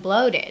fucking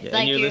bloated. Yeah,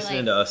 and you're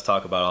listening to us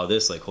talk about all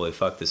this holy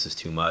fuck, this is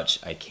too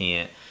much. I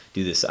can't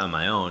do this on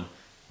my own.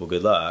 Well,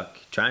 good luck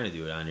trying to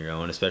do it on your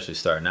own, especially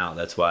starting out.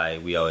 That's why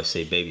we always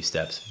say baby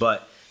steps.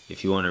 But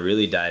if you want to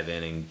really dive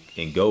in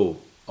and go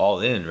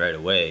all in right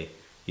away,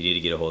 you need to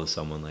get a hold of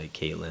someone like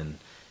Kaitlyn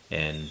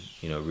and,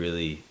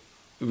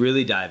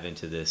 really dive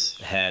into this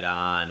head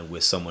on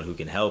with someone who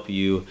can help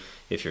you.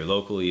 If you're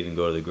local, even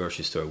go to the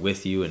grocery store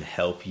with you and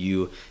help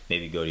you.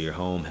 Maybe go to your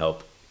home,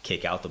 help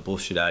kick out the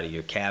bullshit out of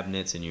your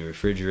cabinets and your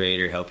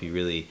refrigerator, help you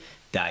really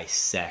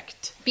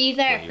dissect. Be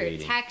there for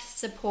tech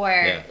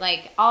support,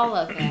 all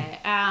of it.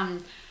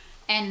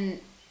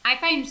 And I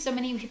find so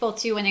many people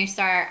too, when they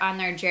start on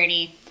their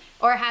journey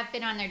or have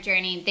been on their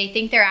journey, they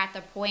think they're at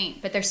the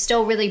point, but they're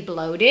still really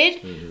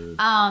bloated,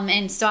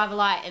 and still have a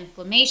lot of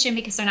inflammation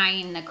because they're not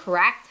eating the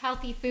correct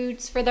healthy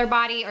foods for their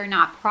body or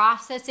not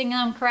processing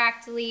them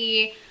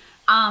correctly.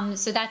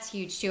 So that's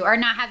huge too. Or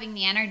not having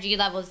the energy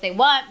levels they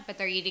want, but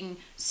they're eating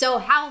so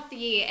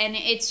healthy, and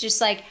it's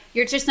just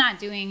you're just not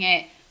doing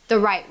it the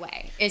right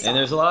way. And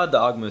there's a lot of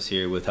dogmas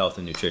here with health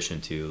and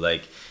nutrition too.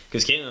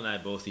 Because Kaitlyn and I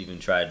both even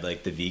tried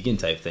the vegan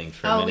type thing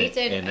for a minute. We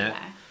did. And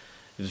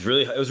it was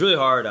really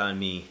hard on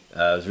me. It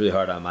was really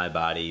hard on my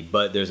body.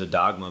 But there's a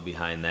dogma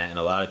behind that, and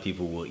a lot of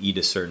people will eat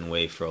a certain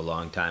way for a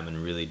long time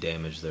and really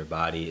damage their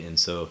body. And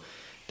so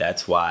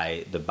that's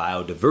why the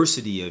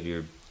biodiversity of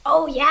your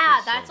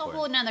that's a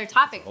whole nother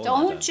topic.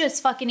 Don't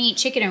just fucking eat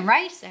chicken and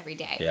rice every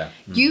day. Yeah.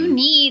 You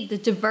need the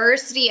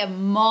diversity of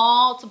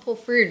multiple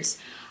foods.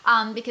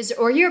 Because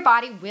your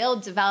body will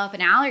develop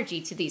an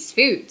allergy to these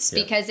foods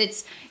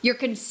because you're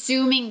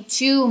consuming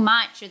too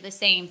much of the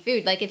same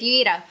food. If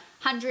you eat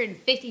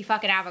 150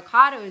 fucking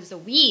avocados a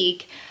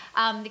week,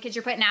 because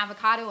you're putting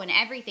avocado in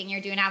everything. You're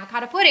doing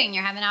avocado pudding.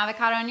 You're having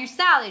avocado on your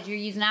salad. You're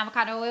using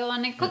avocado oil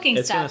on the cooking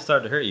stuff. It's going to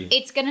start to hurt you.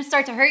 It's going to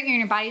start to hurt you, and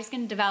your body's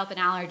going to develop an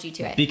allergy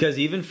to it. Because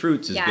even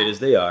fruits, as good as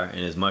they are, and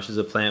as much as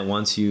a plant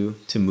wants you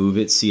to move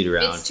its seed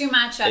around, it's too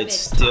much of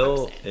its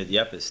toxin.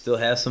 It still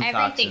has some toxins.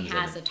 Everything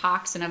has a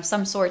toxin of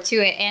some sort to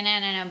it, and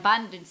in an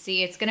abundance,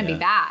 it's going to be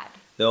bad.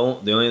 The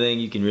only thing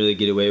you can really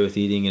get away with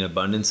eating in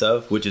abundance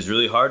of, which is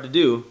really hard to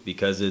do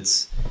because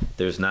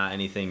there's not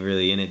anything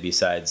really in it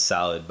besides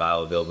solid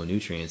bioavailable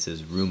nutrients,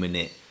 is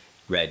ruminant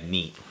red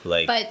meat.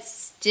 But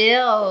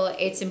still,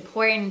 it's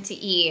important to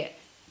eat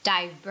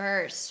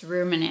diverse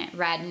ruminant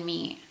red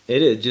meat.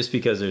 It is, just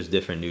because there's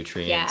different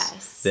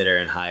nutrients that are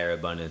in higher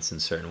abundance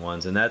in certain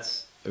ones, and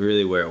that's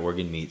really where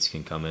organ meats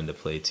can come into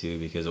play too,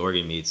 because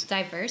organ meats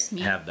diverse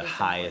meat have the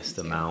highest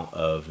amount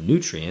of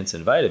nutrients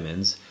and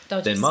vitamins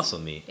than muscle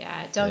meat.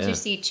 Yeah, don't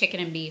just eat chicken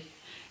and beef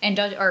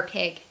or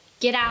pig.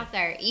 Get out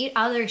there, eat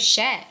other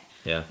shit.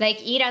 Yeah.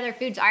 Eat other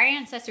foods. Our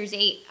ancestors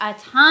ate a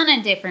ton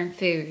of different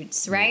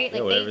foods, right?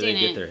 Whatever they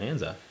get their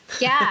hands on.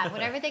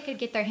 Whatever they could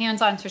get their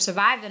hands on to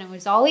survive, and it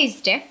was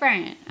always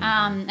different.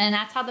 And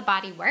that's how the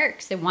body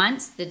works. It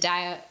wants the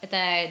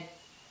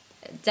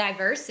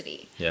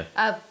diversity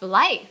of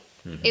life.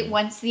 It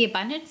wants the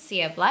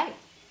abundancy of life.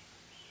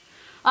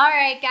 All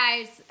right,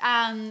 guys.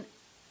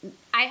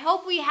 I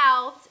hope we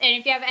helped. And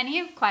if you have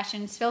any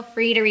questions, feel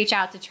free to reach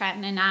out to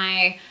Trenton and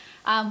I.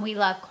 We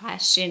love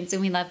questions,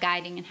 and we love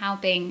guiding and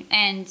helping,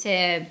 and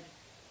to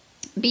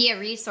be a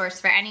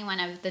resource for anyone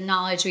of the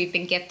knowledge we've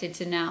been gifted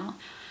to know.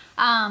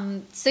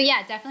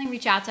 Definitely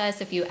reach out to us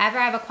if you ever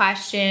have a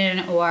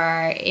question,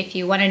 or if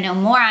you want to know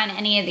more on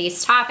any of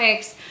these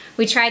topics.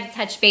 We tried to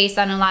touch base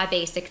on a lot of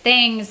basic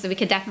things, so we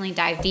could definitely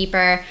dive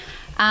deeper.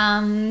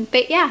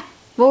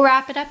 We'll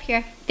wrap it up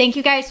here. Thank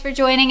you guys for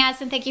joining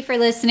us, and thank you for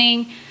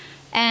listening.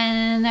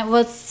 And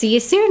we'll see you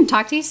soon.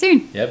 Talk to you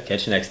soon. Yep.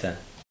 Catch you next time.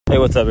 Hey,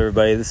 what's up,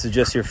 everybody? This is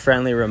just your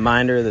friendly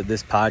reminder that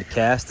this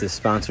podcast is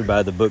sponsored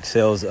by the book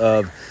sales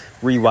of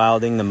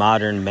Rewilding the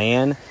Modern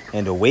Man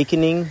and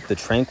Awakening the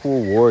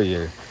Tranquil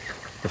Warrior.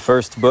 The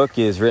first book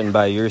is written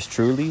by yours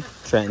truly,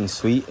 Trenton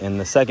Sweet, and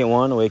the second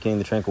one, Awakening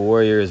the Tranquil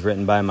Warrior, is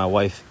written by my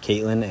wife,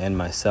 Kaitlyn, and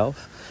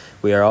myself.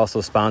 We are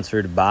also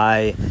sponsored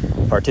by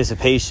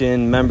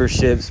participation,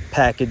 memberships,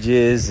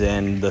 packages,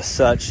 and the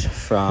such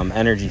from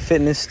Energy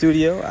Fitness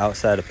Studio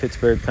outside of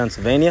Pittsburgh,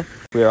 Pennsylvania.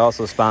 We are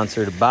also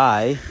sponsored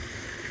by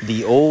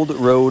The Old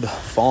Road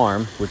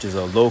Farm, which is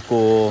a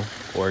local,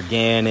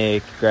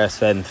 organic,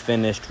 grass-fed and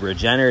finished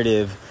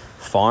regenerative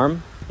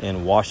farm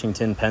in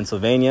Washington,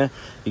 Pennsylvania.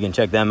 You can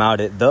check them out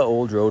at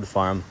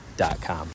theoldroadfarm.com.